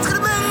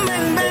 Skitty bang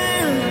bang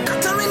bang.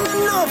 Katarina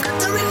love,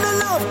 Katarina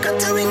love,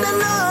 Katarina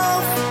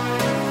love.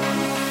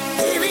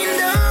 Even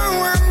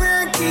though I'm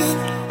working,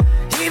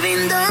 even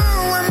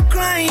though I'm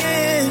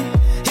crying,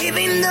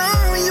 even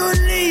though you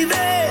leave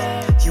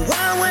it, you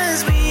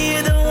always be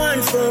the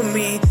one for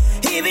me.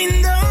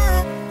 Even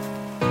though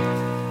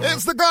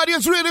it's the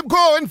Guardians Rhythm,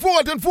 go and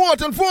vote and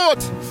vote and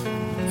vote.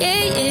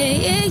 Yeah, yeah,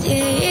 yeah,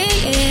 yeah, yeah,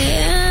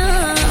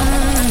 yeah.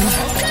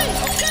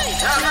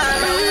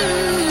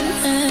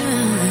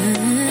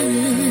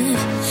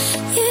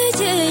 Yeah,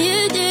 yeah, you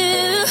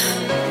do.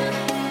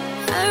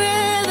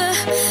 Forever.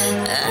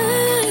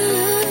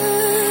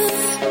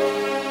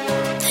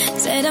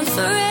 Said I'm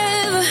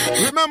forever.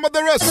 Remember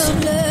the rest.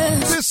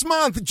 This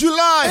month,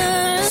 July,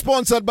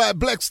 sponsored by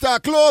Black Star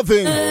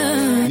Clothing.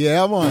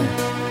 Yeah, man.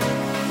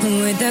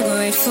 With a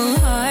grateful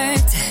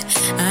heart,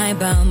 I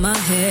bow my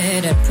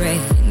head, I pray,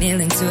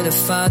 kneeling to the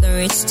Father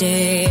each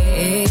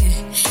day,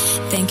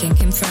 thanking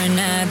Him for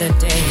another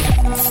day,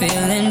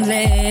 feeling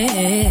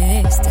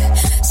blessed.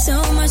 So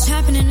much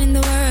happening in the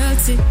world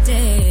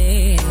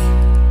today.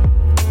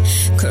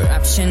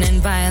 Corruption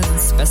and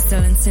violence,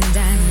 pestilence and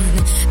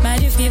dying, but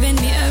You've given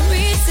me a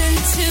reason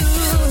to.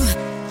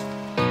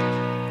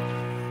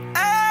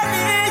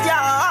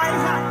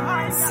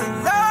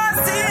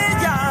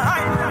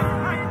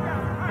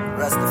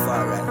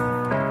 Rastafari.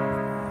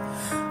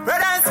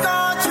 Brothers go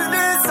to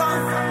this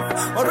song,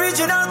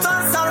 original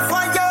song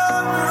for you.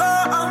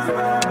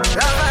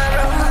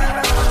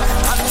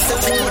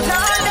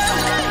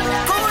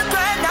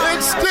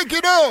 It's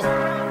sticking out.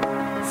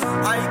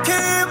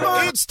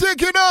 It's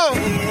sticking out.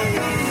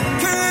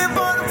 Keep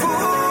on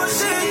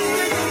pushing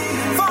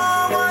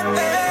forward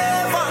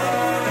ever.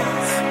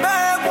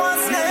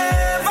 Backwards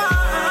never.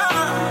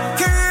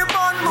 Keep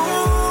on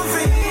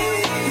moving.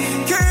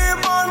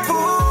 Keep on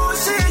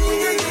pushing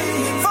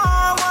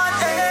forward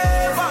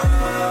ever.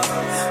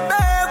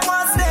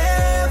 Backwards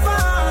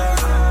never.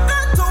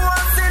 Got to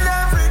hustle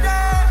every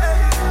day.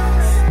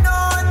 No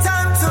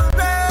time to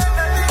wait.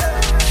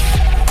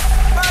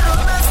 But the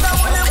best I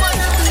wanna be.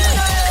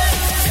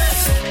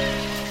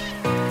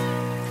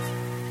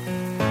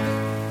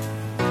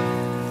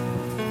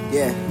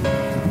 Yeah.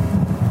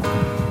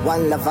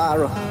 One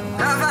Lavaro.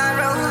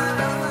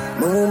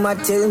 My woman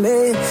tell me,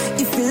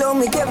 if you love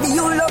me, give me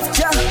you love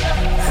ya.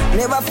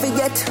 Never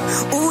forget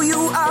who you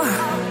are.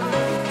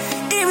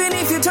 Even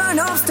if you turn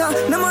off star,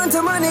 no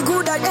matter money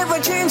good that ever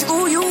change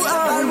who you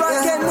are.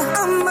 Rockin',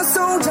 I'm a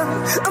soldier,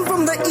 I'm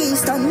from the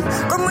eastern.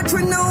 Come what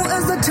we know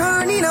as a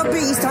turning a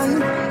beast. And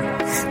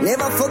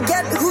never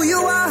forget who you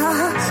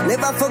are.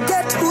 Never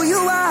forget who you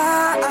are.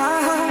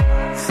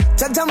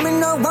 Judge me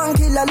no one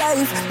kill a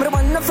life, but I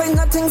wanna find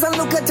the things and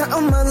look at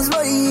a man's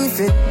life.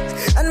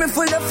 And me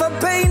full of a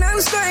pain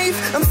and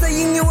strife. I'm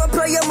saying you a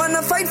prayer, man,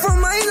 I fight for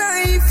my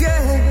life,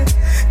 yeah.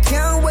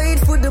 Can't wait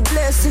for the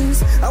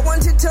blessings. I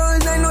want you to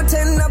 9 or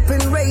 10 up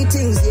in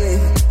ratings, yeah.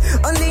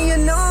 Only you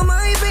know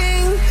my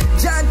being.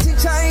 Jah to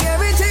try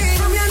everything.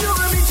 From you know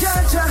me,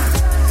 Jah.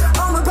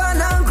 I'm a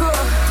born and grow.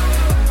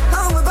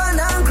 I'm a born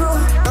and grow.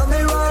 I'm a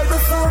roll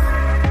before.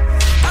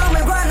 I'm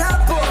a born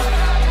and poor.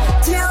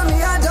 Tell me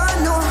I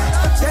don't know.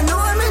 You know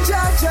I'm in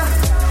charge.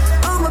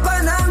 I'm a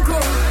born and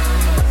grow.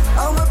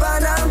 I'm a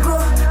born and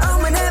grow.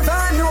 I'm a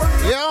never know.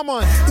 Yeah,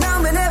 man. Now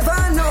me never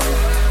know.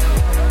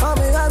 I'm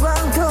a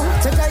born grow.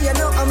 Today you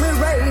know I'm a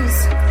raise.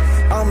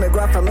 I'm a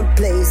grow from a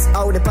place.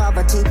 Out the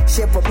poverty,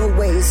 shape up my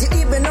ways. You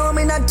even know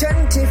me not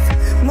attentive.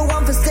 Me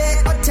want to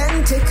stay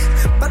authentic,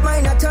 but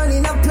mine not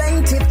turning a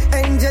plaintiff.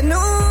 And you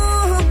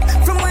know,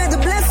 from where the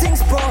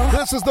blessings pour.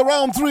 This is the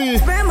round 3.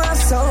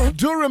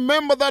 Do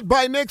remember that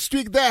by next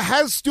week there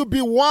has to be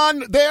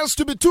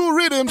 2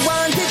 rhythms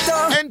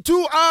and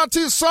 2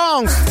 artist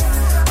songs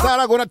that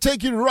are going to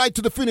take you right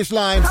to the finish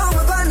line.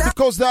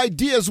 Because the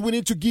idea is we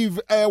need to give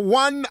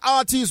 1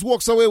 artist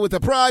walks away with a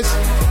prize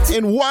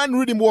and 1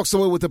 rhythm walks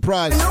away with a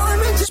prize.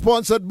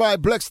 Sponsored by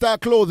Black Star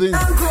Clothing.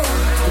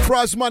 The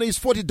prize money is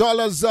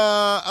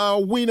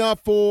 $40 winner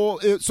for,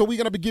 so we're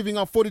going to be giving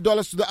out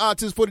 $40 to the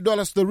artist,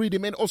 $40 to the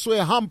rhythm, and also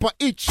a hamper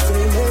each.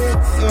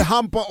 A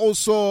hamper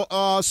also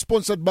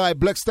sponsored by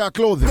Black Star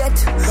Clothing.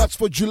 That's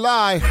for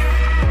July.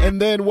 And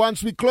then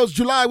once we close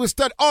July, we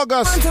start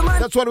August.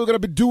 That's what we're going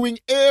to be doing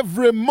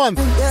every month.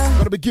 We're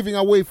going to be giving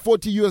away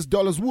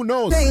 $40. Who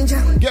knows?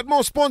 Get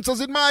more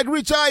sponsors. It might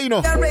reach high, you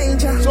know.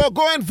 So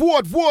go and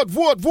vote.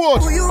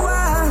 Who you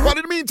are? But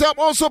in the meantime,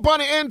 also upon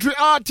the entry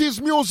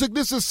artist music,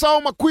 this is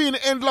Soul McQueen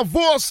and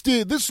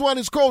Lavosti. This one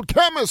is called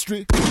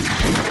Chemistry.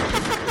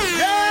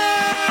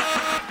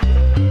 Yeah.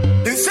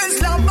 This is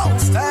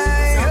Lavosti.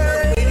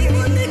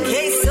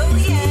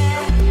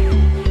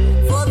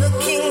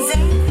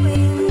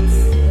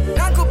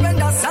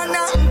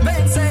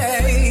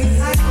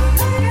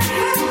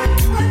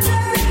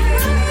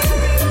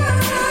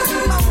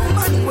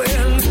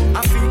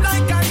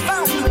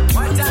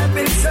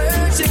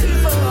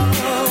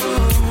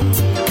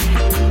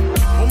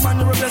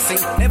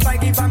 Never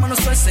give I'm no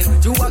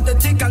stressing. You have the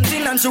thick and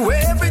thin and through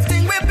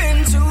everything we've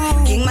been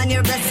through. King man,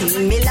 you're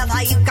blessing me. Love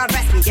how you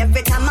caress me.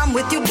 Every time I'm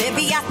with you,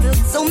 baby, I feel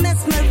so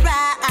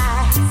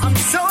mesmerized. I'm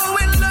so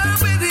in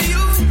love with you.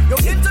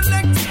 Your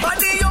intellect,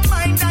 body, your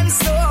mind and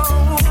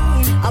soul.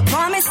 I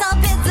promise I'll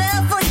be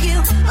there for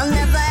you. I'll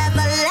never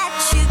ever let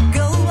you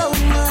go.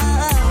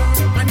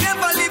 I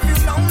never leave you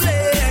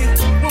lonely.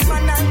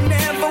 Woman, I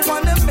never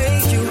wanna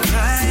make you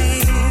cry.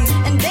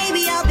 And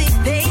baby, I'll be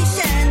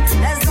patient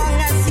as long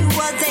as you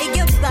will take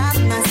you by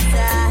my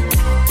side.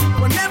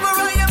 Whenever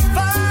I am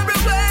far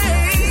away,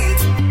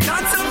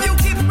 thoughts of you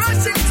keep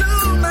rushing to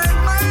my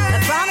mind. I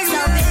promise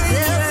I'll be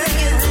there for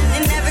you.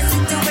 In every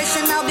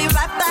situation, I'll be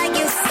right by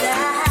your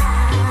side.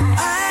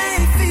 I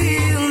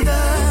feel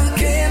the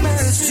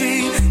chemistry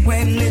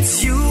when it's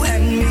you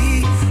and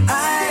me. I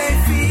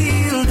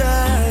feel the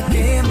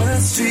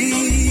chemistry.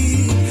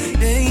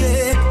 Yeah,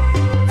 yeah.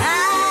 I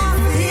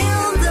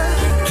feel the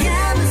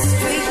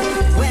chemistry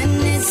when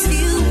it's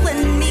you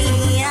and me.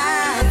 I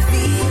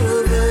feel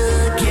the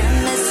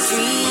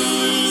chemistry.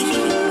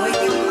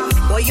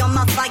 Boy, you're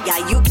my fire.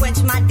 You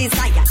quench my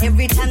desire.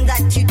 Every time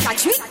that you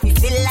touch me, you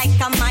feel like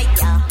a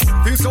Maya.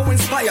 Feel so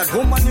inspired,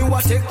 woman, you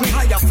are take me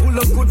higher. Full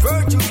of good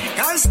virtues,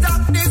 can't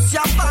stop this,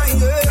 your fire.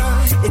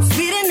 It's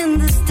written in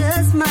the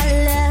stars, my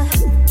love.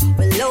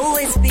 Will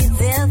always be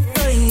there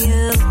for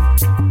you.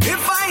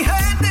 If I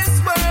had this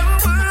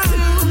world,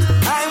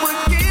 I would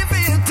give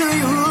it to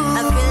you.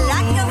 I feel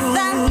like I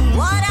found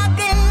what I've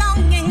been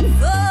longing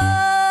for.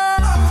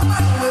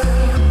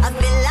 I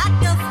feel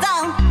like I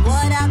found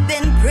what I've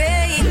been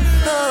praying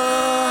for.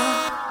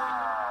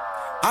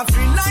 I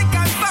feel like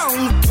I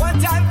found what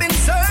I've been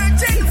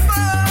searching for.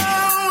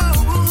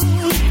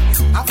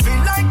 I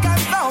feel like I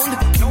found,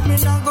 no me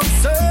not go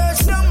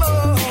search no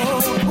more.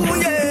 Ooh,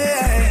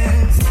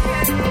 yes.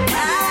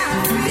 I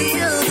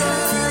feel the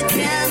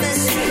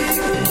chemistry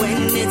when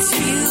it's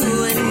you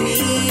and me.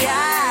 I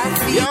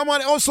feel Yeah,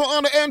 man, also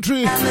on the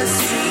entry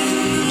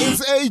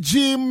is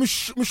A.G.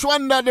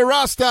 Mshwanda the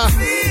Rasta.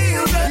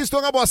 He's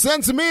talking about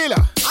Sensimila.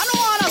 I don't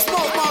wanna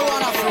smoke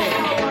marijuana free.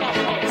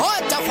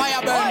 Hot the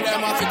fire burn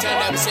them off to tell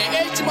them say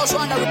H must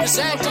wanna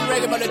representing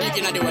reggae melody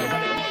in the way.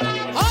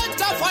 Hot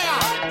the fire,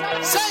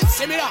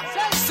 Sensimila,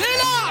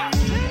 Sila.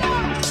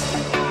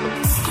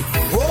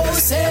 Oh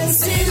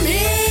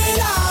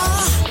Sensimila,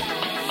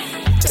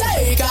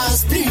 take a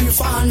spliff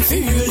and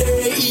feel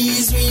the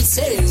ease with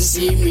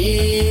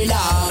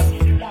Sensimila.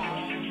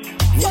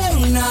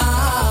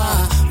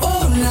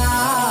 Oh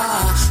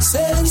nah,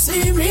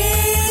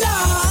 Sensimila.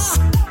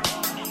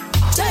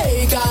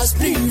 Take a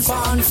spliff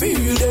and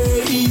feel the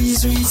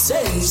ease with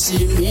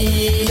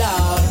Sensimila.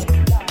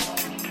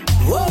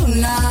 Oh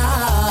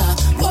nah,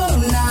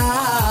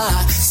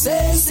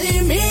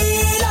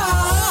 Sensimila.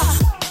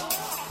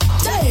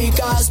 Take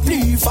a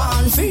spliff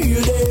and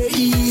feel the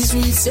ease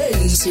with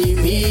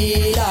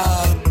Sensimila.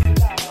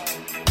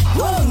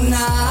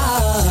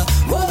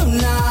 Oh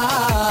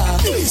nah,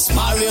 this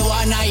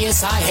marijuana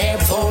is a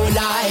herb for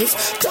life.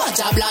 Touch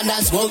a blunt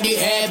and smoke the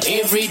herb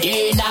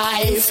everyday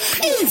life.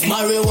 If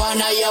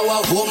marijuana you're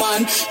a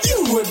woman,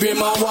 you will be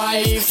my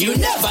wife. You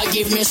never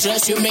give me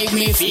stress, you make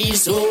me feel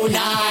so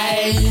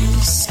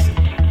nice.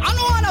 I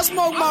don't wanna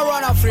smoke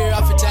marijuana free, I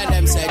have to tell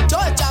them say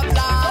touch a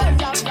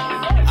blunt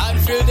and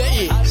feel the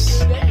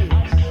ease.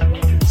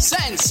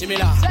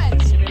 Sensimila.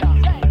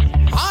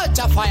 Heart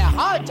of fire.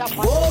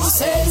 Oh,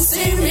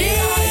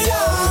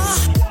 Sensimila.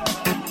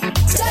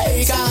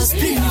 Take a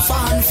spliff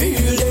and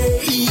feel the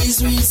ease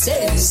with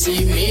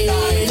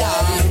Sensimila.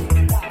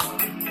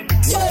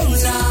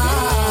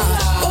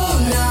 Oh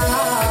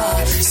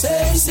nah,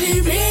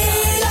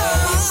 Sensimila.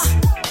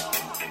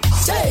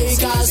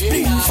 Take a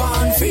spliff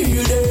and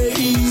feel the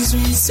ease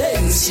with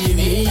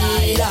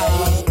Sensimila.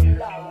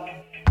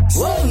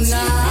 Oh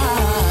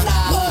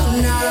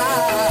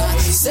nah,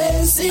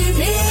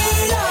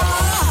 Sensimila.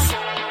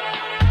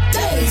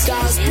 Take a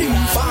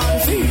spliff and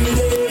feel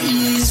the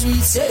ease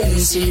with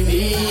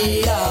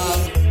Sensimila.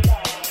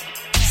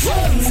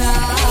 Oh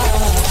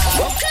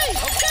nah. Okay.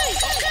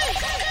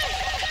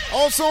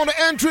 Also on the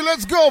entry,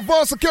 let's go.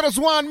 Vossa Killers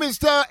 1,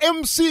 Mr.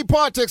 MC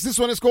Partex. This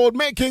one is called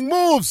Making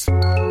Moves.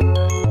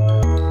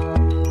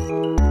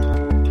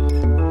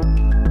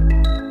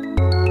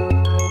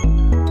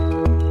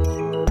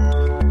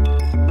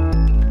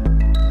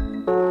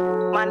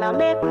 Man, I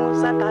make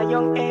moves at a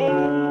young age.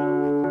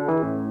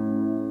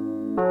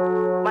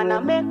 Man, I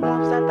make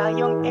moves at a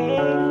young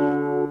age.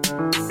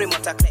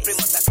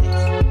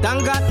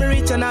 Thank God to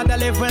reach another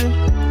level.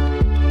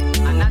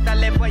 Another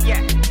level,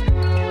 yeah.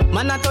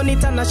 Man, I turn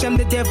it and I shame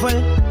the devil.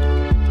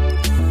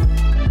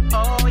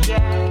 Oh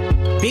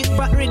yeah. Big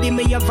fat ready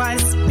me your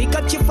voice. Big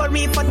up you for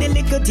real for the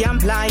little damn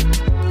blind.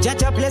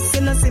 Judge a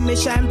blessing and see me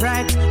shine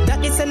bright.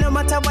 That is no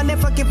matter what,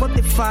 never give up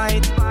the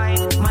fight.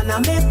 Man, I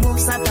make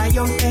moves at a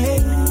young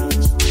age.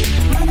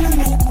 Man, I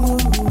make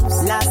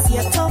moves. Last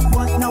year tough,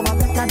 but now I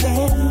better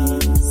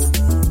days.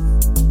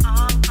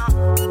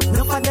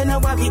 No for them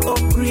now I be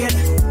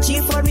upgrade.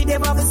 Chief for me, they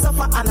will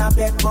suffer and I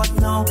beg, but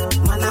now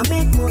man, I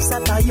make moves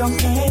at a young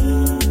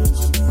age.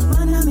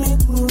 Man, I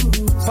make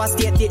moves. First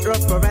get it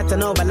rough, but right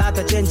now a lot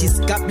of changes.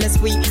 God bless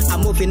we are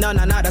moving on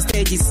another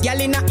stages.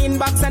 Yelling at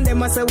inbox and they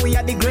must say we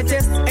are the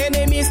greatest.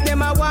 Enemies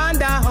them I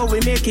wonder how we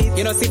make it.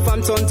 You know see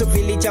from town to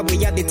village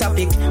we are the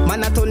topic.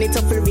 Man I turn it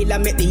up for real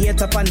and make the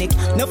hater panic.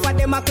 No for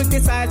them I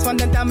criticize from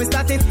the time we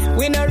started.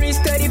 We no reach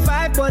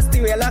 35 but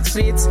still we lock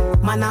streets.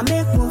 Man I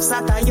make moves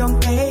at a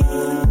young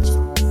age.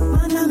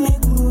 Man I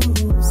make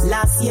moves.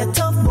 Last year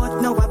tough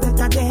but now a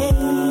better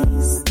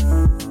days.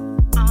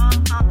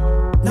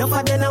 No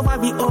for them now I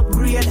be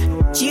upgrade.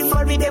 Chief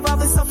for me, they will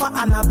suffer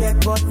and I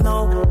beg, but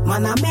now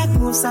man I make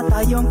moves at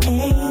a young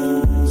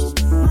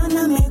age. Man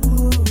I make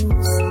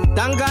moves.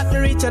 Thank God to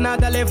reach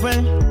another level.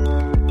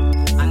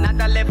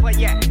 Another level,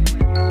 yeah.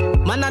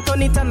 Man I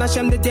turn it and I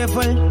shame the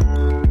devil.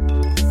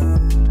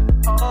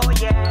 Oh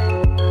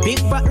yeah. Big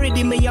fat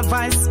ready me your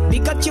voice.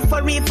 Big up you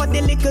for real for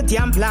the little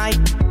damn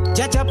blind.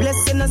 Judge a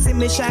blessing and see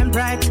me shine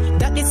bright.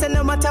 That is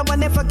no matter what,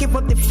 never give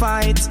up the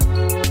fight.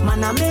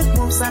 Man I make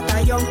moves at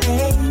a young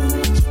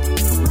age.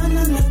 Man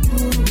I make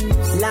moves.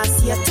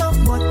 Last year tough,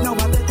 but now a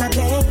better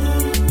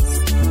days.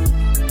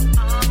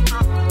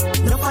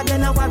 No for them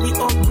now I be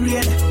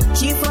upgrade.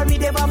 Chief for me,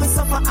 they will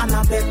suffer and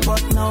I beg,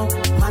 but now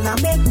man I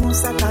make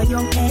moves at a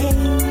young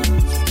age.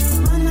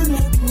 Man I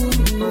make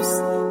moves.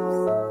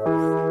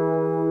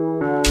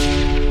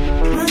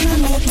 Man I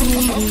make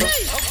moves.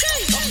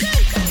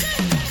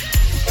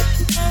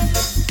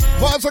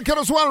 Vibes and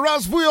Killers One,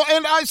 Rasvuyo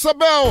and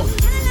Isabel.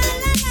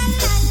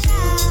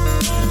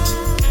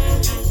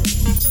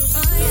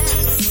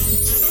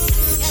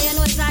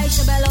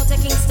 Isabel out of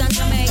Kingston,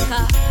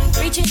 Jamaica.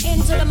 Reaching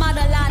into the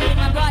motherland with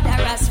my brother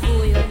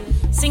Rasvuyo.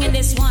 Singing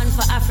this one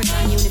for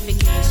African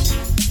unification.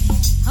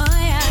 Oh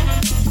yeah.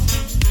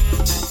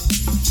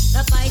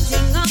 The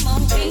fighting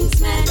among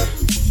kingsmen.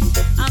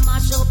 I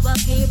mash up a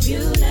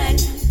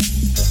capulent.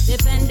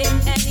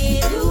 Defending any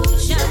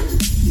illusion.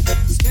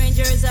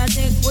 Strangers are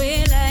take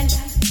wayland.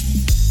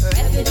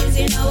 Refugees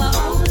in our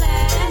own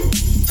land.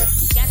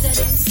 Scattered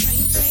in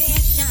strange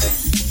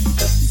nations.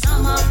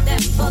 Some of them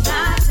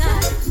forgotten.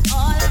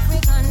 All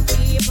African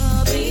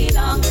people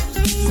belong.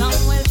 Some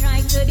will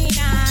try to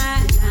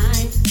deny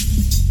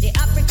the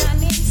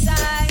African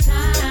inside.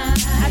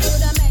 I do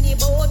the many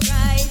boat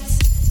rides.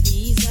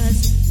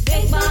 Jesus,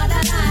 big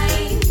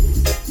borderline.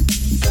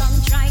 Some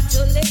try to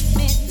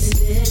limit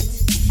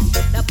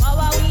the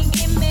power we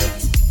emit.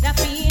 The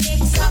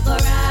phoenix of the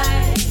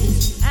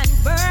rise and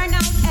burn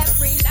out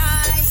every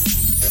lie.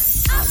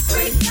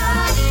 Africa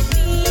in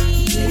me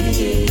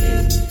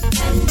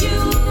and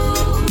you.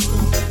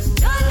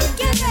 Don't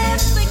get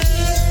ever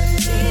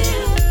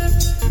kill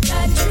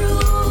the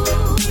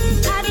truth.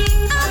 That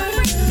in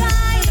Africa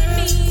in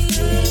me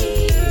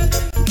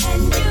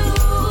and you.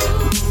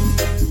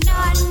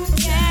 None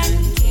can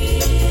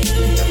kill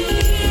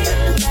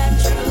the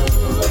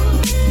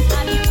truth.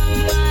 And you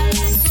rumble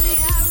and we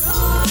are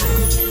wrong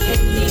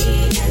in me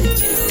and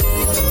you.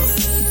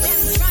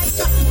 Them try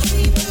to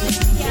keep you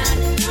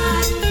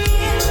cannot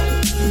kill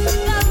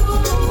the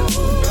truth.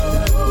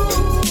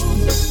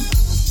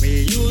 We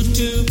used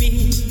to be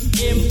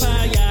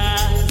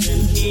empires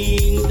and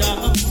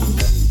kingdoms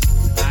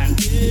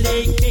until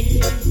they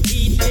came,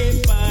 beat their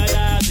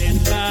fathers and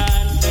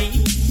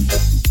countries,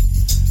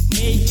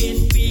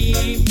 making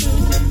people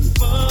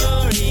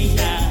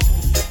foreigner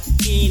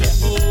in a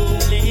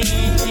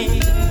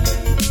homeland.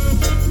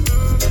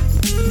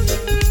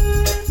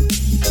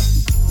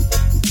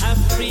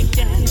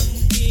 African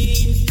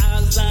in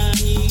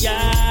Tanzania,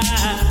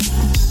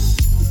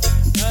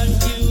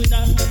 don't you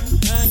know,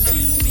 don't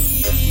you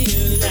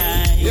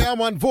realize? Yeah,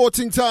 man,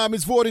 voting time.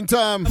 It's voting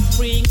time.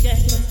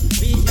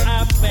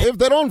 If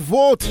they don't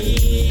vote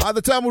at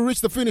the time we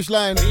reach the finish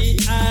line,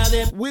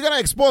 we're gonna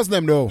expose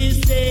them though.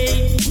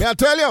 May I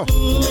tell you?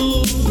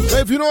 So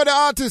if you know the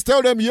artist,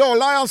 tell them, yo,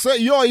 Lion say,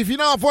 yo, if you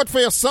not vote for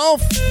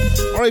yourself,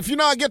 or if you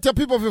not get your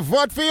people to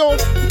vote for you,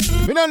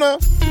 we don't know.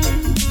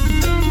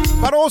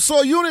 But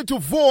also, you need to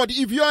vote.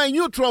 If you are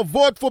neutral,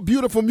 vote for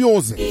beautiful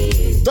music.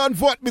 Don't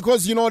vote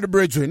because you know the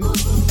brethren.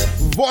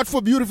 Vote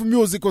for beautiful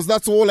music because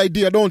that's the whole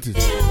idea, don't it?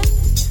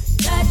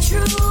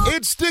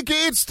 It's sticky,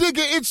 it's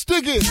sticky, it's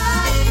sticky.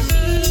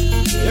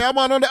 Yeah,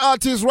 man, on the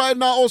artist right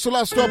now. Also,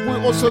 last up, we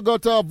also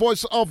got a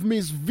voice of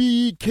Miss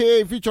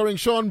VK featuring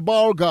Sean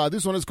Barga.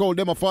 This one is called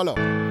Them a Follow.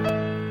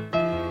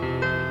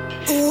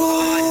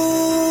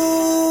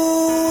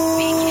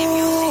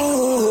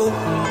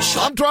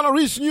 I'm trying to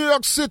reach New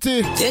York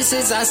City. This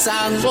is a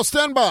song. So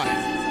stand by.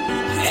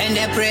 And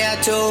a prayer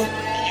too. You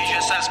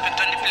just aspect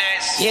on the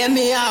place. Hear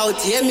me out,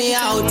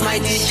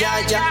 mighty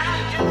Jaja.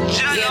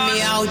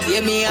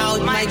 Hear me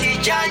out, mighty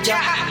Jaja.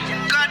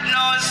 God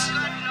knows.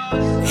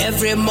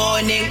 Every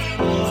morning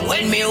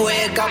when me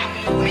wake up,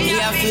 me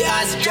have to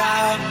ask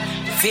Jah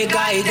fi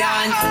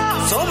guidance.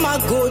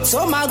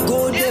 Some are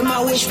good, them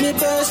a wish me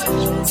best.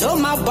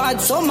 Some are bad,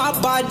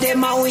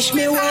 them a wish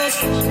me worse.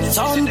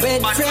 Some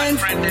bad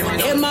friends,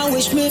 them a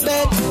wish me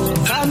bad.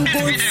 Some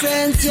good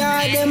friends,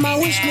 yeah, them a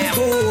wish me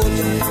good.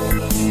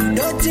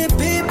 Dirty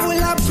people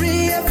a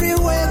pray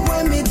everywhere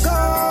when me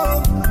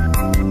go.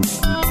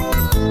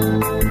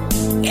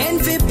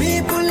 Envy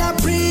people a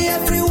pray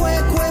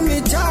everywhere when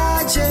me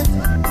touch it.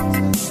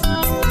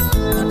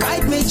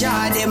 Guide me,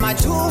 Jah, them a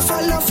too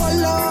follow.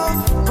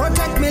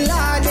 Protect me,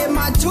 Lord, them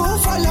a too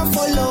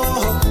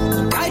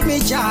follow. Guide me,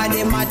 Jah,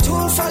 them a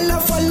too follow.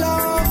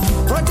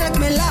 Protect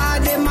me,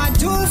 Lord, them a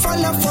too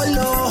follow.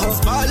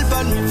 Smile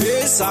on me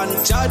face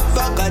and chat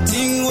back a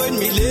thing when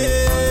me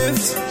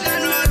left.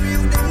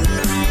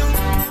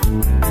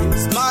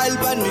 Smile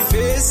on me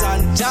face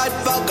and chat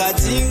back a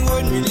thing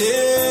when me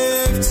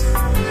left.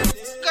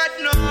 God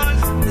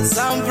knows.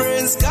 Some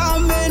friends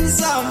come and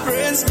some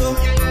friends go.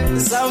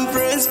 Some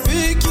friends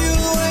pick you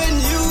when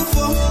you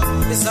fall.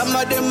 Some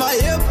of them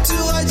are help to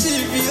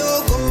achieve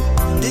your goal.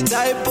 The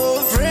type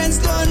of friends,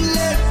 don't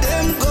let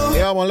them go.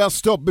 Yeah, well, last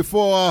stop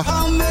before.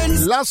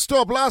 Last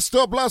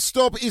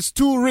stop is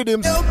two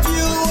rhythms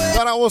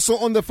that are also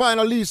on the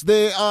final list.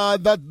 They are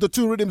the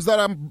two rhythms that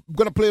I'm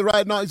gonna play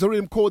right now is a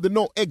rhythm called the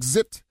No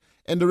Exit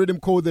and the rhythm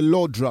called the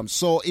Low Drum.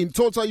 So in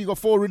total, you got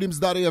four rhythms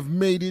that have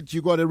made it.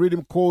 You got a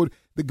rhythm called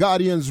the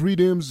Guardians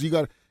Rhythms. You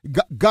got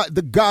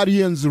the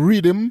Guardians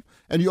Rhythm,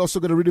 and you also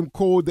got a rhythm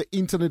called the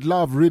Internet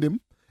Love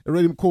Rhythm, a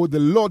rhythm called the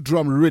Low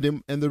Drum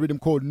Rhythm, and the rhythm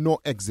called No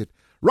Exit.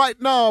 Right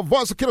now,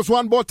 Voice of Killers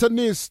One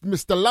botanist,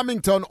 Mr.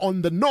 Lamington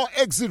on the No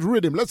Exit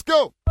Rhythm. Let's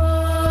go.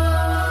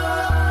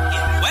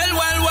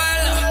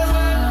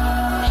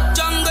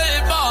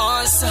 Jungle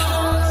Boss,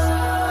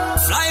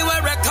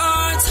 Flyway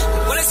Records.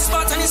 Well, this is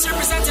botanist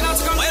representing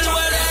us.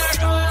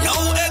 No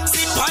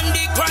exit on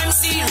the crime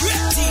scene.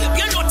 Red tape,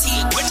 you know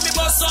tape. When we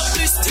bust up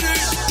this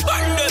steel,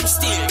 burn them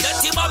still.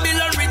 Dirty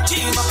Babylon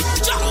regime.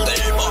 Jungle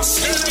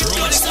Boss,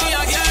 let's see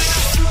again.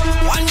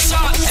 One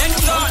shot, head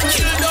gun,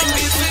 kill them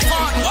if we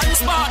fought. One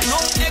spot, no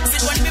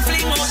exit when we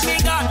fling out me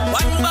gun.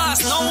 One boss,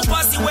 no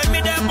pussy when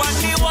me them on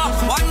me walk.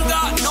 One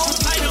gun, no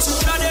idle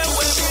sooner than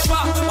when we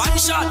pop. One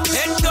shot,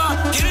 head gun,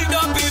 kill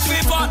them if we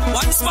fought.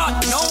 One spot,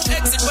 no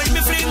exit when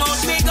me fling out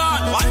me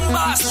gun. One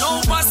boss,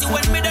 no pussy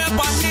when me them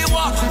on me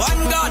walk.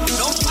 One gun,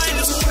 no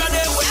idle sooner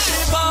than when we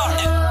pop.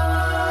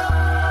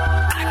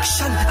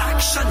 Action,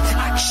 action,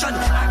 action,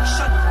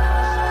 action.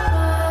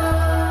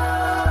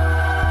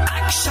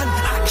 Action,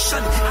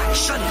 action,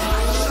 action,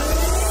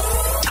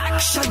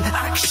 action,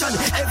 action,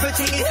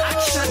 everything is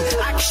action,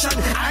 action,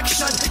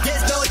 action.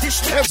 There's no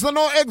distraction. It's the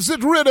No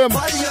Exit Rhythm.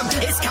 Volume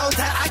is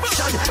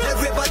counteraction.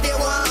 Everybody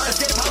wants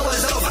the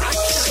powers of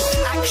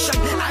action,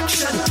 action,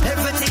 action.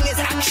 Everything is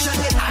action,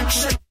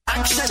 action,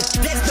 action.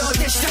 There's no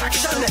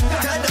distraction.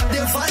 Turn up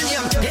the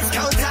volume. It's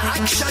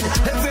counteraction.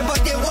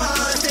 Everybody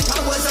wants the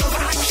powers of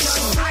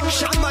action,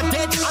 action. Am I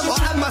dead?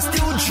 Am I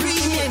still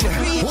dreaming?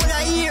 All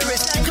I hear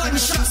is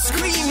gunshots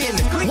screaming.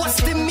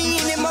 What's the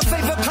meaning? My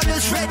favorite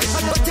color's red,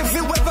 but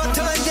everywhere I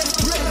turn, there's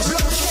red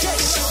bloodshed.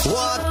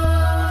 What?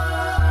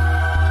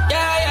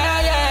 Yeah.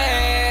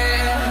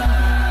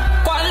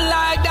 One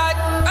like that.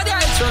 And the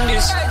ice from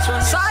this.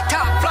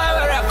 Sata,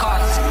 Flyway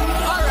Records.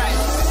 Alright.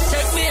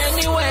 Take me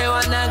anywhere,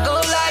 wanna go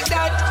like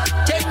that.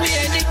 Take me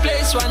any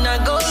place, wanna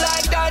go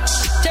like that.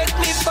 Take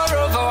me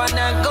forever,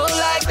 wanna go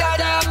like that.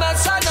 I'm a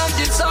son of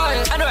the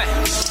soil. Anyway,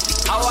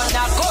 I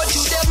wanna go to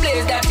the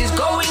place that is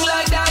going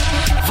like that.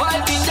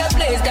 Vibe in the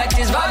place that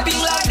is vibing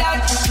like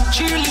that.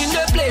 Chill in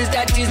the place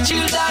that is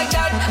chill like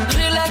that.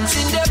 Relax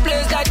in the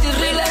place that is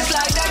relax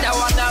like that. I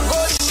wanna go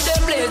to the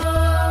place.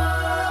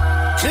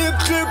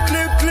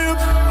 Clip.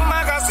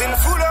 Magazine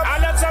full up.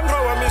 Alexandra,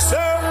 what me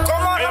say?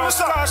 Come on, I'm a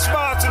stash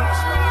button.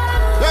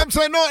 Them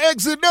say no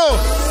exit, no.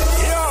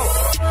 Yo,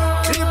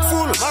 clip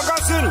full,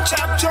 magazine,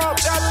 chop,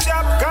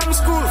 gun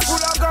school,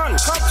 full of gun,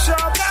 cop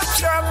shop.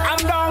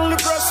 I'm down the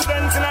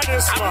president in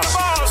this man.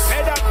 Boss,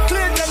 head up,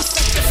 clean them,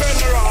 set the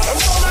fender on.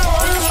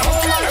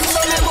 Them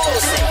say me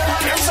boss,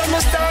 them say me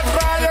start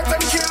riot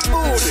and kill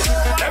booty.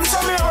 Them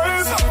say me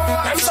hurt,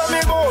 them say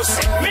me boss.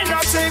 Me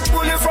not take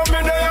bully from me,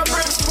 they a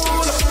break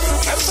spoon.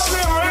 Them say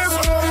me hurt,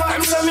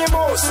 them say me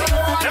boss.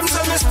 Them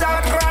say me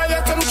start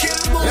riot and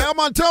kill booty. Yeah,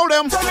 man, tell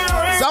them.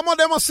 Some of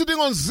them are sitting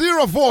on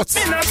 0 votes.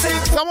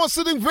 Some are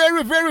sitting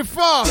very, very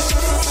far.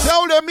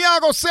 Tell them, yeah,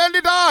 go send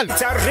it on.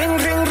 It's a ring.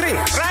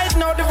 Right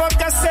now, the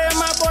vodka say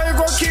my boy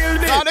go kill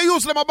me. Now they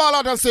use them a ball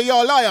out and say,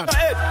 yo, lion.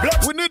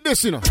 We need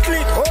this, you know.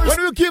 When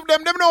you give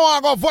them know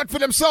how to vote for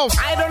themselves.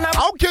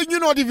 How can you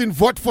not even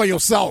vote for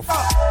yourself?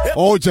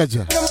 Oh,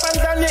 Jaja.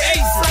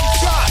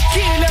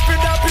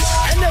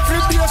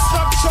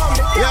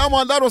 Yeah, Yeah,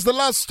 man, that was the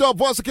last stop.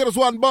 Vasakeros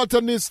one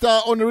Baltanist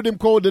on the rhythm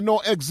called the No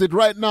Exit.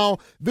 Right now,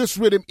 this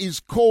rhythm is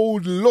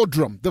called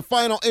Lodrum. The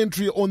final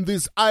entry on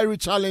this Irie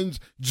Challenge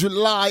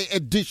July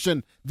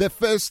edition. The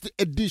first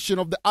edition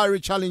of the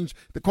Irie Challenge.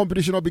 The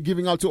competition I'll be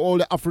giving out to all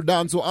the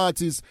Afro-dancehall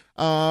artists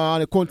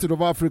on the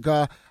continent of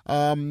Africa.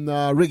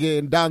 Reggae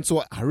and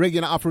Reggae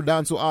and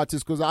Afro-dancehall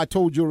artists. Because I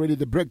told you already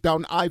the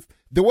breakdown.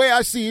 The way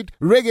I see it,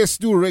 reggae is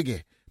still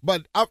reggae.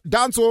 But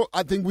dancehall,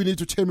 I think we need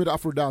to change it to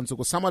Afro-dancehall.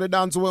 Because some of the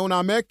dancehall when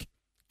I make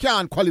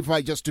can't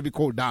qualify just to be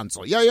called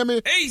dancehall. You hear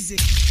me? Easy.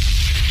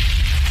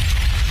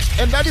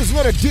 And that is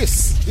not a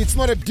diss. It's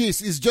not a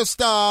diss. It's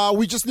just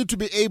we just need to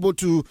be able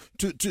to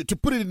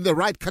put it in the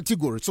right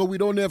category so we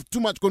don't have too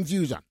much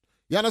confusion.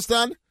 You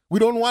understand? We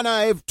don't want to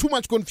have too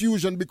much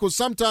confusion because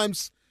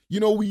sometimes,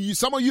 you know,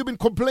 some of you have been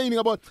complaining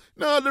about,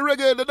 no, the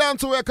reggae, the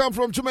dancehall where I come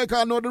from,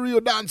 Jamaica, not the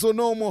real dancehall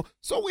no more.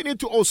 So we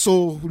need to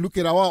also look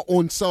at our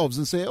own selves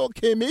and say,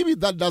 okay, maybe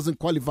that doesn't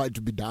qualify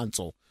to be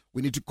dancehall.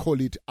 We need to call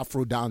it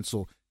Afro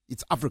dancehall.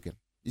 It's African.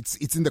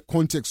 It's in the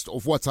context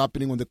of what's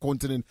happening on the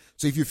continent.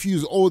 So if you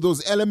fuse all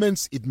those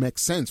elements, it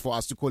makes sense for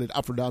us to call it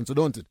Afro dancehall,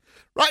 don't it?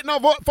 Right now,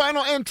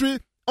 final entry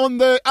on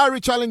the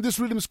Irie Challenge. This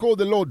rhythm is called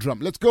the Low Drum.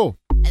 Let's go.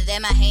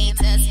 Them my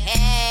haters,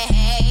 hey,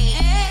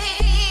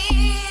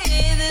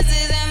 this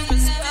is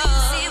Empress Pro.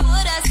 See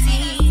what I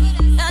see,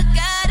 I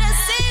gotta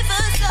save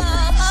us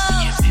all.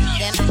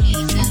 Them my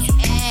haters,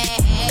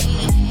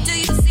 hey, do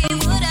you see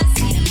what I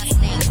see? Them my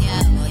snakes,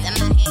 yeah. Them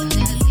my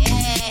haters,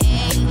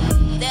 hey,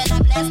 then I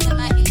bless them,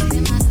 I hate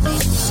them, my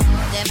snakes.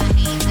 Them my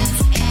haters,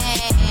 hey.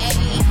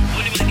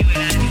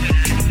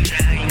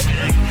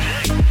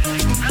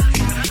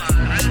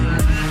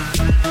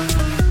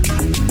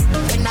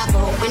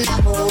 When I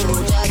go,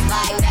 just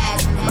like that.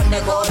 When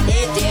they go,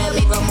 they tell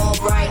me from more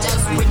bright.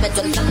 Just read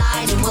between the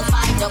line, you will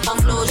find your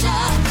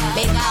conclusion.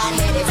 Make I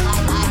let it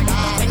fly like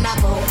that. When I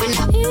go,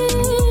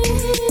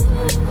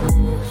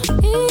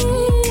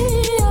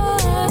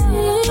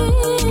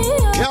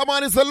 Yeah,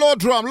 man, it's the low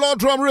drum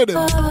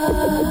rhythm.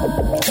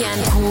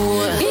 Can't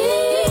cool.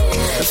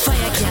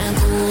 Fire can't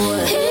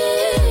cool.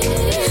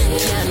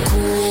 Can't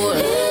cool.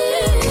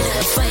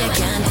 Fire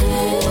can't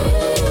cool.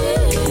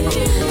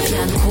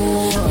 Can't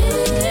cool.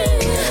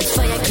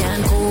 Fire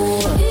can't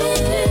cool.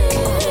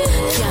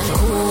 Can't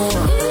cool.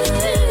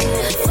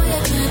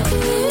 Fire can't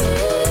cool.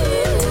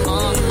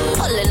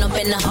 pulling up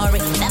in a hurry,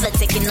 never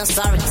taking no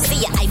sorry.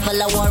 See ya, I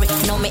full of worry.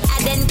 Know me, I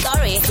didn't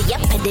curry. See ya,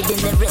 put it in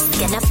the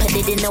risk and I put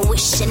it in the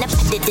wish and I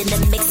put it in the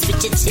mix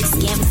with your chicks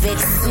can't fix.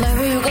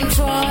 Maybe you can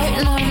try.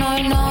 No,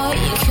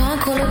 you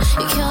can't call it.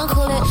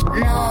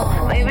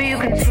 No, maybe you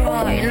can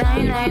try.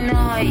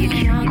 No, you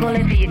can't call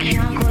it.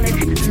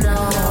 No.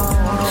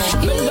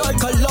 Me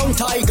like a long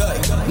tiger.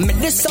 Me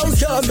the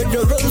soldier, me the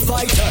real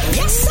fighter.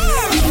 Yes, sir.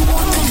 You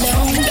walk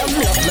alone. Them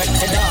love me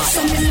to die.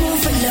 So me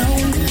move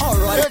alone.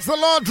 Alright. It's the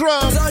low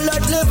drum. I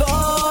like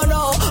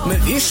Livana. Me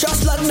vicious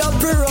like the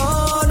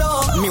piranha.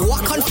 Me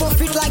walk on 4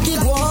 feet like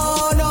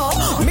iguana.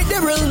 Me the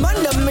real man,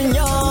 the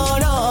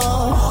manana.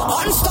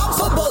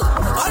 Unstoppable.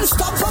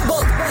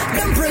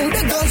 Them bring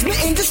the guns, me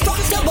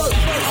indestructible.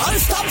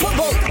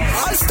 Unstoppable.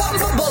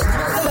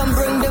 Them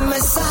bring the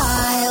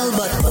missile,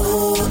 but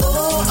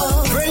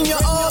bring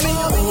your army.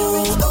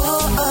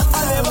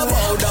 I never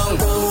bow down.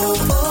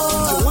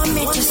 You want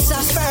me to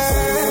suffer?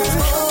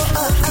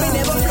 I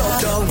never blow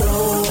down.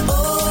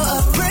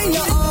 Bring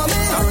your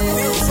army.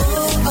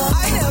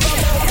 I never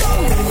bow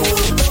down.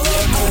 You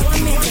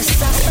want me to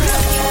suffer?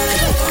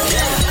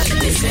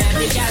 They say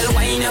every girl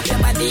wind up your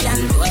body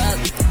and work.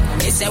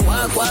 They say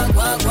work.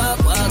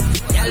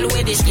 Girl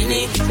with the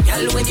skinny,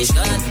 girl with the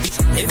skirt.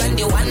 Even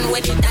the one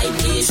with the tight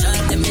t-shirt.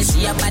 Let me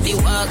see your body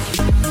work.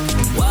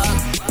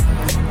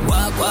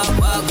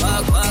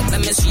 Let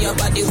me see your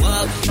body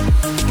work.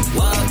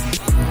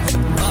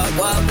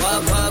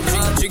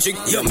 Chick,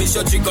 you miss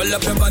your jiggle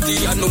up your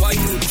body and wine.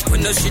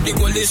 When you see the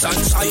golden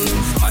sunshine,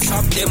 mash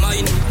up the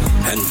mind,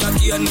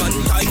 entertain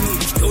mankind.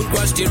 Don't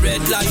cross the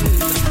red line.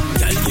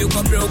 Girl, you go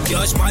broke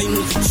your spine.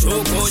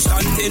 So go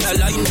stand in a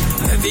line.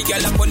 Every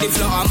girl up on the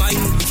floor of mine.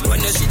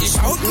 When you see the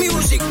shout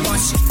music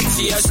bus,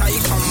 CSI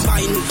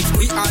combine.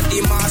 We are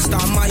the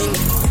mastermind.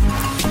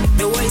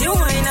 The way you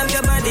wind up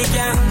your body,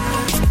 girl,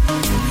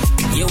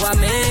 you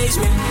amaze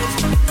me.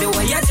 The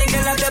way you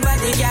tickle up your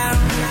body, girl,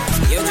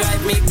 you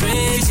drive me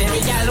crazy.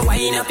 Girl,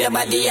 wind up your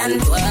body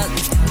and work.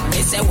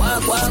 They say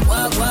work.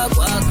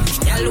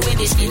 Girl with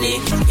the skinny,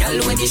 girl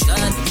with the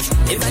shirt.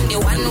 Even the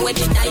one with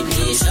the tight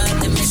t-shirt.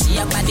 Let me see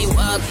your body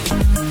work.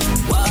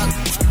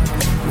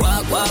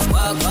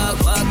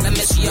 Let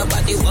me see your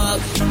body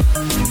work.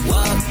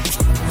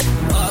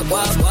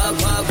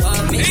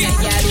 Me say,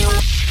 girl, you.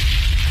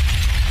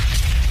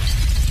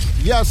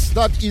 Yes,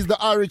 that is the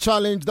Irie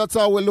Challenge. That's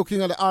how we're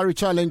looking at the Irie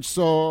Challenge.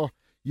 So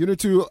you need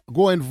to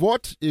go and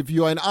vote. If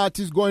you are an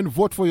artist, go and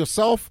vote for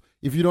yourself.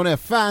 If you don't have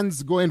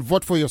fans, go and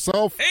vote for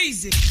yourself.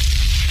 Easy.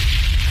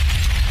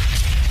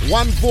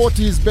 One vote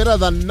is better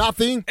than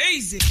nothing.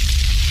 Easy.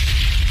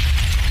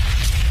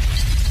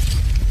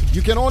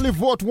 You can only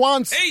vote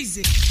once.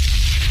 Easy.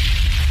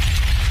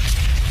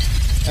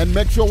 And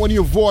make sure when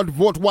you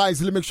vote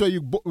wisely. Make sure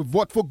you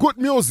vote for good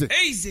music.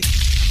 Easy.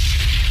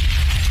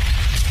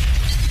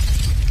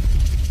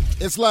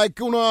 It's like,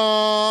 you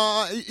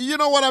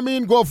know what I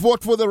mean? Go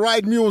vote for the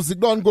right music.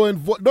 Don't go and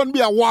vote. Don't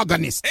be a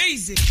wagonist.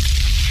 Easy.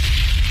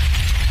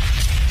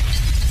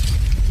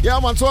 Yeah,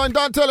 man. So in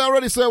Dantel, I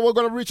already said we're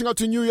going to be reaching out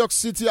to New York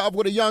City. I've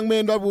got a young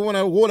man that we want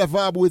to hold a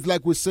vibe with.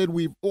 Like we said,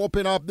 we've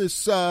opened up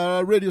this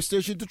radio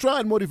station to try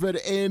and motivate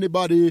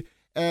anybody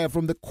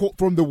from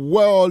the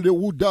world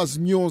who does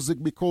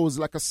music, because,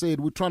 like I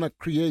said, we're trying to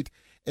create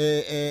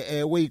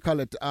a what you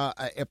call it,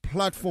 a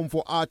platform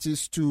for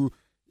artists to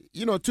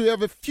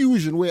have a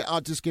fusion where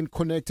artists can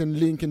connect and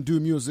link and do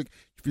music.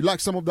 If you like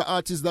some of the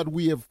artists that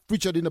we have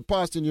featured in the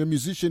past and you're a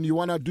musician, you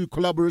want to do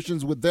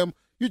collaborations with them,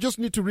 you just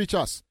need to reach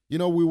us. We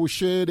will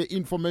share the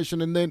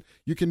information and then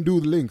you can do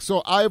the link.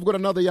 So I've got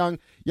another young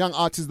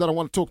artist that I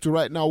want to talk to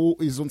right now who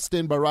is on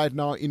standby right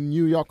now in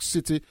New York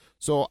City.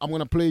 So I'm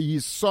going to play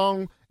his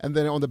song, and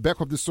then on the back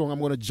of the song, I'm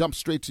going to jump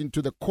straight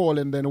into the call,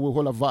 and then we'll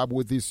hold a vibe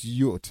with this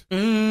youth.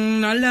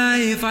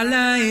 Alive.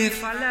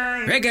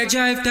 Reggae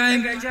drive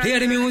time. Hear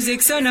the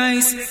music so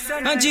nice.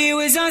 And G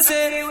was I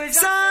say,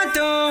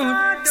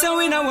 Santo. So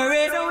we not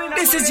worry.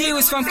 This is G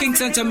was from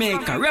Kingston,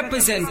 Jamaica,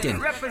 representing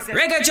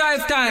Reggae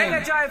drive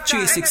time.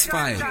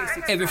 365.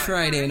 Every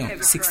Friday,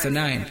 6 to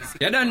 9.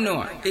 You don't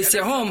know. It's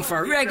your home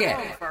for reggae.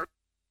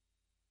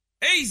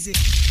 Easy.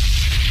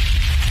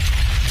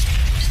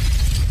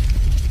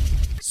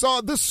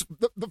 So the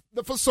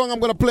first song I'm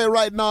going to play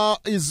right now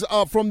is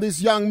from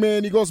this young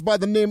man. He goes by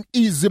the name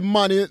Easy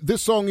Money.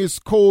 This song is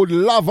called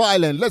Love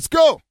Island. Let's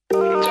go.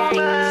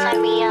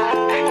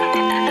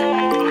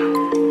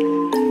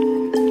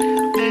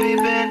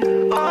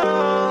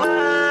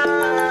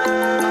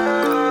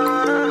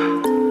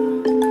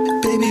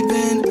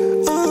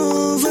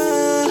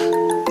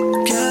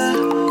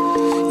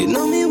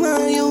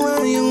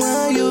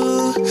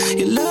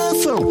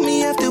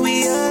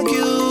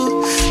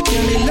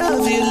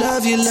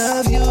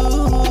 Love you.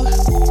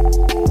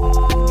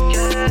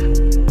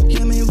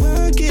 Yeah, me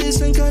want kiss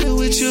and cuddle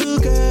with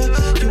you, girl.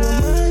 You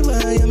are my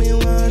boy, yeah, me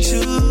want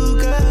you,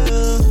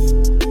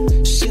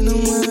 girl. She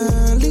don't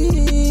wanna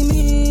leave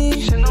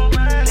me.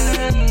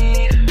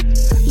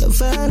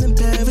 Love Island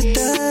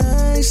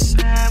paradise.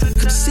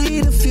 Come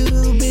see the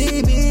view,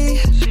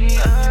 baby.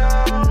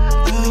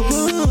 I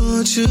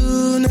want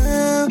you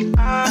now.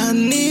 I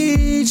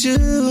need you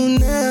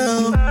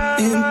now.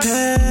 In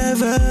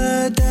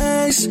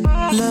paradise.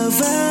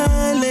 Love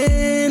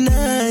Island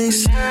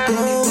nice. Yeah,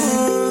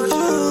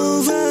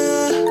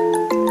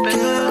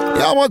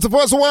 I want the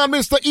first one,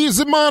 Mr.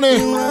 Easy Money.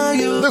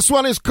 This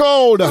one is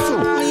called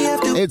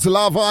It's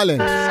Love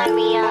Island.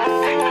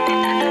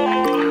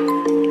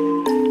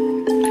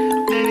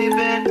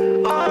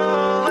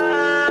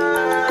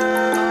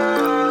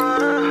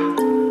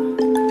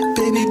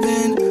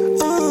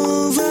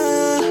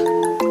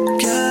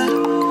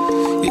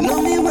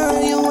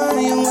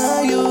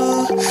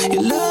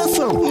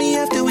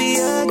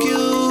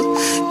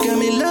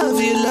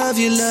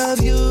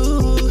 Love you.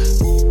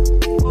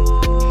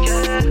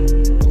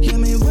 Yeah,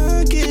 me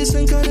want kiss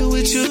and cuddle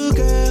with you,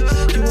 girl.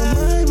 You are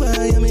my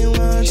boy, yeah, me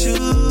want you,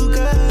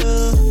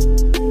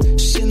 girl.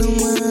 She don't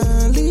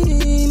wanna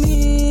leave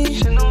me.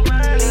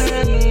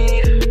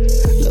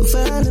 Love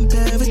Island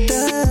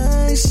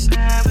paradise.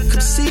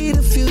 Come see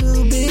the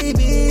view,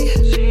 baby.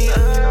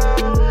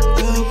 I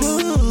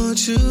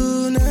want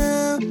you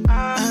now.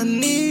 I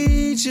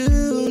need you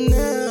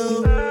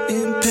now.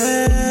 In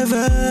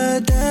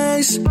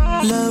paradise.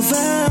 Love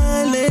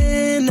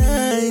Island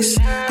nice.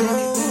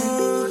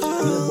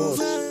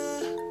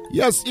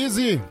 Yes,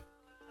 Easy.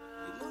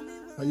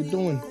 How you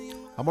doing?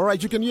 I'm all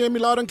right. You can hear me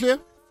loud and clear?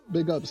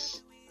 Big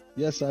ups.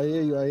 Yes, I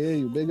hear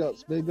you. Big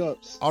ups.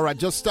 All right,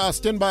 just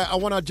stand by. I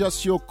want to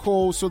adjust your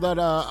call so that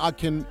I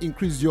can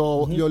increase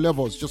your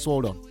levels. Just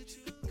hold on.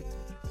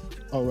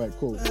 All right,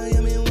 cool.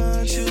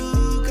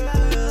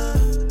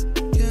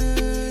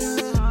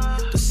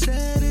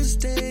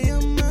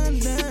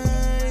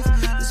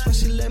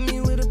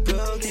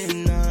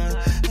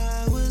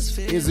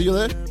 Easy, you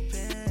there?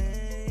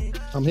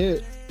 I'm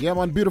here. Yeah,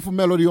 man, beautiful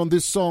melody on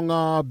this song.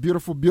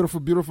 Beautiful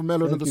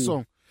melody on the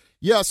song.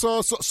 Yeah,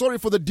 so sorry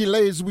for the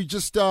delays. We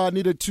just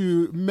needed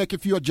to make a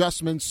few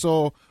adjustments.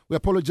 So we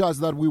apologize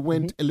that we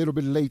went a little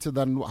bit later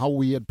than how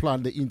we had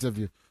planned the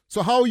interview.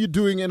 So how are you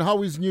doing, and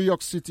how is New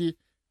York City?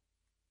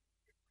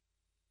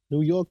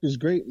 New York is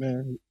great,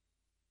 man.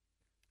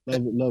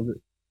 Love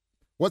it.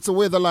 What's the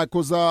weather like?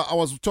 Because I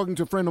was talking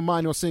to a friend of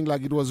mine who was saying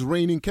like it was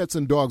raining cats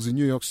and dogs in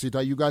New York City.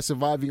 Are you guys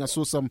surviving? I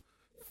saw some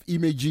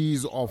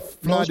images of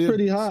flooding. No, it's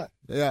pretty hot.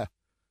 Yeah.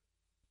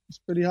 It's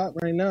pretty hot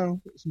right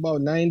now. It's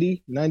about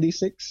 90,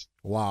 96.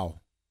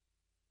 Wow.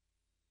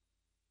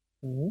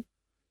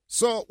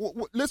 So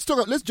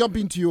let's jump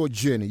into your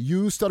journey.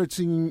 You started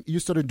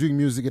doing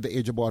music at the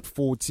age of about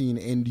 14,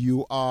 and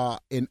you are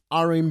an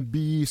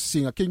R&B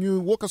singer. Can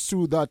you walk us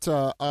through that?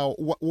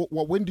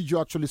 When did you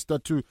actually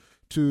start to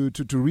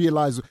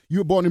realize you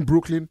were born in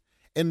Brooklyn,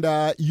 and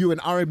you're an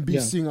R&B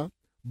singer?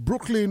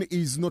 Brooklyn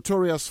is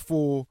notorious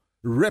for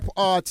rap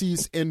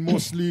artists and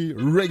mostly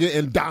reggae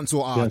and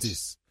dancehall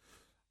artists.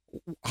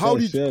 How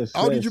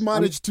did you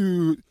manage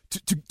to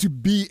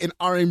be an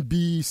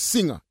R&B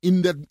singer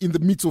in the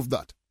midst of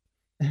that?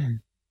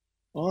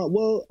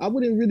 Well, I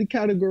wouldn't really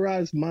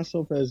categorize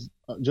myself as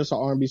just an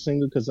R&B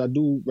singer because I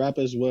do rap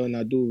as well and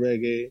I do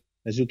reggae.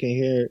 As you can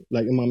hear,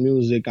 like in my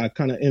music, I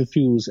kind of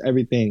infuse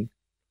everything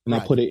and I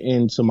put it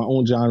into my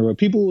own genre.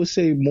 People would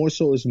say more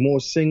so is more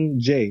sing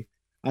J.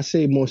 I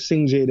say more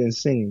sing J than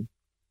singing.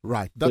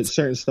 Right. That's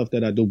certain stuff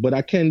that I do, but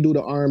I can do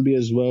the R&B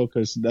as well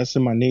because that's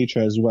in my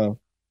nature as well.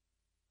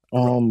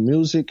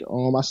 Music.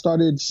 I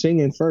started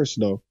singing first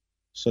though,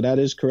 so that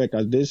is correct.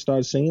 I did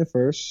start singing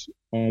first.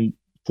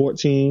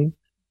 14.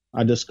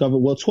 I discovered,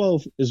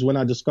 12 is when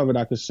I discovered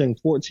I could sing.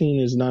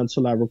 14 is not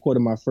until I recorded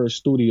my first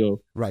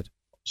studio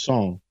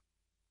song.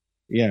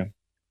 Yeah.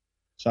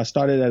 So I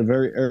started at a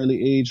very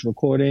early age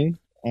recording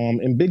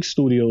in big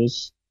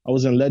studios. I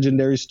was in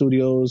Legendary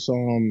Studios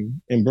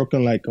in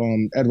Brooklyn, like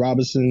Ed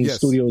Robinson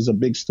Studio is a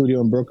big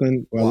studio in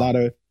Brooklyn where a lot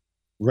of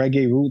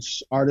reggae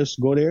roots artists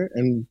go there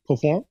and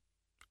perform.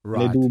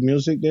 They do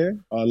music there.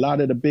 A lot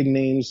of the big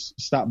names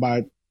stop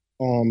by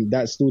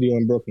that studio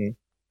in Brooklyn.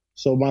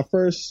 So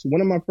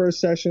one of my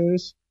first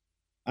sessions,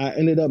 I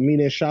ended up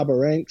meeting Shabba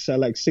Ranks at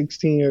like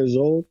 16 years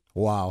old.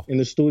 Wow. In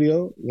the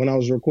studio when I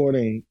was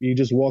recording. He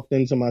just walked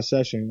into my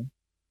session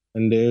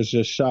and there's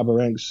just Shabba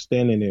Ranks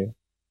standing there.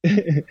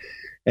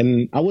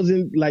 And I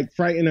wasn't like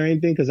frightened or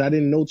anything because I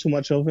didn't know too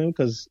much of him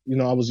because,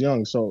 I was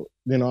young. So,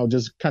 I was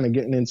just kind of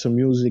getting into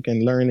music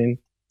and learning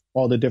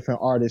all the different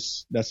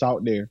artists that's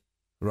out there.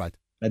 Right.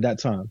 At that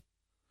time.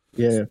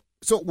 Yeah.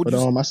 So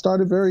I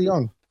started very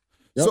young.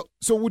 Yep.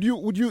 So would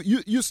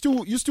you're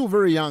still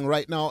very young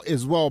right now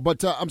as well,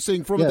 but I'm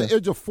saying from the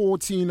age of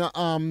 14,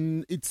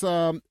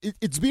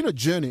 it's been a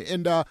journey.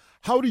 And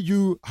how do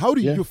you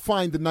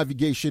find the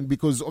navigation?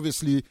 Because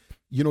obviously,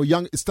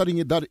 studying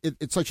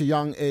at such a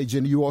young age,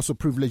 and you also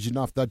privileged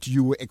enough that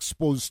you were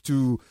exposed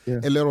to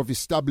a lot of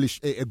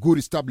good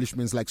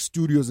establishments like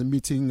studios and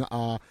meeting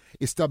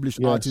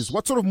established artists.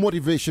 What sort of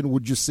motivation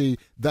would you say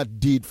that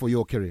did for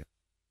your career?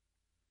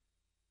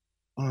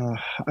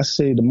 I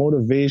say the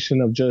motivation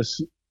of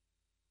just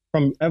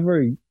since I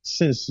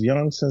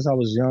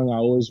was young, I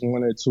always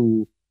wanted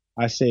to,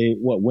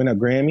 win a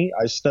Grammy.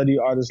 I study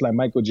artists like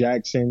Michael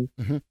Jackson,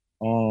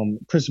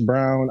 Chris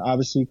Brown.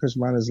 Obviously, Chris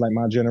Brown is like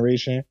my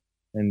generation,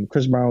 and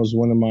Chris Brown was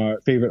one of my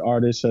favorite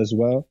artists as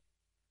well,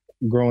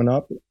 growing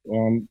up.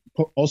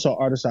 Also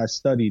artists I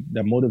studied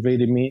that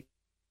motivated me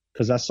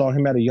because I saw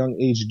him at a young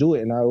age do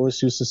it, and I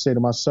always used to say to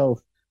myself,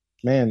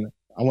 man,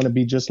 I want to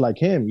be just like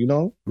him,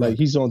 like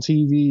he's on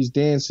TV, he's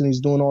dancing, he's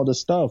doing all the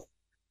stuff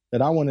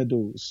that I want to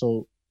do.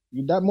 So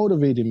that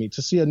motivated me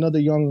to see another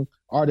young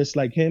artist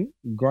like him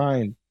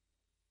grind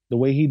the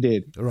way he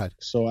did. Right.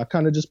 So I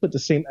kind of just put the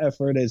same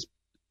effort as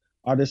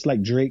artists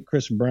like Drake,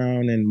 Chris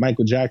Brown, and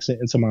Michael Jackson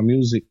into my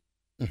music.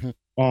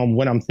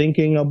 When I'm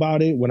thinking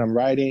about it, when I'm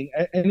writing,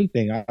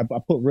 anything, I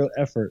put real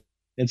effort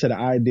into the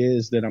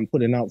ideas that I'm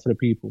putting out for the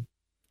people.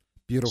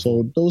 Beautiful.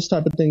 So those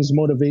type of things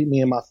motivate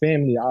me and my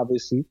family,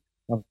 obviously.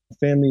 My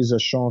family is a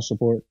strong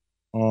support.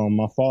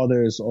 My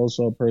father is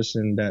also a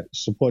person that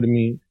supported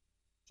me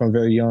from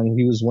very young.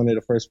 He was one of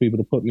the first people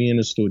to put me in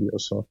the studio.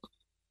 So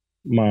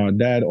my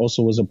dad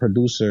also was a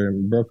producer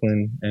in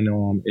Brooklyn and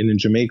in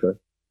Jamaica.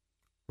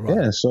 Right.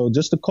 Yeah, so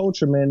just the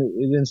culture, man,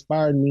 it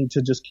inspired me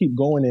to just keep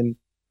going. And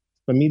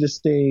for me to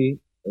stay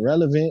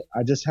relevant,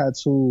 I just had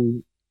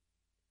to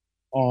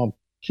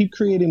keep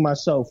creating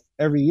myself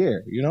every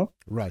year,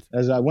 Right.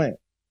 As I went.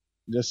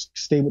 Just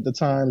stay with the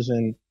times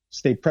and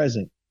stay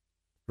present.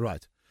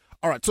 Right.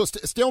 All right. So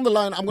stay on the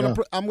line. I'm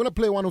gonna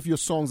play one of your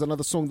songs.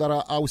 Another song that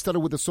I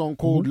started with a song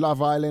called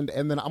Love Island,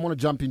 and then I'm gonna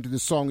jump into the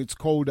song. It's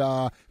called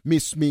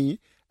Miss Me,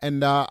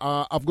 and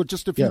I've got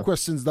just a few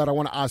questions that I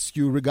want to ask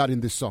you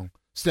regarding this song.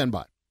 Stand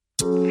by.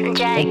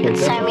 Jack,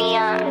 sign me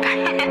up.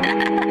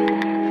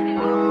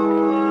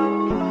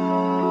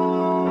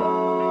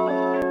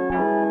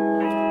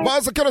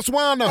 Baza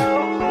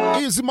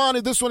Karaswana, Easy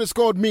Money. This one is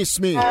called Miss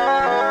Me.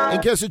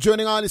 In case you're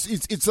joining on, it's a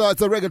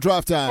Reggae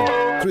Draft Time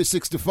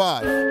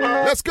 365.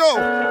 Let's go.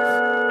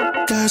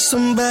 Got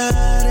somebody,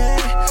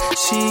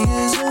 she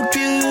is a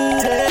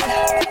beauty,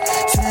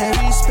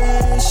 very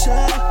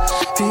special,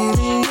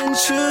 really and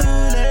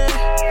truly,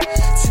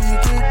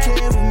 taking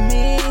care of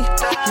me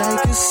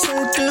like it's a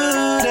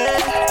duty.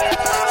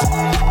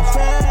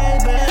 Right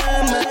by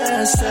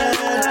my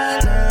side.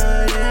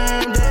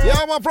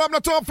 Yeah, man, from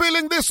the top,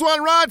 feeling this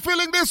one, right?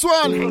 Feeling this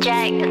one.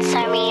 Jack,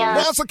 sign me up.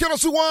 That's a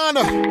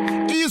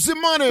Karasuana. Easy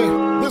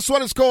Money. This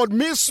one is called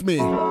Miss Me.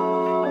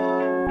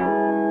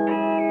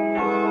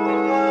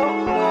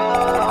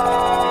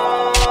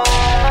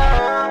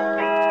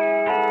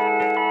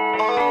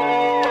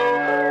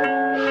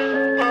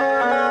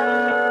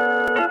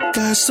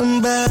 Got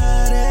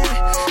somebody,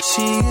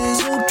 she is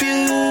a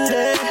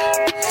beauty,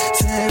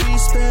 very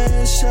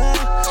special,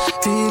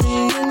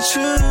 really and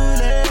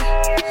truly,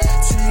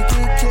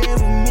 taking care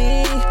of me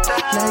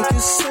like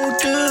it's a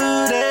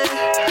duty.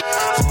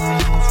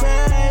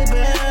 Right by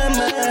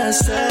my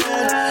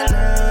side,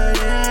 night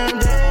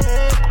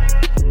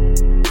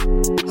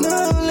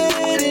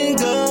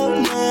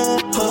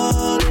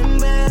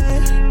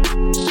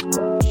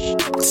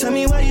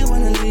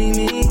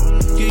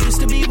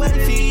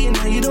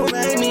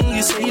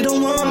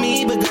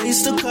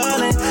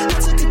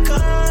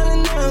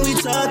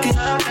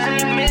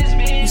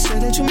say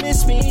that you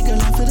miss me,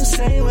 girl, I feel the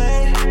same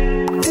way.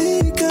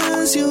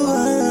 Because you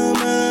are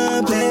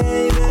my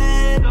baby.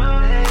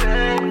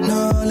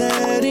 No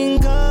letting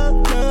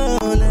go, no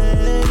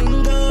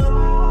letting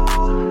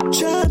go.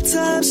 Drop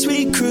top,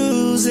 sweet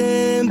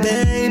cruising,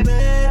 baby.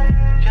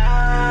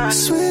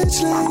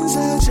 Switch lanes,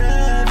 I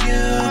drive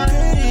you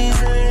crazy.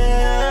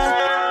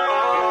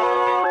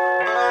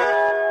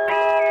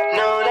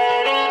 No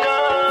letting go.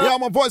 Yeah,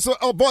 my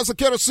voice of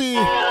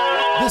kerosene.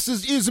 This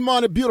is Easy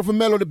Money, beautiful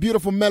melody,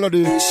 beautiful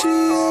melody.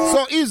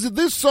 So Easy,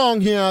 this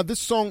song here, this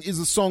song is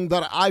a song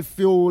that I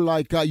feel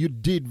like you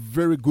did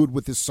very good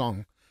with this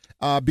song.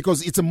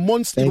 Because it's a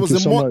monster. Thank you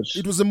so much.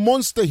 It was a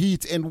monster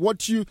hit, and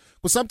because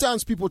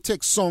sometimes people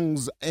take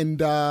songs and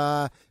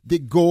they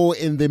go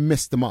and they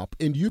mess them up,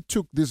 and you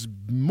took this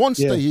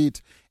monster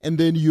hit, and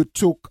then you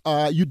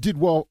did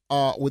well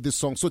with this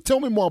song. So tell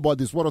me more about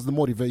this. What was the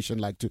motivation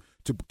like to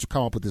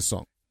come up with this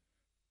song?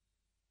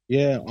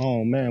 Yeah,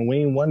 man,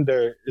 Wayne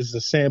Wonder is the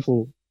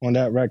sample on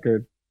that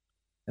record,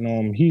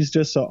 and he's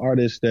just an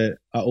artist that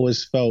I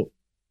always felt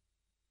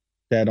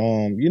that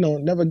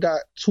never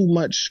got too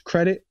much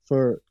credit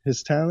for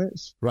his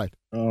talents. Right.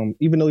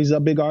 Even though he's a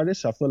big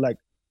artist, I feel like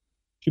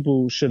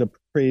people should have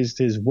praised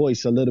his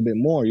voice a little bit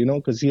more,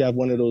 because he had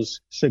one of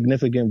those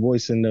significant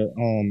voice in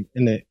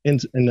the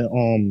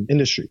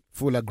industry.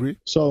 Full agree.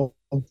 So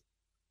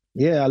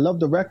yeah, I love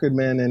the record,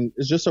 man, and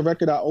it's just a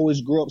record I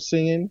always grew up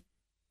singing,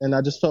 and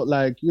I just felt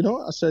like,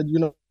 I said,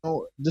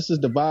 this is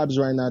the vibes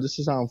right now. This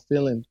is how I'm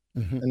feeling.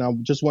 Mm-hmm. And I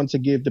just want to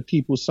give the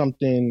people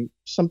something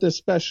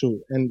special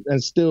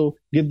and still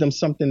give them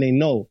something they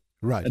know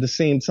right at the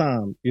same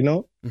time,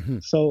 Mm-hmm.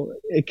 So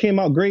it came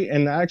out great.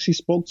 And I actually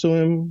spoke to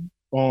him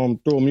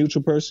through a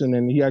mutual person,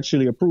 and he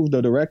actually approved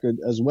of the record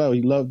as well.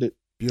 He loved it.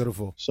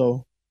 Beautiful.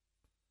 So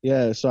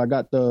yeah, so I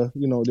got the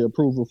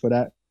approval for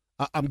that.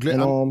 I'm glad.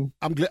 And,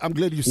 I'm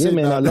glad you said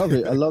man, that. I love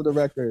it. I love the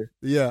record.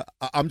 Yeah,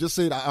 I'm just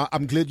saying.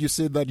 I'm glad you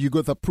said that you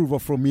got approval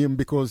from him,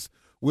 because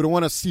we don't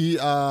want to see.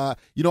 I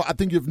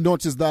think you've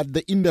noticed that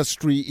the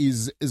industry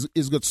is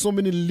got so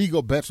many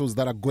legal battles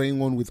that are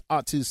going on with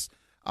artists.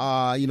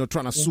 Trying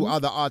to sue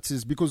other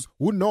artists, because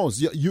who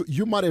knows?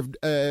 You might have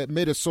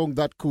made a song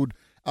that could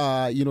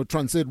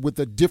transcend with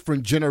a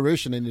different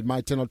generation, and it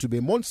might turn out to be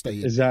a monster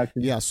hit.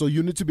 Exactly. Yeah. So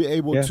you need to be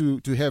able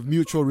to have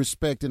mutual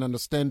respect and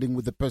understanding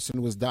with the person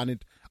who has done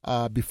it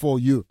before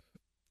you.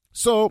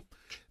 So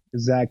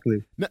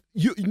exactly.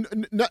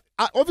 Now,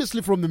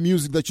 obviously from the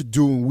music that you're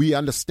doing, we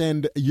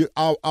understand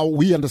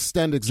we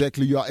understand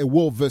exactly you are a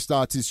well-versed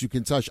artist. You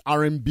can touch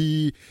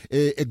R&B,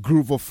 a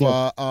groove of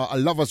a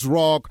lovers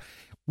rock.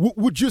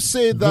 Would you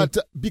say that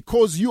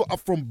because you are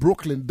from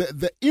Brooklyn,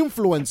 the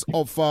influence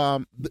of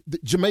the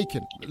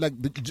Jamaican,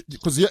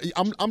 because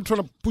I'm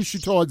trying to push you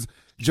towards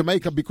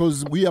Jamaica,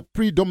 because we are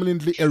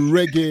predominantly a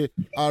reggae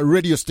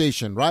radio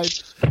station, right?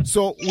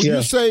 So would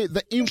you say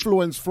the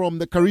influence from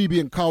the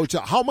Caribbean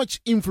culture, how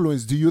much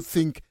influence do you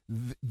think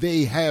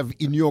they have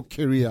in your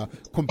career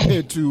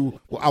compared to,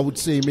 I would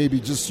say,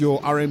 maybe just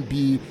your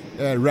R&B,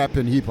 rap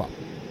and hip hop?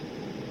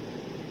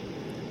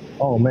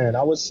 Oh man,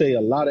 I would say a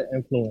lot of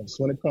influence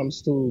when it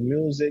comes to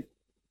music.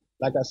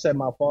 Like I said,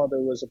 my father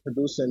was a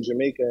producer in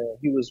Jamaica.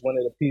 He was one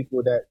of the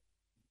people that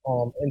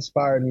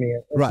inspired me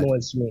and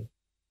influenced me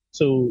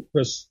to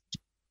pursue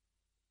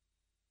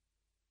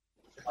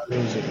my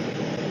music.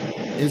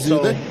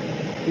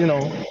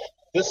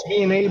 Just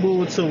being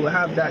able to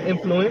have that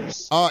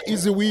influence.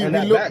 Izzy,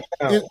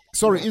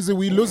 Izzy,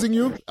 we losing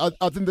you?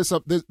 I think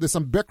there's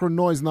some background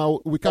noise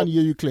now. We can't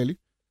hear you clearly.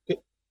 You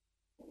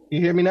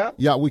hear me now?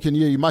 Yeah, we can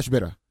hear you much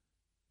better.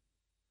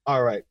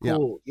 All right,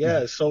 cool.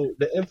 Yeah, so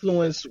the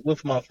influence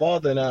with my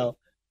father now,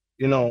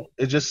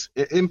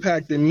 it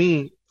impacted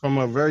me from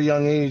a very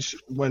young age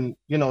when,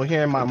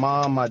 hearing my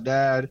mom, my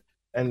dad,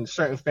 and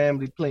certain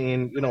family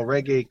playing,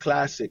 reggae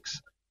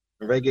classics,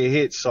 reggae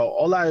hits. So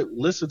all I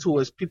listen to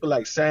is people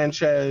like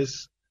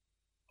Sanchez,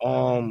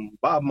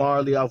 Bob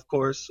Marley, of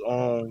course,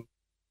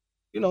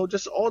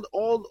 just all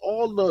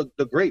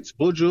the greats.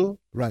 Buju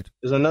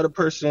is another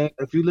person.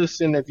 If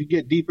you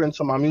get deeper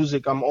into my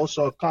music, I'm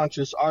also a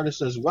conscious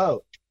artist as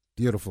well.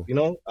 Beautiful.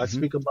 I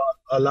speak about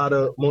a lot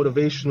of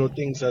motivational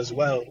things as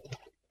well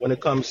when it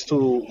comes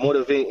to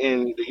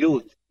motivating the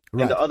youth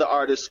and the other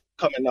artists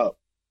coming up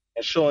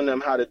and showing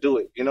them how to do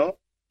it,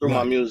 through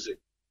my music.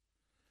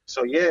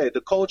 So yeah,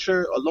 the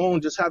culture alone,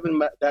 just having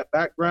that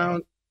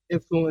background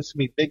influenced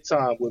me big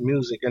time with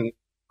music, and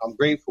I'm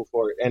grateful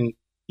for it. And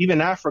even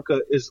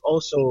Africa is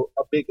also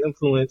a big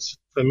influence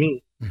for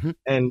me,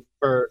 and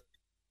for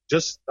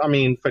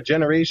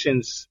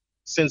generations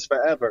since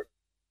forever.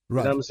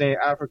 Right. You know what I'm saying?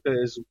 Africa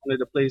is one of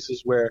the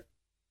places where,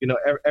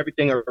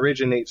 everything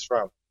originates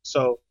from.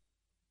 So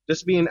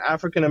just being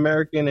African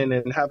American and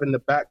then having the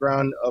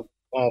background of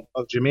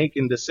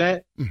Jamaican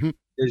descent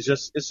it's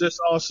just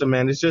awesome,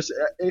 man. It's just,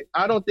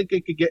 I don't think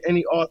it could get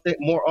any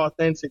more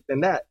authentic than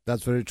that.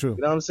 That's very true.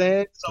 You know what I'm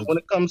saying? So when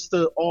it comes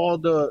to all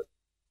the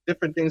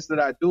different things that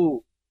I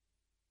do,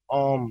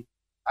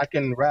 I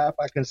can rap,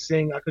 I can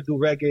sing, I could do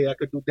reggae, I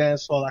could do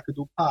dancehall, I could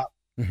do pop.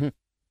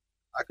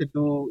 I could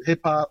do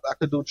hip hop, I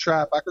could do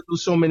trap, I could do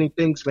so many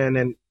things, man.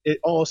 And it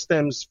all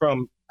stems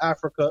from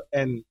Africa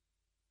and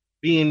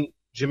being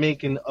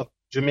Jamaican of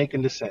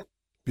Jamaican descent.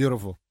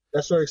 Beautiful.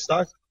 That's where it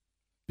starts.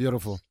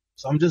 Beautiful.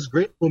 So I'm just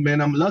grateful,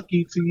 man. I'm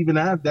lucky to even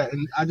have that.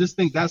 And I just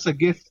think that's a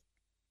gift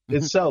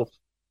itself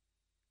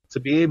to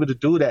be able to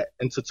do that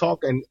and to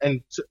talk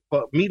and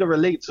for me to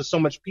relate to so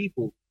much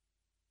people.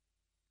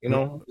 You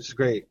know, it's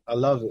great. I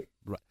love it.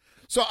 Right.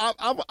 So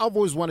I've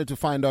always wanted to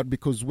find out,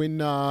 because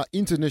when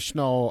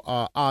international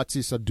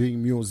artists are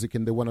doing music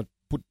and they want to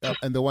put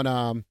and they want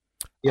to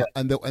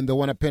and they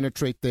want to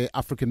penetrate the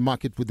African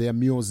market with their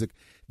music,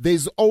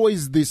 there's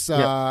always this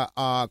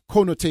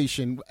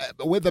connotation,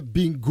 whether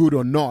being good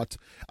or not.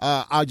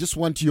 I just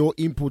want your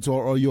input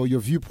or your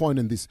viewpoint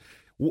on this.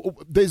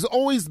 There's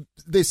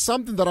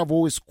something that I've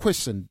always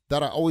questioned,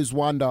 that I always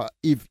wonder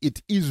if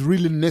it is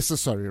really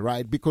necessary,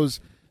 right? Because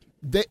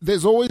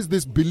there's always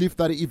this belief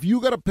that if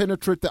you got to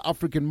penetrate the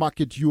African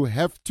market, you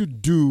have to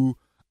do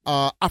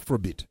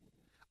Afrobeat.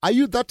 Are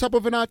you that type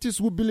of an artist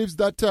who believes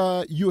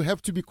that you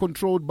have to be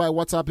controlled by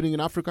what's happening in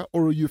Africa,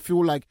 or you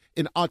feel like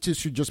an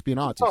artist should just be an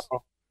artist?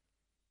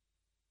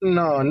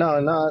 No,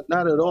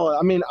 not at all.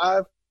 I mean,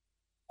 I've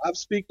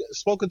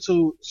spoken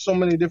to so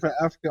many different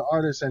African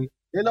artists, and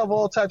they love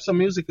all types of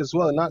music as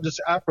well, not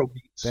just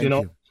Afrobeats. Thank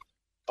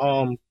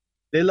you.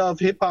 They love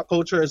hip hop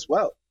culture as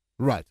well.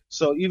 Right.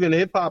 So even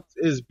hip hop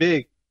is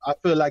big. I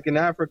feel like in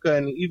Africa,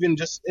 and even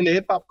just in the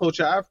hip hop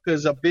culture, Africa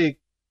is a big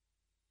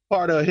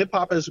part of hip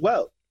hop as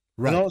well.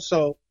 Right. You know,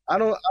 so I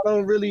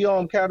don't really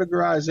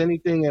categorize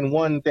anything in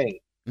one thing.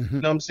 Mm-hmm.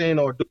 You know what I'm saying?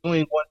 Or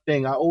doing one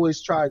thing. I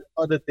always try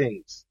other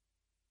things.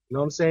 You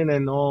know what I'm saying?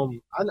 And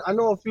I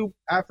know a few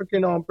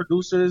African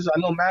producers. I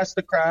know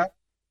Mastercraft.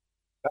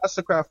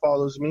 Mastercraft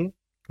follows me.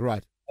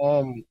 Right.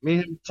 Me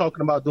and him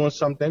talking about doing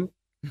something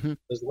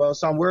as well.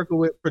 So I'm working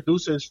with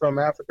producers from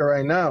Africa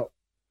right now.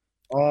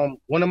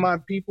 One of my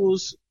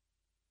peoples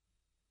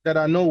that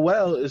I know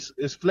well is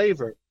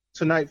Flavor.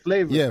 Tonight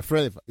Flavor. Yeah,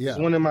 Flavor. Yeah.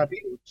 He's one of my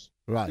peoples.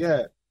 Right.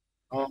 Yeah.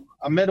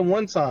 I met him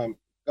one time.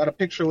 Got a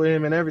picture with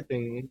him and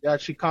everything. He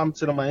actually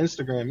commented on my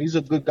Instagram. He's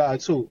a good guy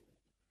too.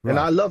 Right. And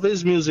I love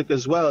his music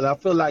as well. I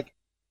feel like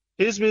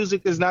his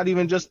music is not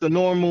even just the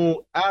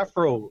normal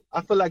Afro.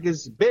 I feel like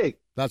it's big.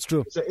 That's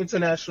true. It's an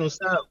international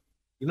style.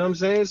 You know what I'm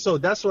saying? So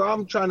that's where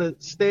I'm trying to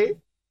stay.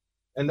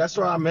 And that's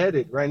where I'm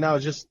headed right now,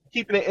 just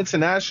keeping it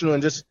international,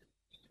 and just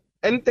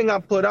anything I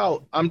put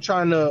out, I'm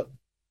trying to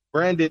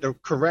brand it the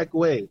correct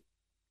way.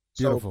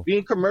 Beautiful. So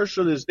being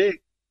commercial is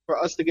big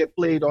for us to get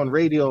played on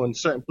radio in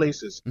certain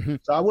places. Mm-hmm.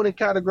 So I wouldn't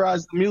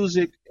categorize the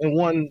music in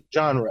one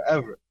genre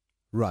ever.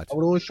 Right. I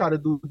would always try to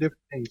do different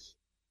things.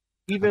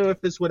 Even if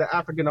it's with an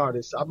African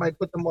artist, I might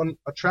put them on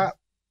a trap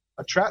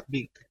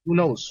beat. Who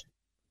knows?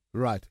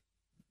 Right.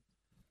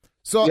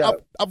 So Yeah.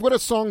 I've got a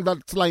song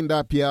that's lined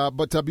up here,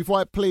 but before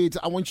I play it,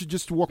 I want you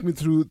just to walk me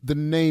through the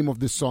name of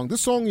this song.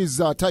 This song is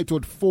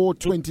titled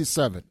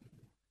 427.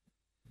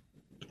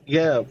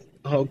 Yeah.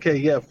 Okay.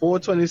 Yeah.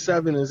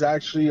 427 is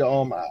actually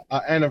our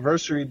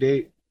anniversary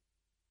date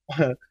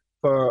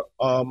for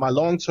my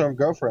long-term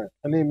girlfriend.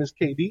 Her name is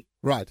KD.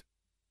 Right.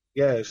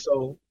 Yeah.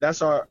 So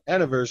that's our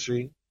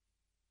anniversary.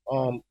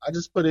 I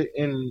just put it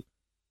in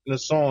a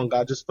song.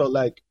 I just felt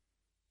like,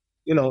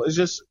 it's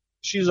just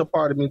she's a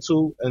part of me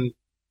too, and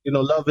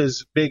love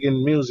is big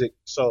in music.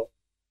 So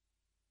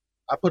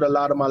I put a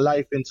lot of my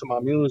life into my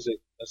music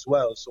as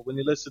well. So when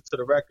you listen to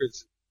the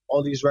records,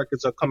 all these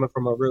records are coming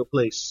from a real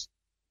place.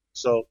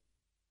 So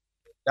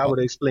that would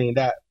explain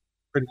that,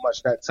 pretty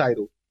much that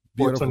title.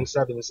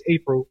 427 is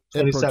April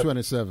 27. April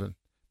 27.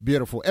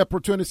 Beautiful.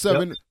 April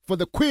 27 yep. For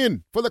the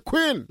Queen. For the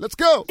Queen. Let's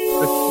go.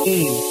 The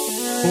Queen.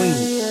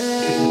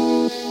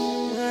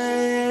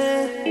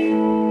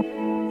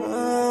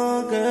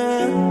 Oh,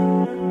 girl.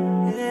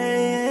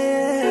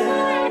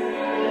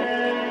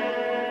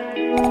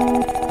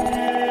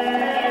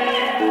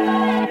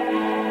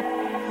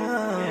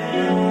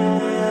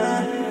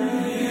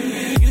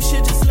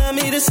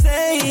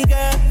 Say,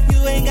 girl,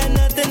 you ain't got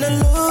nothing to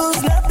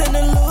lose, nothing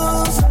to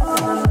lose.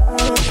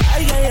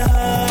 I got your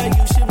heart,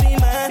 you should be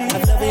mine.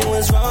 I'm loving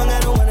what's wrong,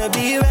 I don't wanna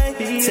be right.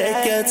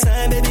 Take your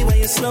time, baby, when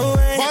you're slow.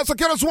 Master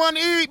Killers one,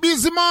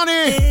 Easy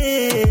Money.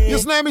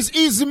 His name is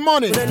Easy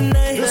Money.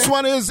 This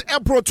one is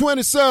April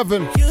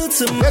 27.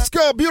 Let's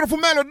go, beautiful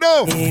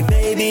melody.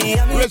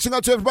 Reaching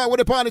out to everybody with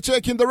a party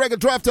check in the Reggae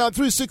Drive Time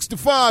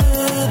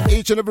 365.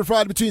 Each and every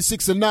Friday between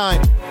 6 and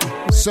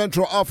 9.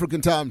 Central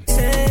African time.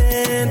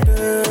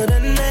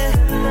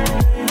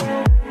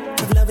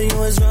 Loving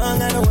you is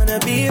wrong, I don't wanna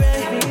be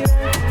right.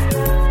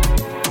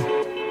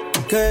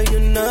 Girl, you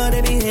know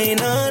they be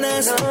hating on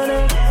us.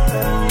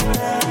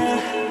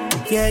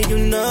 Yeah, you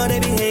know they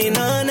be hating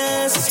on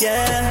us,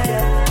 yeah.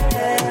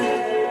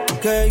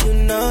 Girl, you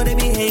know they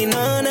be hating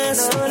on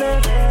us.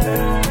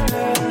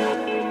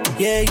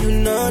 Yeah, you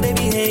know they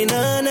be hating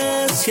on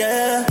us,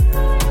 yeah.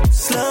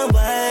 Slow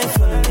wine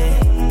for me,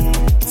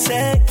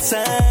 take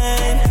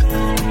time.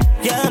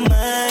 You're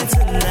mine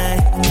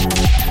tonight,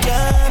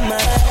 you're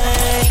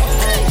mine.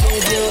 I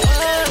give you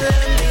all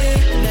of me,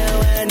 now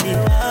I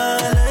need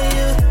all of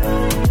you.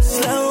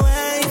 Slow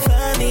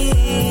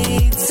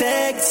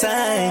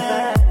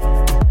sign.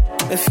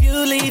 If you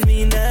leave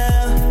me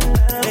now,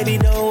 baby,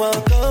 don't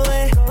walk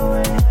away.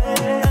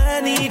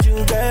 I need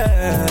you,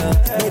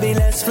 girl. Baby,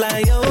 let's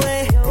fly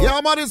away. Yeah,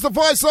 man, it's the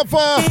voice of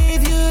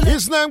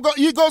his name.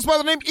 He goes by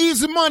the name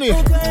Easy Money,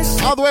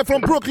 all the way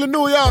from Brooklyn,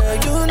 New York.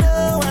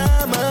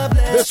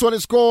 This one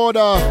is called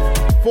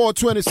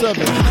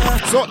 427.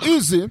 So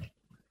Easy,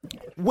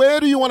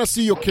 where do you want to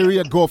see your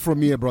career go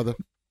from here, brother?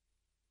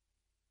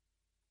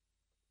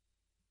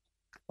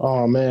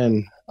 Oh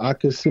man, I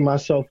could see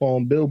myself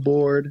on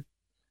Billboard.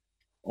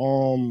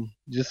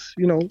 Just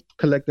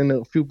collecting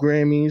a few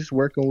Grammys,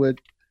 working with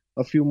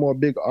a few more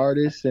big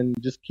artists, and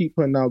just keep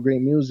putting out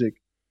great music.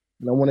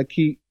 And I want to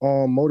keep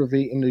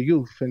motivating the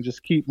youth and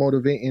just keep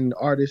motivating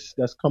artists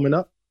that's coming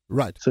up,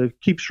 right? To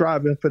keep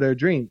striving for their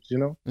dreams,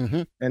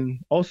 Mm-hmm. And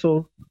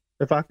also,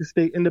 if I can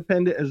stay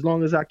independent as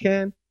long as I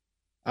can,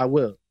 I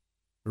will.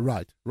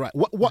 Right.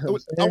 What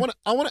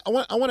I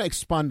want to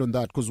expand on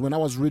that, because when I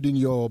was reading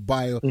your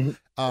bio,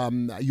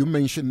 you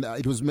mentioned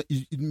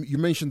you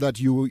mentioned that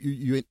you're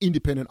an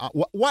independent.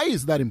 Why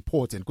is that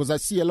important? Because I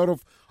see a lot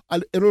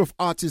of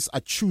artists are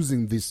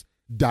choosing this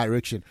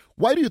direction.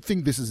 Why do you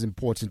think this is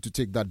important to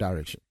take that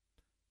direction?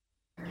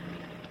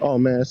 Oh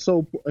man, it's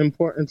so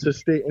important to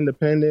stay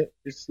independent.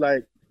 It's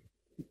like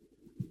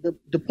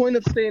the point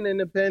of staying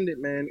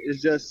independent, man, is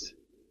just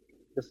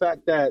the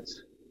fact that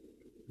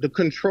the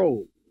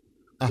control.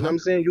 You know what I'm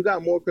saying? You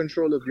got more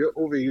control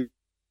over your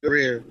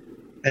career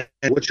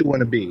and what you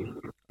want to be. You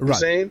know what I'm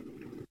saying?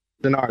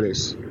 An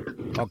artist.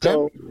 Okay.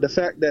 So the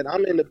fact that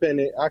I'm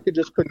independent, I could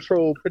just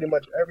control pretty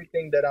much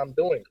everything that I'm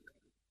doing.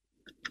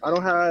 I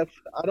don't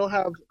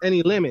have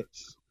any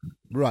limits.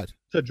 Right.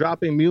 To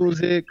dropping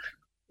music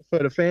for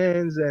the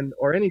fans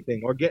or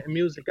anything, or getting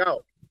music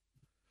out.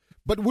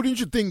 But wouldn't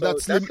you think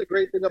that's the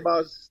great thing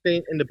about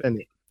staying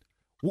independent?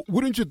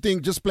 Wouldn't you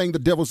think, just playing the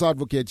devil's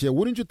advocate here,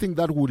 wouldn't you think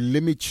that would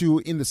limit you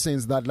in the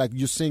sense that, like,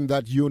 you're saying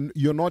that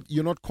you're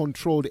not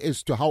controlled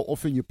as to how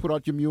often you put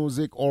out your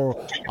music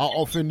or how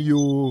often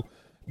you,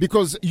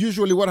 because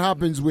usually what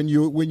happens when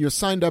you're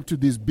signed up to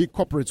these big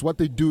corporates, what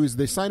they do is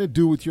they sign a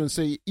deal with you and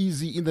say,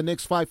 Easy, in the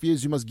next 5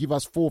 years you must give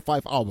us 4 or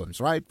 5 albums,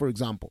 right? For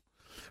example.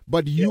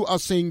 But you are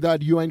saying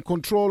that you are in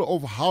control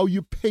of how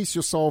you pace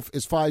yourself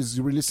as far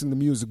as releasing the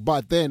music.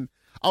 But then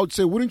I would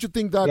say, wouldn't you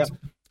think that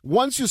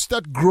once you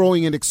start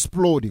growing and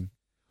exploding,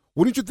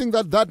 wouldn't you think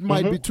that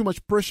might be too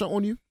much pressure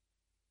on you?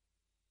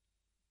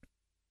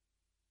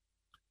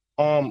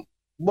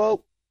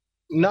 Well,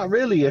 not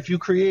really. If you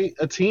create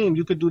a team,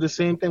 you could do the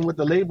same thing what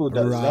the label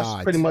does. Right.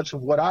 That's pretty much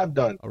what I've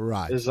done.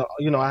 Right. Is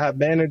I have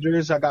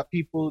managers, I got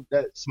people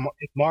that's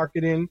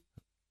marketing.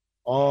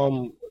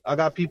 I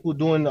got people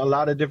doing a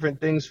lot of different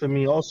things for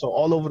me also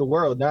all over the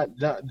world, not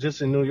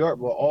just in New York,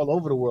 but all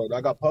over the world.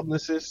 I got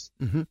publicists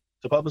to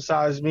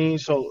publicize me.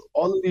 So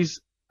all of these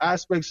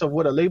aspects of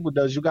what a label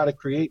does, you got to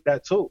create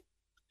that too.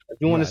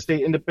 If you want to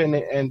stay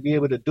independent and be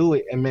able to do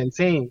it and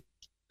maintain,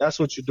 that's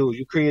what you do.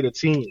 You create a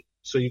team.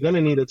 So you're going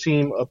to need a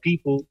team of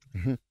people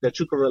that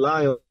you can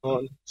rely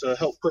on to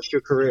help push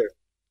your career.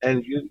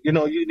 And you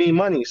need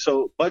money.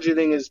 So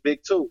budgeting is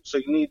big too. So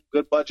you need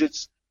good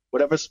budgets,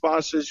 whatever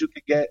sponsors you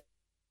could get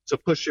to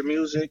push your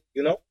music,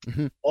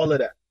 all of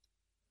that.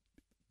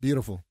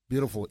 Beautiful.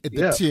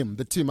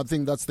 The team, I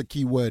think that's the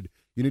key word.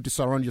 You need to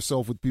surround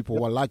yourself with people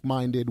who are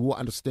like-minded, who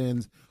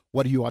understands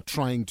what you are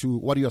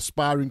what you're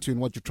aspiring to and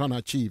what you're trying to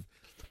achieve.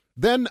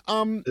 Then,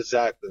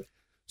 exactly.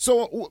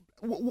 So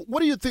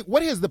what do you think,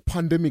 what has the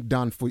pandemic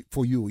done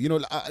for you?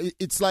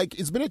 It's like,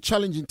 it's been a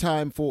challenging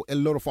time for a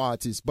lot of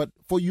artists, but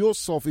for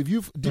yourself, if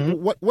you've,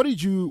 what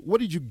did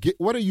you get,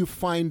 what are you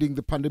finding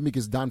the pandemic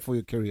has done for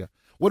your career?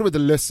 What were the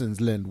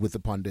lessons learned with the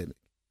pandemic?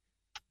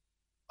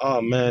 Oh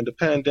man, the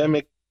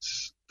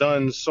pandemic's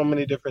done so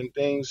many different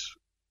things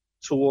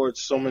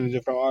towards so many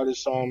different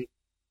artists.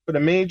 For the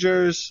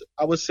majors,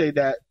 I would say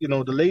that,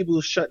 the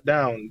labels shut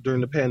down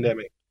during the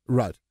pandemic.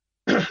 Right.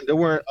 There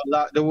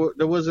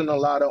wasn't a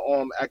lot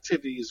of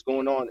activities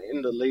going on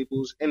in the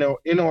labels, in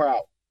or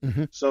out.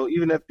 So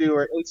even if they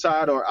were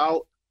inside or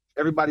out,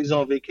 everybody's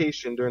on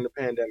vacation during the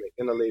pandemic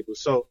in the label.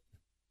 So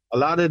a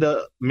lot of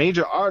the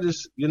major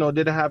artists,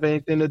 didn't have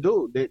anything to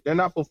do. They're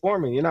not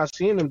performing. You're not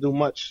seeing them do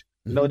much.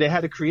 They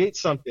had to create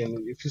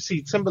something. If you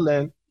see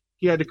Timbaland,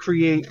 he had to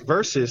create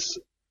verses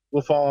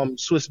with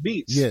Swiss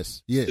Beats.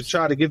 Yes. To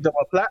try to give them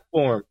a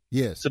platform.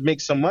 Yes. To make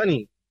some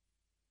money.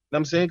 You know what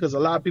I'm saying? Because a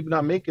lot of people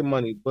not making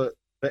money. But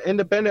the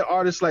independent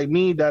artists like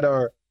me that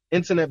are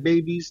internet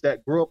babies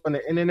that grew up on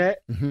the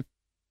internet, it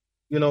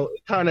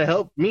kind of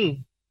helped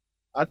me.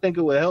 I think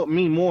it would help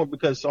me more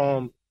because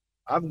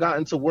I've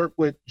gotten to work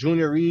with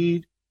Junior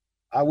Reed.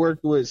 I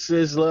worked with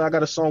Sizzla. I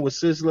got a song with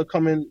Sizzla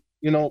coming,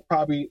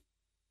 probably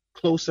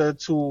closer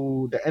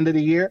to the end of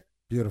the year.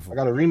 Beautiful. I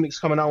got a remix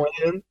coming out with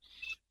him.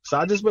 So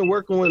I just been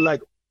working with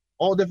like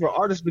all different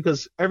artists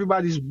because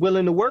everybody's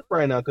willing to work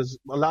right now because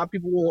a lot of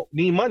people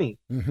need money.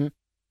 You know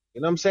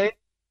what I'm saying?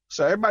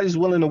 So everybody's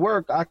willing to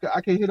work. I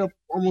can hit up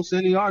almost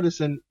any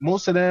artist and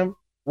most of them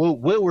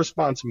will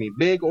respond to me,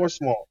 big or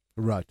small.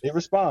 Right. They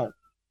respond.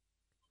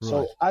 Right.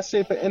 So I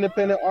say for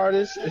independent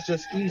artists, it's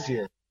just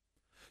easier.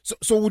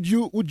 So would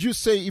you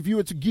say, if you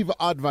were to give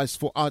advice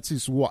for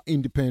artists who are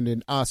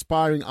independent,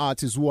 aspiring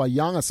artists who are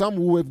young, and some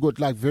who have got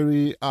like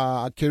very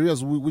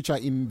careers which are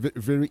in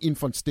very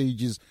infant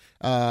stages,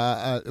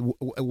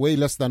 way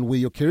less than where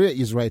your career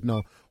is right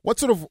now, what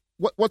sort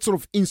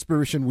of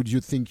inspiration would you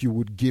think you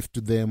would give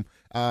to them,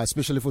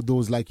 especially for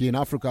those like here in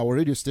Africa, our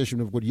radio station,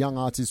 we've got young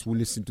artists who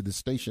listen to the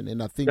station,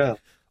 and I think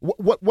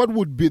what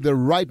would be the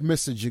right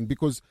messaging?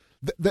 Because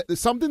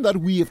something that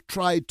we have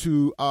tried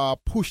to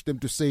push them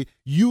to say,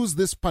 use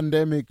this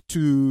pandemic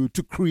to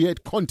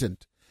create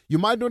content. You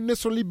might not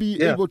necessarily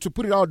be able to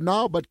put it out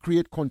now, but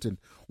create content.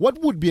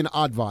 What would be an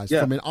advice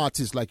from an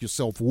artist like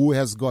yourself who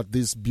has got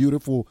this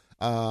beautiful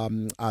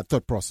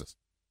thought process?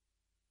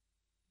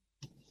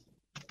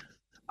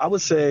 I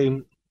would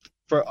say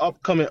for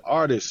upcoming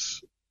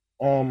artists,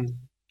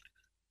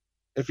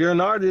 if you're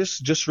an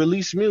artist, just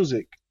release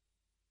music.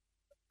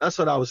 That's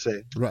what I would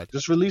say. Right.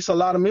 Just release a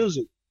lot of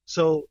music.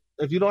 So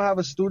if you don't have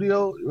a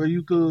studio where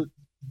you could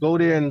go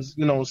there and,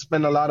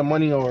 spend a lot of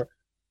money or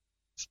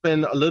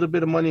spend a little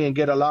bit of money and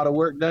get a lot of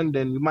work done,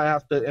 then you might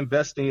have to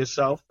invest in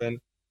yourself and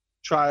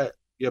try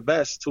your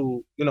best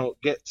to,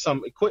 get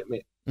some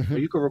equipment where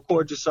you can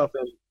record yourself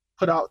and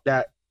put out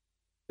that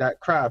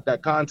craft,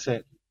 that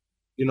content,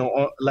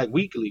 like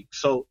weekly.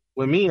 So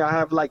with me, I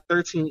have like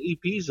 13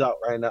 EPs out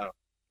right now.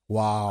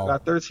 Wow. I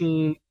got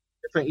 13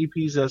 different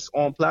EPs that's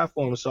on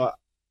platforms. So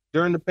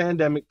during the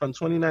pandemic from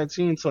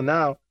 2019 till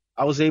now,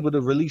 I was able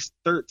to release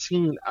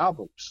 13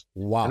 albums.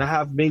 Wow. And I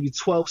have maybe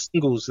 12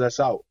 singles that's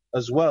out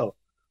as well.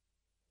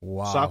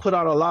 Wow. So I put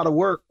out a lot of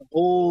work the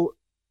whole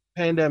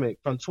pandemic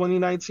from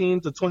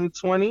 2019 to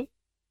 2020,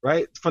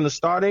 right? From the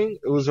starting,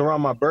 it was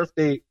around my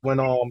birthday when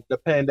the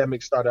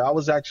pandemic started. I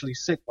was actually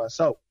sick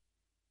myself.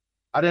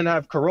 I didn't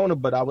have corona,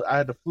 but I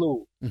had the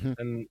flu.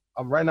 And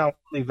I'm right now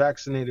fully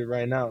vaccinated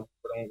right now,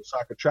 so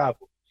I could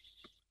travel.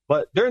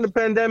 But during the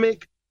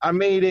pandemic, I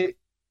made it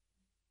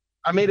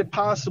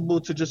possible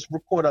to just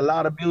record a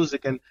lot of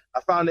music, and I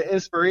found the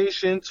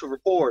inspiration to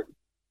record.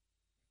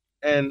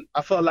 And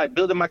I felt like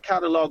building my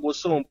catalog was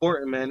so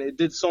important, man. It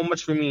did so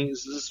much for me.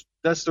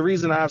 That's the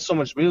reason I have so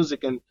much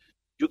music, and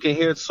you can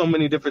hear so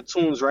many different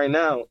tunes right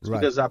now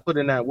because I put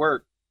in that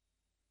work.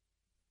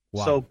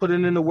 Wow. So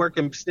putting in the work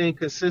and staying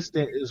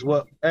consistent is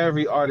what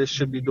every artist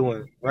should be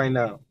doing right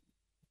now.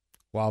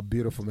 Wow,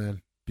 beautiful,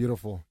 man.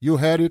 Beautiful. You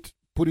had it,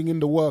 putting in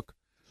the work.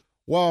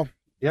 Wow.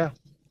 Yeah.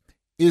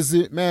 Is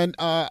it, man,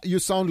 you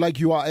sound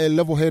like you are a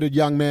level-headed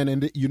young man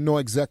and you know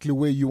exactly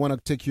where you want to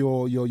take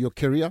your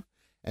career.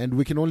 And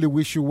we can only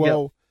wish you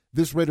well. Yeah.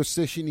 This radio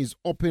station is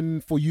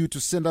open for you to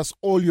send us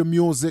all your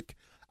music.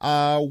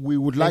 We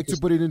would like to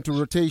put it into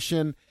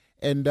rotation.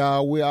 And I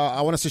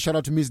want to say shout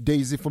out to Miss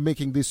Daisy for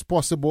making this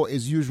possible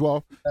as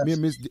usual. Yes. Me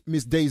and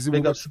Miss Daisy.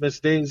 Big ups, Miss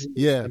Daisy.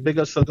 Yeah. Big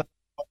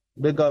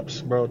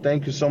ups, bro.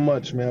 Thank you so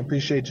much, man.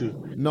 Appreciate you.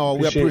 No,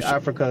 we appreciate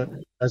Africa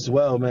as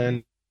well,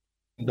 man.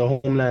 The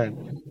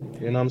homeland.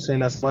 You know what I'm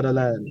saying? That's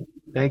motherland.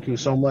 Thank you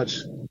so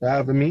much for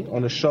having me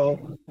on the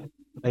show.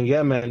 And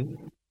yeah,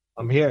 man,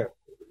 I'm here.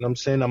 You know what I'm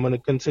saying? I'm going to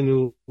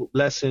continue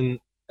blessing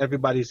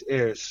everybody's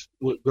ears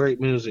with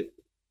great music.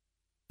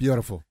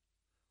 Beautiful.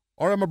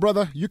 All right, my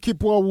brother, you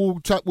keep well. We'll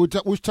chat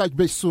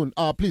base soon.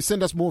 Please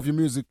send us more of your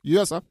music.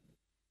 Yes, sir?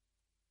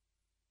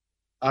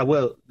 I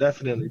will.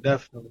 Definitely.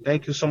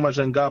 Thank you so much,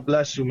 and God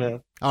bless you,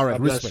 man. All right,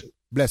 respect.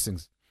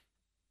 Blessings.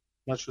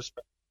 Much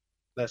respect.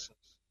 Blessings.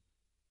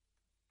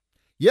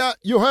 Yeah,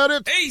 you heard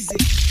it. Easy.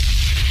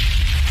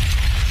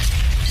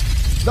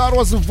 That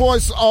was the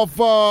voice of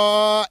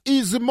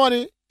Easy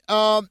Money.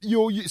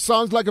 You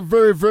sounds like a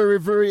very, very,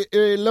 very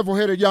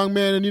level-headed young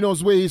man, and he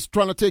knows where he's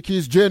trying to take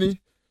his journey.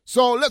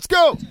 So let's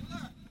go.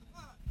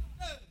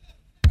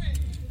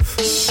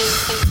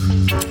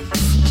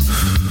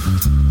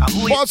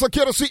 Also,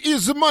 care see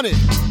Easy Money.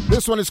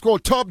 This one is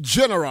called Top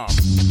General.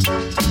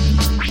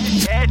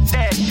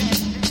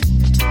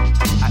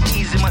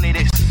 Easy Money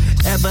this.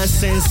 Ever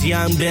since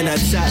young, been a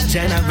top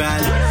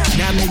general.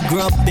 Now me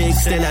grow up big,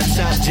 still a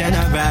top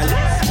general.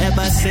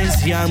 Ever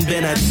since young,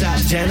 been a top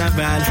general.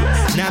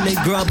 Now me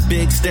grow up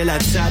big, still a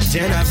top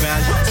general.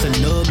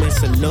 Salute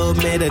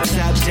me, the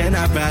top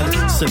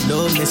general.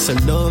 Salute me, the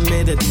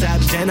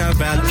top general.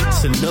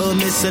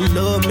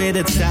 Salute me,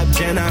 the top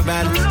general.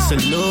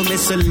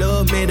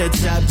 Salute me, the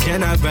top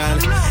general.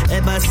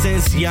 Ever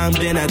since young,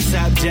 been a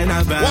top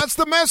general. What's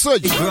the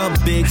message? Grow up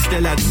big,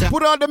 still a top.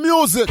 Put on the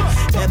music.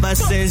 Ever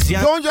since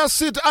young. Don't just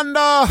sit under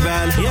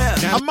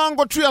a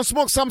mango tree and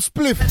smoke some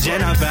spliff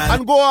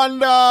and go and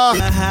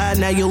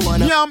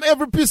yam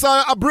every piece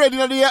of bread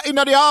in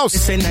the house.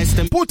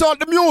 Put out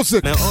the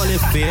music.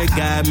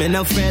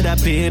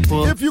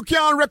 If you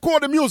can't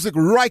record the music,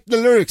 write the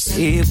lyrics.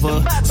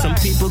 Some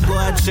people go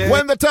at church.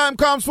 When the time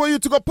comes for you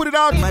to go put it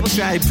out, I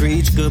try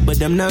preach good, but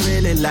them not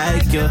really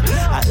like you.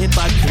 I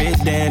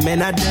hypocrite them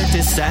and I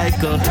dirty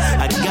cycle.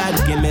 I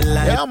gotta give me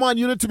life. Yeah, man,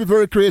 you need to be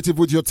very creative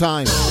with your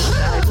time.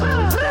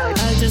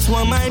 I just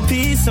want my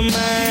peace of mind.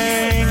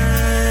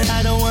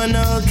 I don't want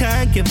no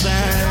concubines.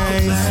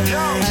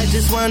 I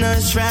just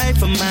wanna strive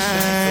for mine.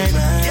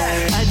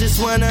 I just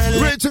wanna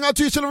reaching out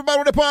to each and everybody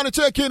with the party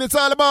check-in. It's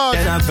all about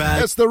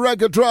it's the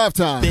Reggae Drive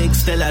Time. Big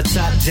still a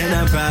top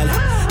general.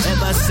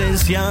 Ever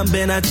since young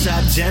been a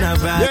top general.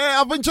 Yeah,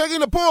 I've been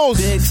checking the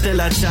polls. Big still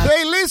a top.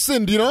 They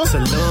listened, you know.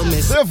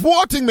 Salome, they're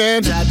voting,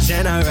 man. Top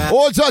general.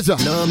 Oh, Jaja.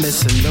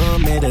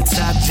 Salome, the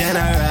top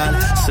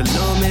general.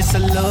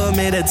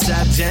 Salome, the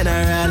top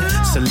general.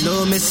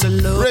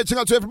 Salome. Reaching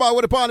out to everybody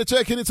with the party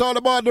check-in. It's all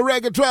about the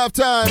Reggae Drive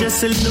Time.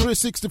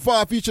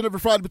 365 each and every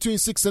Friday between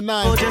 6 and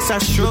 9.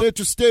 You need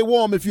to stay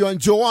warm if you're in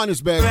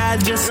Johannesburg.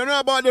 You know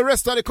about the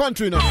rest of the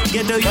country now.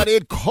 But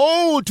it's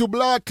cold to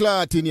blood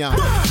clot in ya.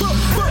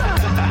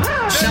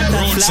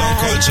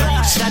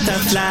 Shut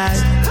up,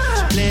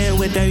 fly. Playing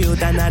with the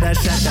youth, another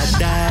shut up,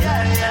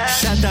 die.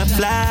 Shut up,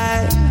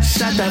 fly.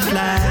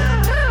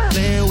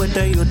 Playing with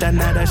the youth,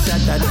 another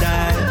shut up,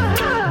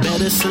 die.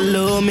 Better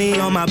salute me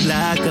on my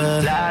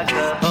blocker.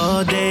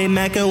 All day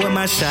macking with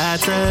my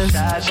shotters.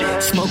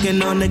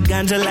 Smoking on the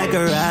ganja like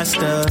a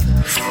rasta.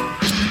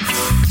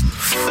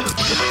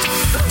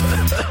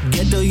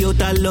 Get the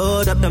youth, I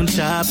load up them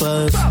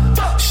choppers.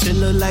 Shit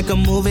look like a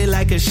movie,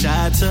 like a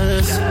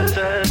shotters.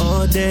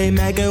 All day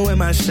macking with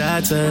my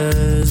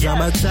shotters.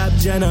 I'm a top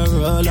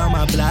general on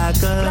my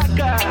blocker.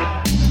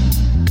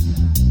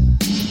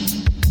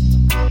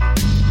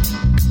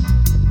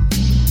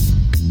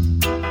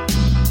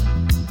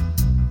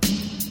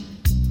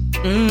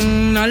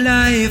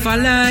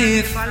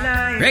 Alive.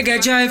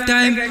 Reggae Drive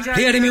Time.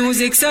 Hear the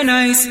music so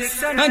nice.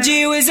 And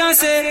G-Wiz and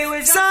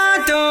say,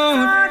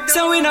 Santo.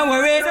 So we not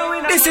worry.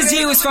 This is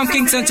G-Wiz from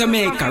Kingston,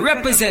 Jamaica,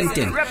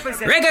 representing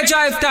Reggae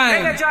Drive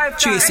Time.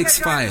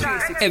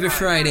 365. Every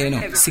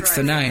Friday, 6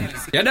 to 9.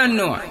 You don't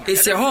know.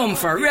 It's your home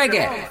for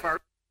reggae.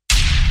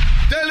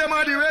 Tell them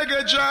how the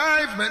reggae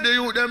drive, make the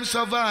youth them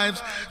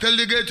survive. Tell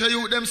the ghetto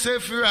youth them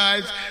safe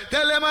rise.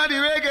 Tell them how the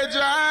reggae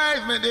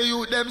drive, make the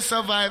youth them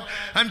survive.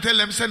 And tell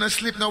them send a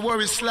slip, no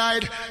worry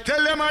slide.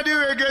 Tell them how the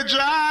reggae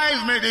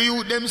drive, make the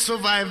youth them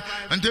survive.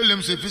 And tell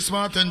them say if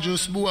smart and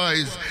just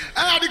boys.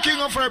 I the king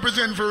of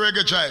represent for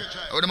reggae drive.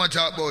 What am I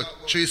talk about?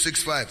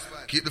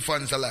 365. Keep the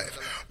fans alive.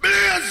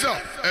 Blaze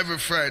up every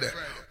Friday.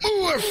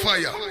 More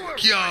fire.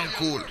 Can't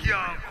cool.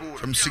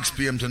 From 6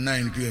 p.m. to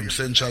 9 p.m.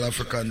 Central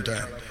African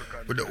time.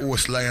 With the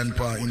host Lion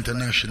Paw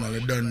International,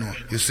 you don't know.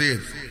 You see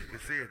it?